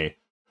more of a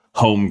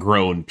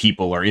homegrown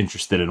people are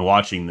interested in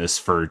watching this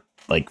for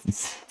like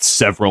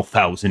several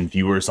thousand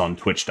viewers on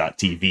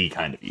twitch.tv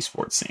kind of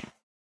esports scene.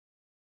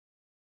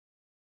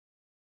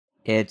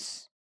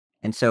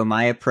 And so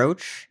my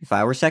approach, if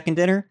I were Second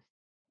Dinner,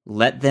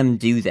 let them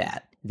do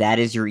that. That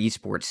is your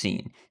esports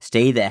scene.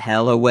 Stay the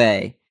hell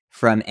away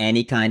from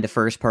any kind of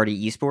first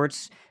party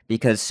esports,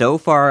 because so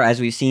far, as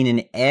we've seen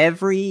in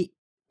every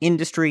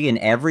industry and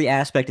every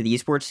aspect of the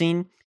esports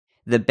scene,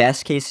 the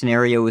best case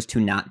scenario is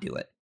to not do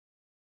it.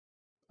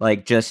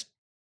 Like, just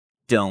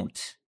don't.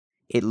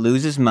 It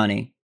loses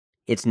money.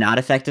 It's not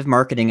effective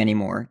marketing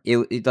anymore.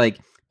 It like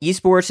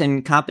esports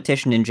and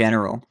competition in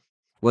general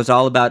was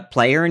all about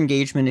player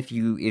engagement if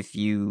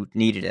you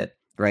needed it,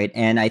 right?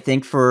 And I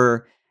think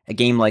for a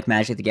game like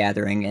Magic the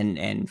Gathering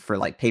and for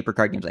like paper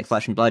card games like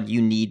Flesh and Blood,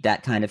 you need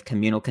that kind of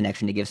communal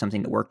connection to give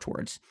something to work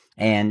towards.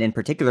 And in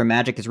particular,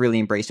 Magic has really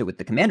embraced it with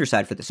the Commander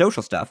side for the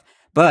social stuff.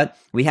 But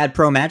we had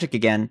Pro Magic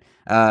again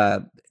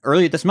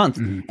earlier this month,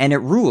 and it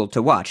ruled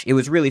to watch. It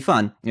was really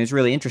fun. It was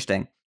really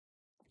interesting.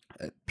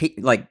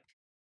 Like,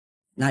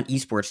 not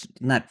esports,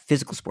 not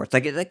physical sports,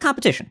 like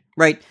competition,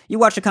 right? You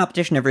watch a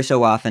competition every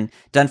so often,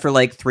 done for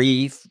like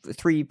three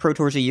Pro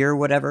Tours a year or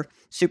whatever.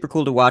 Super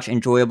cool to watch,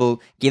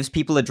 enjoyable, gives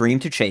people a dream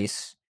to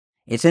chase.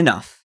 It's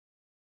enough.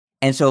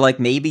 And so like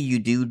maybe you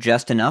do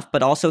just enough,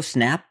 but also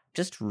Snap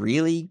just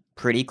really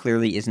pretty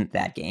clearly isn't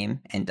that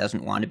game and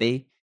doesn't want to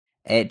be.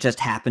 It just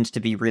happens to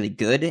be really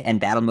good, and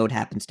battle mode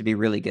happens to be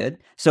really good.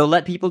 So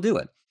let people do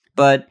it.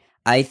 But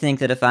I think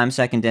that if I'm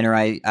Second Dinner,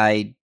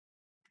 I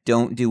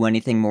don't do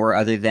anything more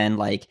other than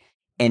like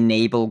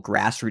enable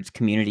grassroots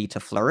community to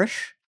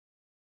flourish.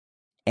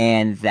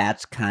 And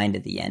that's kind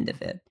of the end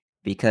of it,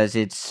 because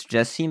it's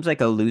just seems like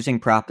a losing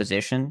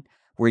proposition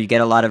where you get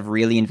a lot of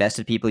really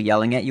invested people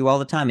yelling at you all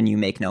the time and you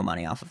make no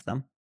money off of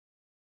them.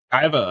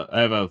 I have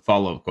a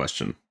follow-up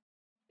question.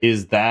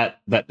 Is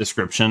that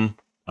description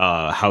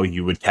how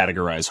you would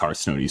categorize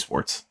Hearthstone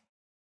esports?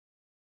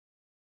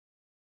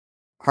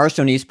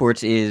 Hearthstone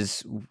esports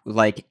is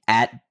like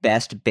at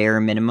best bare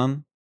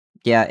minimum.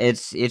 Yeah,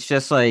 it's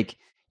just like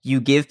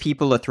you give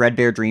people a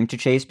threadbare dream to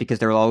chase because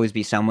there will always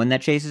be someone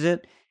that chases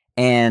it,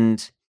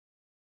 and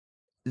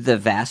the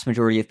vast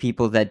majority of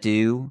people that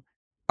do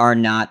are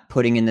not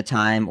putting in the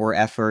time or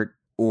effort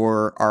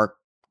or are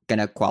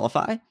gonna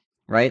qualify,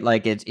 right?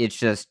 Like it's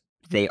just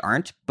they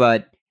aren't,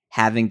 but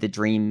having the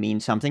dream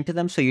means something to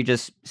them, so you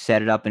just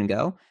set it up and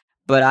go.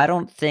 But I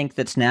don't think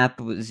that Snap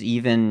was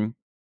even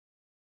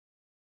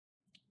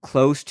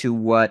close to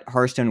what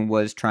Hearthstone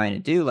was trying to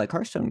do. Like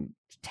Hearthstone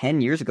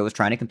 10 years ago was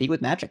trying to compete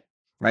with Magic,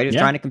 right? It was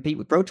trying to compete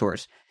with Pro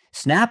Tours.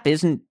 Snap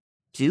isn't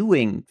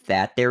doing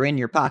that. They're in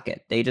your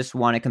pocket. They just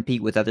want to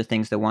compete with other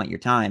things that want your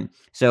time.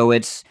 So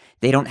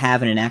they don't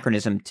have an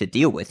anachronism to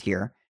deal with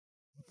here.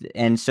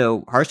 And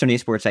so Hearthstone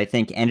esports, I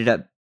think, ended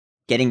up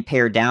getting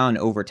pared down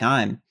over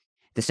time,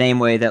 the same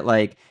way that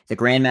like the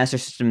Grandmaster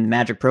System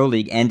Magic Pro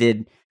League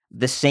ended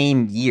the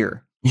same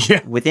year,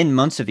 within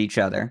months of each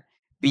other,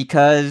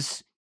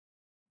 because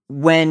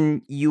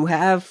when you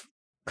have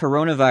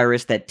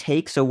coronavirus that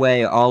takes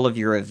away all of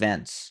your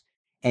events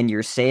and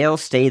your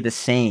sales stay the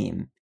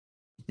same,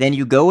 then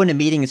you go in a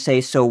meeting and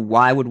say, so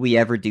why would we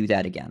ever do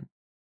that again?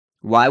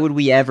 Why would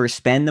we ever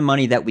spend the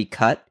money that we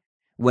cut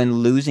when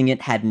losing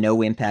it had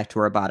no impact to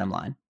our bottom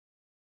line.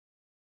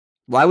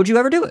 Why would you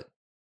ever do it?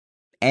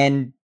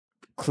 And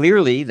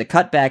clearly, the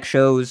cutback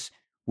shows,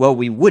 well,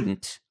 we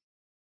wouldn't.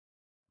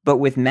 But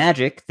with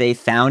Magic, they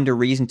found a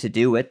reason to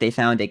do it. They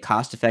found a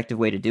cost-effective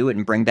way to do it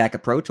and bring back a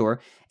Pro Tour,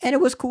 and it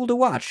was cool to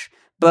watch.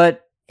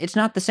 But it's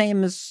not the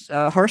same as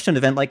a Hearthstone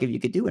event, like if you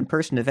could do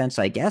in-person events,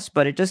 I guess,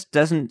 but it just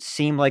doesn't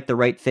seem like the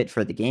right fit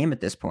for the game at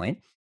this point.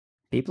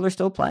 People are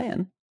still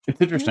playing. It's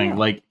interesting. Yeah.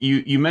 Like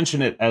you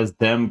mention it as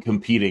them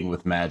competing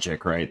with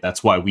Magic, right?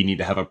 That's why we need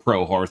to have a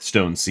pro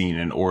Hearthstone scene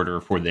in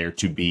order for there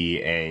to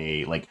be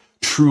a like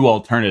true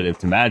alternative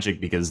to Magic,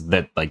 because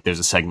that like there's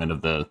a segment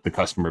of the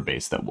customer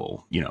base that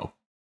will,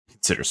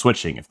 consider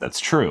switching if that's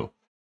true.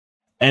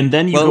 And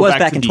then you well, go it was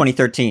back in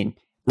 2013.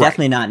 Right.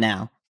 Definitely not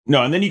now.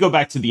 No, and then you go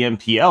back to the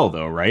MPL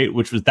though, right?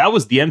 That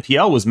was the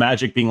MPL was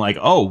Magic being like,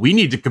 oh, we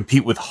need to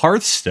compete with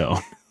Hearthstone.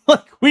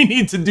 Like we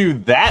need to do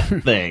that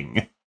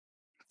thing.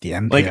 The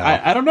MPL. Like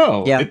I don't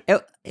know. Yeah,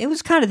 it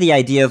was kind of the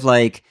idea of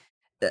like,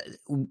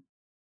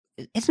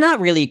 it's not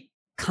really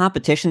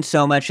competition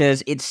so much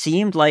as it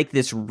seemed like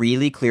this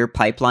really clear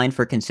pipeline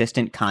for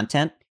consistent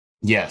content.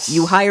 Yes.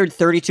 You hired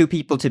 32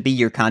 people to be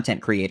your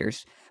content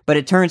creators, but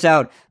it turns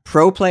out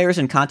pro players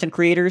and content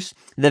creators,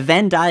 the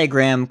Venn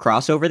diagram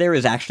crossover there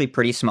is actually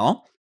pretty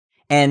small.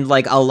 And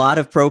like a lot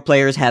of pro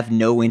players have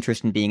no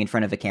interest in being in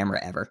front of a camera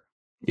ever.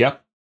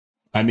 Yep.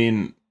 I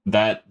mean,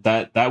 that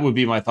would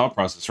be my thought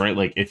process, right?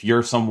 Like if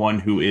you're someone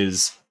who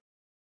is,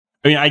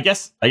 I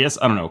guess I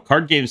don't know,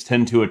 card games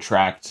tend to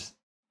attract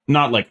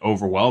not like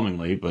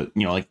overwhelmingly, but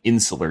like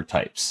insular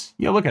types.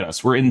 Look at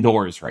us, we're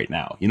indoors right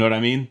now. You know what I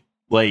mean?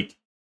 Like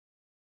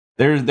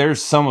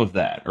there's some of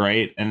that,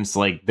 right? And it's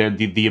like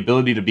the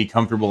ability to be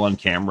comfortable on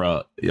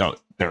camera, there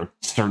are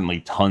certainly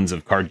tons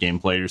of card game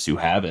players who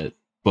have it,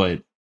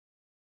 but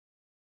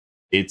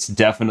it's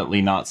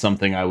definitely not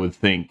something I would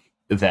think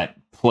that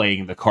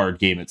playing the card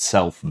game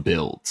itself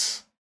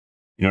builds.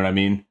 You know what I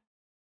mean?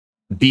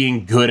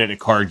 Being good at a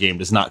card game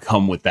does not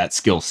come with that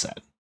skill set.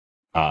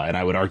 And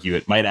I would argue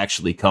it might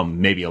actually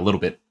come maybe a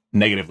little bit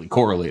negatively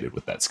correlated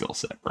with that skill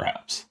set,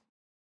 perhaps.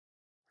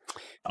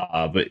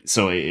 But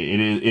so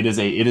it is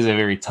a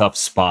very tough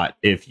spot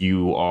if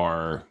you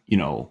are,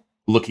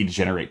 looking to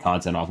generate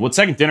content off. What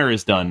Second Dinner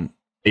has done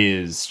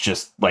is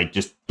just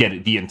get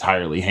it, be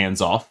entirely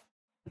hands off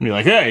and be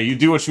like, hey, you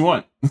do what you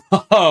want.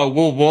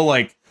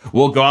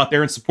 We'll go out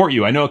there and support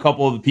you. I know a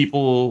couple of the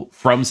people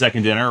from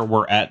Second Dinner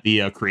were at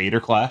the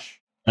Creator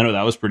Clash. I know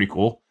that was pretty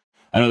cool.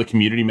 I know the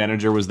community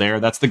manager was there.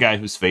 That's the guy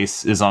whose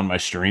face is on my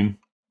stream.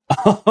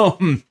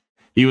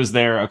 He was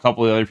there. A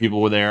couple of other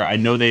people were there. I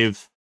know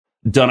they've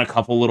done a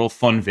couple little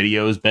fun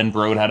videos. Ben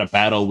Brode had a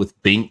battle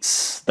with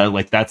Binks.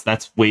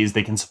 That's ways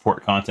they can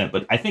support content.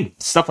 But I think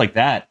stuff like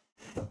that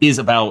is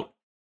about,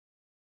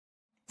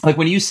 like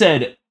when you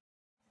said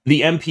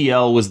the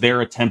MPL was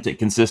their attempt at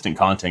consistent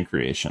content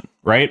creation,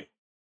 right?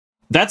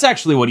 That's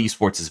actually what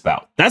esports is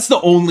about. That's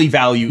the only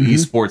value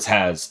esports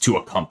has to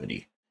a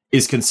company,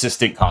 is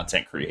consistent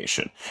content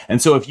creation.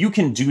 And so if you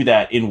can do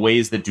that in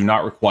ways that do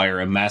not require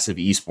a massive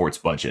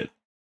esports budget,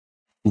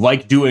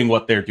 like doing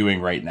what they're doing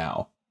right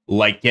now,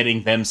 like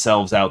getting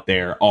themselves out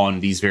there on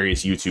these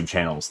various YouTube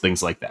channels,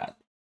 things like that.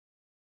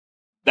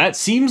 That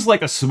seems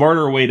like a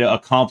smarter way to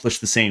accomplish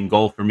the same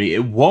goal for me.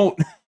 It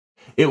won't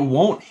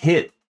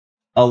hit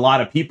a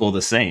lot of people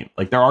the same.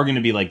 Like there are going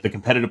to be like the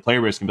competitive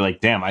player base can be like,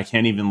 damn, I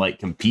can't even like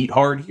compete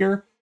hard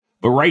here.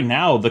 But right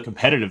now,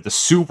 the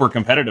super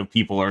competitive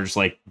people are just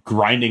like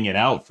grinding it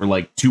out for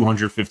like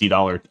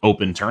 $250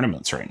 open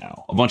tournaments right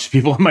now. A bunch of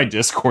people in my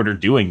Discord are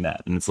doing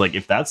that. And it's like,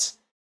 if that's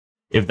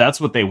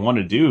what they want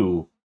to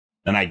do,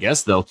 then I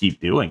guess they'll keep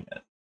doing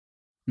it.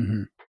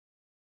 Mm-hmm.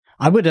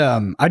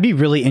 I'd be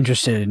really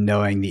interested in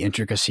knowing the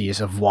intricacies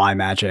of why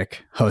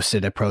Magic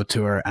hosted a pro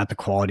tour at the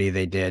quality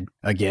they did.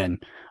 Again,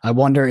 I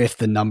wonder if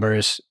the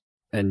numbers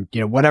and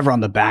whatever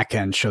on the back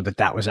end showed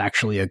that was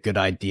actually a good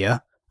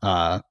idea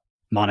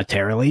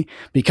monetarily.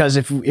 Because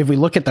if we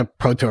look at the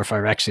pro tour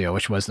for Phyrexia,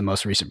 which was the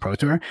most recent pro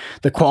tour,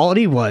 the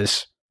quality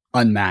was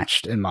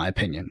unmatched in my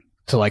opinion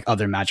to like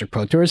other Magic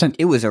Pro Tours, and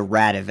it was a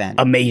rad event.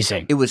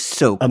 Amazing. It was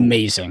so cool.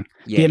 Amazing.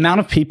 Yeah. The amount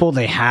of people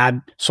they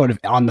had sort of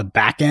on the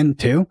back end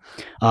too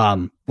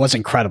was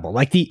incredible.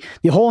 Like the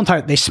whole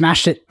entire, they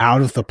smashed it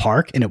out of the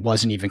park, and it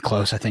wasn't even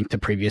close, I think, to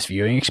previous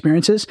viewing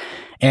experiences.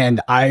 And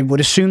I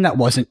would assume that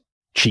wasn't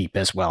cheap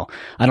as well.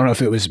 I don't know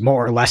if it was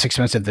more or less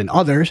expensive than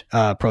other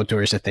Pro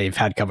Tours that they've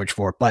had coverage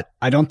for, but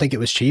I don't think it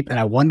was cheap. And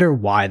I wonder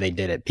why they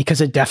did it, because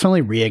it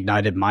definitely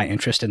reignited my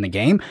interest in the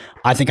game.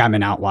 I think I'm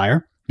an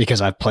outlier,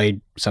 because I've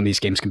played some of these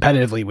games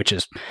competitively, which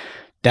is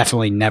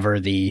definitely never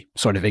the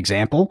sort of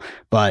example,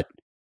 but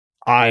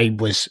I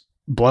was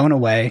blown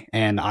away,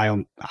 and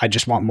I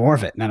just want more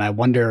of it. And I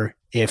wonder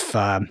if,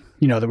 there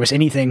was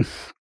anything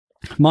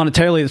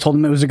monetarily that told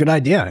them it was a good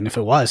idea. And if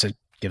it was, it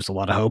gives a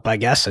lot of hope, I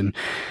guess. And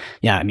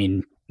yeah, I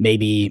mean,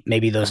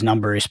 maybe those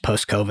numbers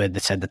post-COVID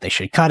that said that they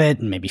should cut it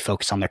and maybe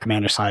focus on their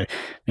commander side,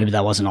 maybe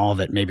that wasn't all of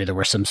it. Maybe there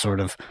were some sort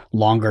of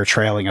longer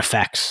trailing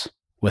effects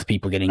with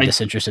people getting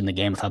disinterested in the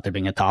game without there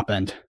being a top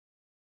end.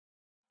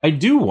 I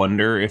do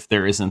wonder if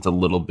there isn't a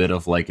little bit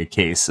of like a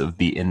case of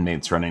the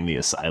inmates running the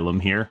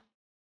asylum here,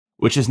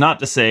 which is not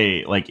to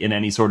say like in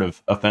any sort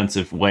of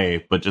offensive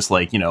way, but just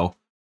like,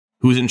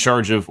 who's in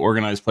charge of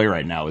organized play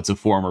right now? It's a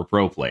former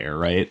pro player,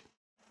 right?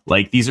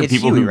 Like these are It's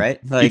people Huey, who, right?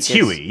 Like, it's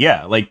Huey,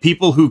 yeah. Like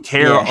people who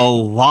care a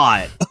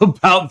lot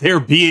about there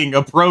being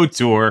a pro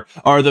tour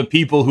are the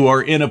people who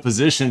are in a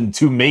position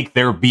to make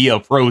there be a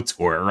pro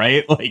tour,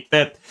 right? Like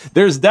that.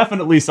 There's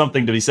definitely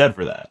something to be said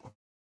for that.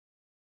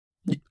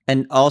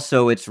 And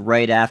also, it's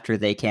right after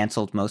they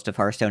canceled most of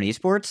Hearthstone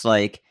esports.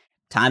 Like,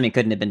 timing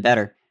couldn't have been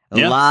better.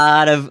 A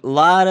lot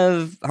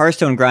of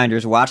Hearthstone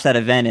grinders watched that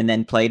event and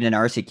then played in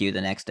RCQ the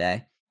next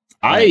day.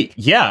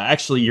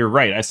 Actually, you're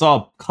right. I saw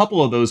a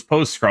couple of those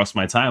posts cross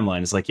my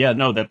timeline. It's like, yeah,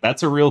 no,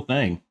 that's a real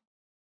thing.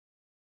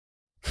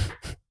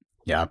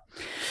 Yeah.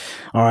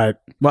 All right.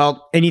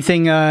 Well,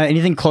 anything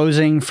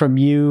closing from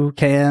you,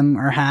 KM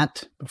or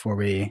Hat, before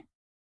we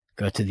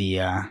go to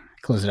the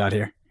close it out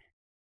here?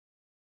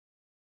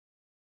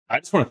 I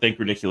just want to thank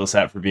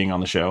RidiculousHat for being on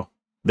the show.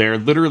 There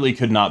literally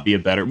could not be a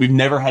better. We've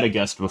never had a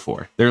guest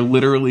before. There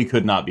literally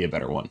could not be a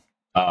better one.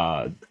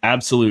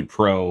 Absolute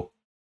pro.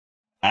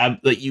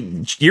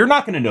 You're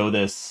not going to know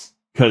this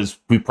because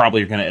we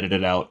probably are going to edit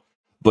it out.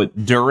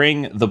 But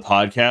during the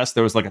podcast,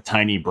 there was like a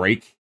tiny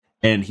break,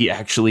 and he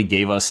actually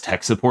gave us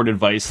tech support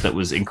advice that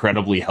was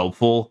incredibly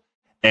helpful.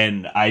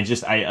 And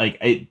it's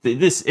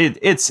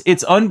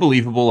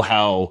unbelievable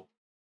how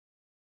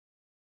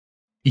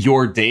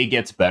your day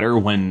gets better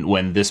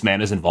when this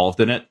man is involved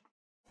in it.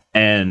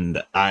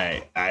 And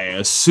I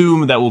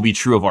assume that will be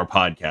true of our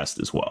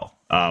podcast as well,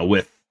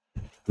 with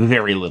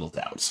very little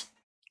doubt.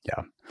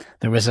 Yeah,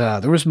 there was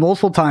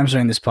multiple times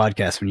during this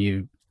podcast when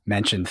you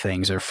mentioned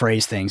things or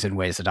phrased things in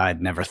ways that I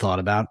had never thought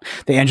about.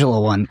 The Angela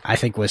one, I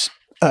think, was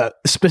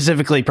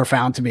specifically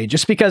profound to me,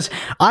 just because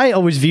I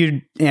always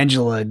viewed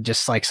Angela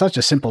just like such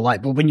a simple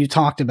light. But when you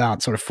talked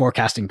about sort of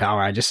forecasting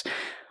power, I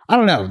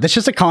don't know. That's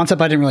just a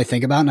concept I didn't really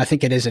think about, and I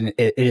think it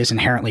is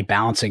inherently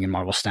balancing in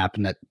Marvel Snap,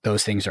 and that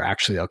those things are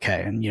actually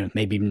okay. And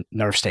maybe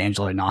nerfs to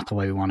Angela are not the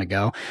way we want to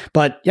go.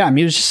 But yeah, I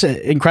mean, it was just an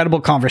incredible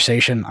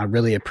conversation. I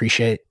really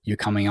appreciate you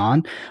coming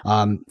on.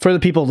 For the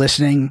people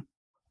listening,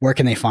 where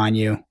can they find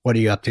you? What are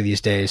you up to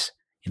these days?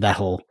 That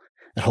whole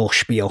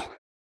spiel.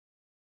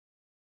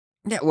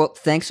 Yeah, well,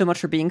 thanks so much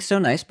for being so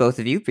nice, both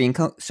of you, being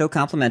so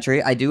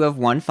complimentary. I do have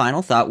one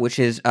final thought, which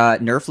is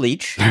nerf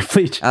Leech. Nerf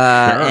Leech. Sure.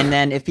 And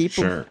then if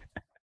people... Sure.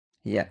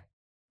 Yeah.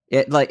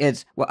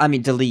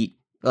 Delete,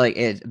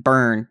 it's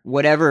burn,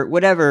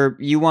 whatever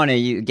you want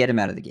to get him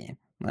out of the game.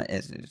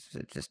 It's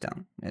just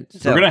don't. We're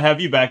going to have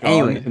you back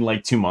on in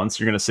like 2 months.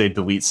 You're going to say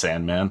delete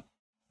Sandman.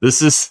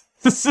 This is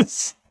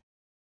the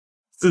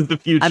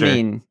future. I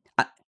mean,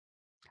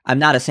 I'm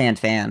not a Sand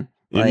fan.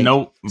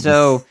 Nope.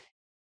 So,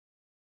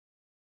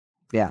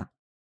 yeah.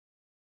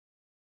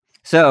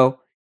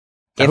 So,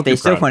 if they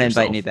still want to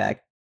invite me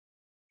back,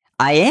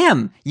 I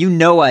am.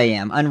 I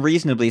am.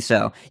 Unreasonably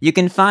so. You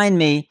can find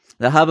me,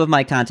 the hub of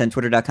my content,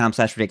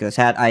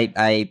 twitter.com/RidiculousHat.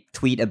 I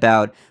tweet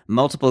about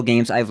multiple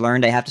games I've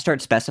learned. I have to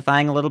start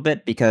specifying a little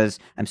bit because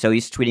I'm so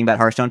used to tweeting about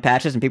Hearthstone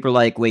patches, and people are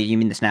like, wait, you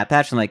mean the Snap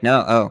patch? I'm like,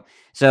 no, oh.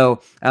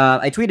 So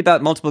I tweet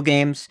about multiple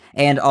games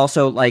and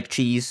also like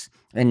cheese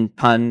and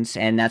puns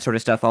and that sort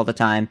of stuff all the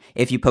time.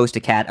 If you post a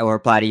cat, I will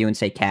reply to you and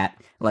say cat.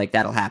 Like,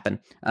 that'll happen.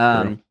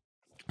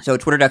 So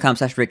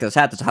twitter.com/RidiculousHat,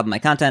 that's the hub of my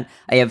content.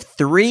 I have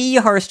 3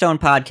 Hearthstone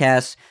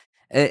podcasts.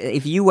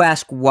 If you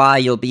ask why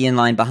you'll be in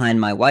line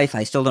behind my wife,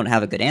 I still don't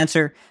have a good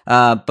answer.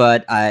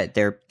 But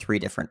they're 3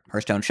 different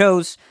Hearthstone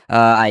shows.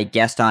 I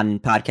guest on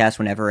podcasts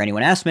whenever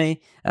anyone asks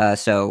me.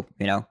 So,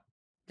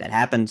 that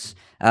happens.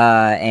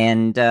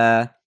 And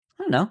I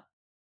don't know.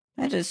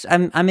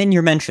 I'm in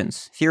your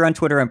mentions. If you're on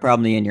Twitter, I'm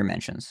probably in your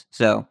mentions.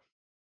 So,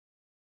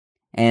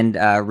 and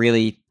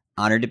really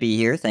honored to be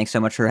here. Thanks so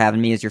much for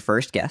having me as your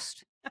first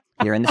guest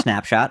here in the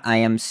Snapshot. I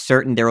am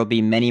certain there will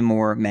be many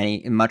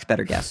much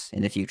better guests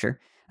in the future.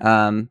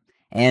 And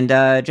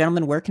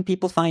gentlemen, where can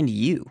people find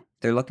you?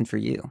 They're looking for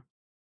you.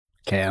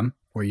 Cam,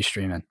 where are you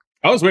streaming?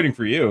 I was waiting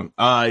for you.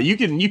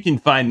 You can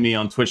find me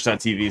on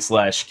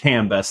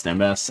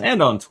twitch.tv/CamBestMS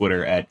and on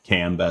Twitter at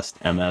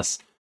CamBestMS.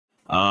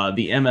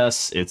 The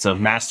MS, it's a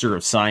Master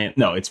of Science.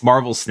 No, it's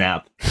Marvel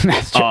Snap.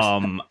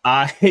 Caught me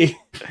off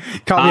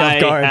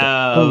guard.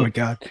 Oh my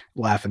god,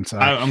 laughing.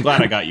 Sorry. I'm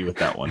glad I got you with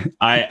that one.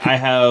 I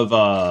have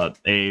a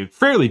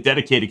fairly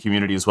dedicated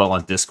community as well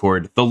on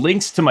Discord. The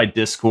links to my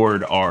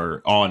Discord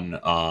are on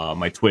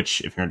my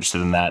Twitch if you're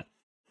interested in that.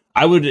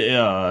 I would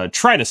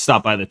try to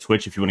stop by the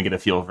Twitch if you want to get a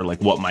feel for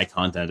like what my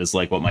content is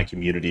like, what my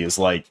community is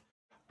like.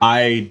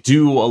 I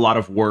do a lot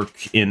of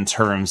work in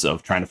terms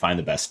of trying to find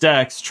the best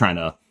decks, trying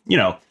to,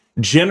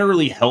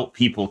 generally help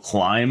people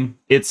climb.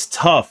 It's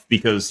tough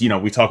because,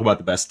 we talk about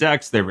the best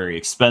decks. They're very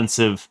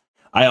expensive.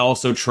 I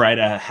also try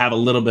to have a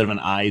little bit of an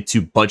eye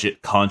to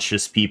budget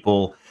conscious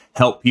people,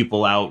 help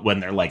people out when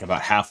they're like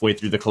about halfway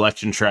through the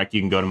collection track.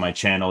 You can go to my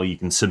channel. You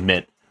can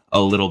submit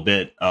a little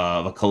bit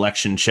of a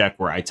collection check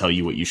where I tell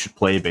you what you should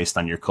play based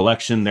on your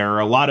collection. There are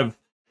a lot of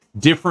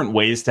different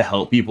ways to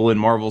help people in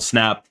Marvel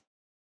Snap.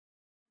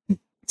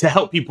 to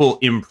help people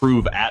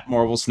improve at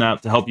Marvel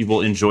Snap, to help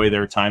people enjoy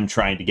their time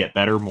trying to get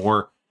better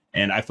more.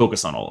 And I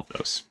focus on all of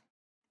those.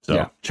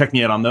 So check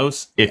me out on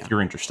those if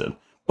you're interested.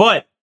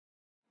 But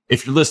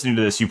if you're listening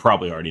to this, you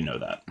probably already know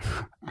that.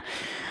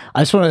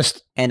 I just want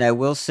to... And I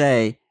will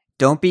say,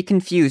 don't be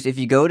confused. If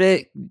you go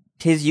to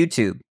his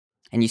YouTube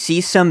and you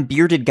see some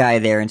bearded guy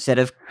there instead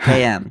of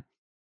KM,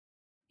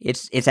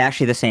 it's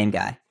actually the same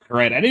guy.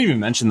 Right. I didn't even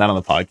mention that on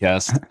the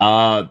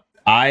podcast.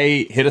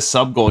 I hit a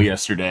sub goal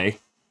yesterday,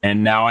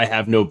 and now I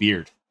have no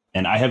beard.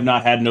 And I have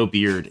not had no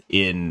beard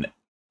in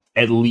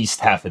at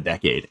least half a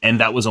decade. And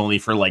that was only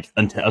for like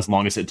until as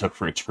long as it took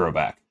for it to grow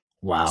back.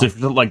 Wow. So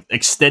the like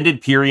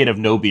extended period of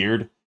no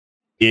beard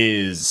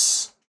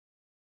is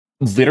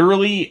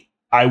literally,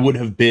 I would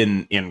have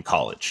been in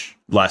college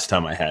last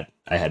time I had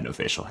no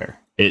facial hair.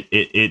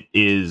 It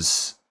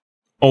is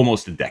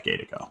almost a decade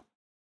ago.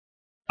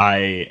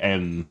 I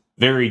am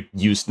very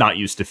not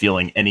used to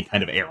feeling any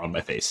kind of air on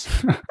my face.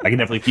 I can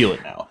definitely feel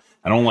it now.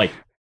 I don't like.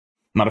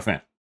 I'm not a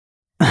fan.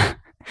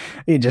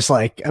 You just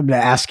like, I'm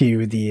gonna ask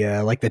you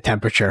the like the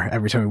temperature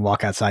every time we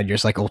walk outside. You're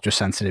just like ultra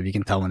sensitive. You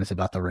can tell when it's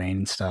about to rain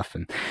and stuff.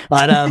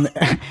 But you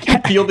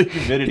can feel the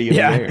humidity in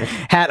the air.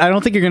 Hat, I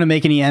don't think you're gonna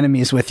make any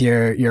enemies with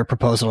your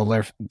proposal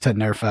to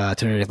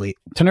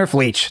nerf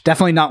Leech.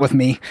 Definitely not with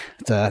me.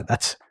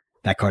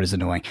 That card is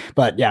annoying.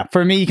 But yeah,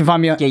 for me, you can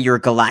find me. Yeah, you're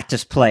a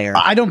Galactus player.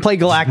 I don't play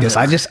Galactus.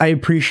 I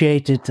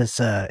appreciate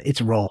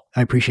its role.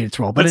 I appreciate its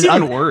role. But it's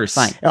even worse.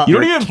 Fine. You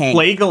don't even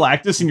play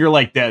Galactus, and you're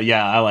like that.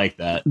 Yeah, I like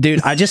that,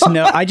 dude. I just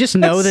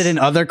know that in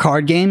other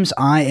card games,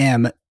 I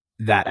am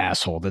that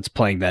asshole that's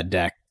playing that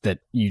deck that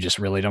you just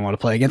really don't want to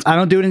play against. I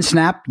don't do it in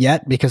Snap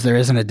yet because there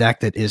isn't a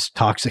deck that is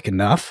toxic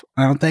enough,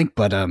 I don't think.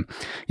 But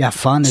yeah,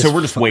 fun is. So we're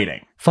just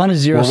waiting. Fun is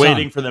zero. We're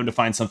waiting for them to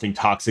find something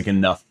toxic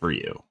enough for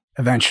you.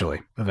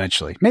 Eventually.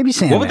 Maybe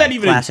Sandman. What would that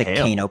even Classic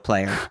entail? Kano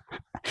player.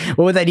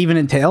 What would that even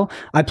entail?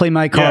 I play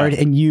my card,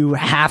 and you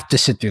have to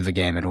sit through the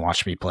game and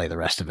watch me play the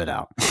rest of it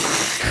out.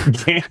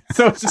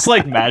 So it's just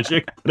like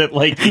Magic, but it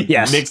like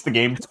makes the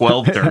game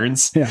 12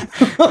 turns. Yeah.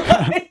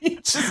 you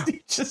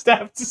just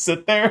have to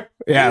sit there.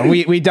 Yeah,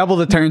 we double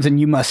the turns, and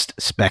you must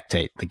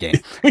spectate the game.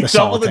 We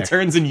double the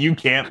turns, and you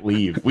can't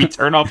leave. We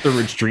turn off the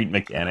retreat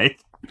mechanic.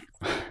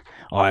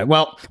 All right.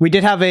 Well, we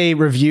did have a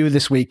review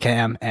this week,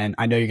 Cam, and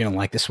I know you're going to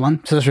like this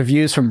one. So this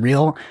review is from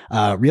Real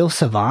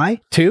Savai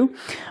 2.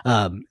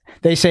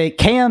 They say,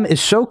 Cam is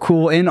so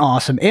cool and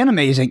awesome and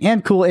amazing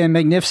and cool and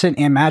magnificent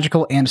and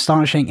magical and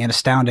astonishing and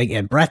astounding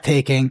and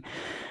breathtaking.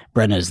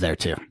 Brenna is there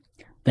too.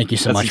 Thank you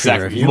so much for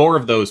the review. More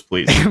of those,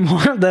 please.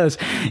 More of those.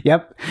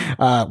 Yep.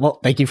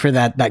 Well, thank you for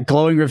that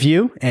glowing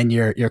review and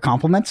your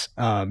compliments.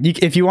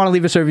 If you want to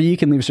leave us a review, you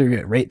can leave us a review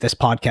at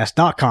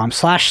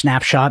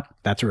ratethispodcast.com/snapshot.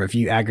 That's a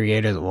review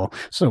aggregator that will,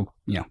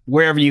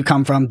 wherever you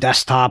come from,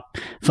 desktop,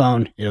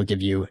 phone, it'll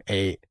give you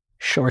a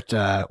short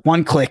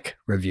one-click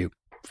review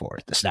for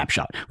the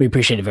Snapshot. We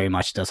appreciate it very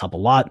much. It does help a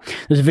lot.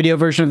 There's a video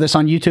version of this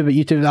on YouTube at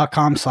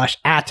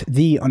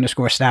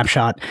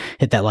youtube.com/@the_snapshot.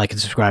 Hit that like and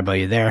subscribe while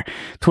you're there.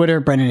 Twitter,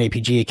 Brendan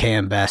APG,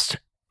 KM Best,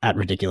 at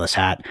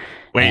RidiculousHat.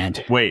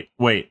 Wait.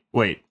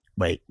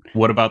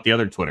 What about the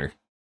other Twitter?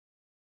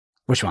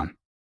 Which one?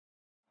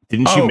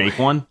 Didn't you make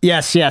one?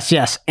 Yes.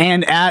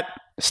 And at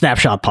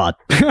Snapshot Pod.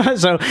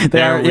 So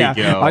there we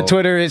go. Our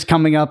Twitter is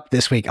coming up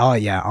this week. Oh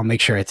yeah, I'll make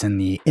sure it's in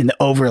the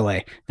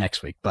overlay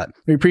next week. But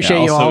we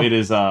appreciate you all. Also, it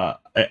is a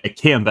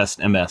KMBest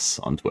MS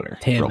on Twitter.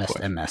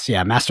 KMBest MS,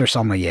 yeah, Master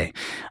Sommelier.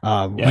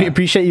 We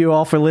appreciate you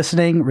all for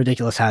listening.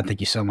 Ridiculous Hat, thank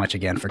you so much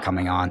again for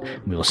coming on.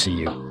 We will see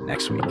you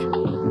next week.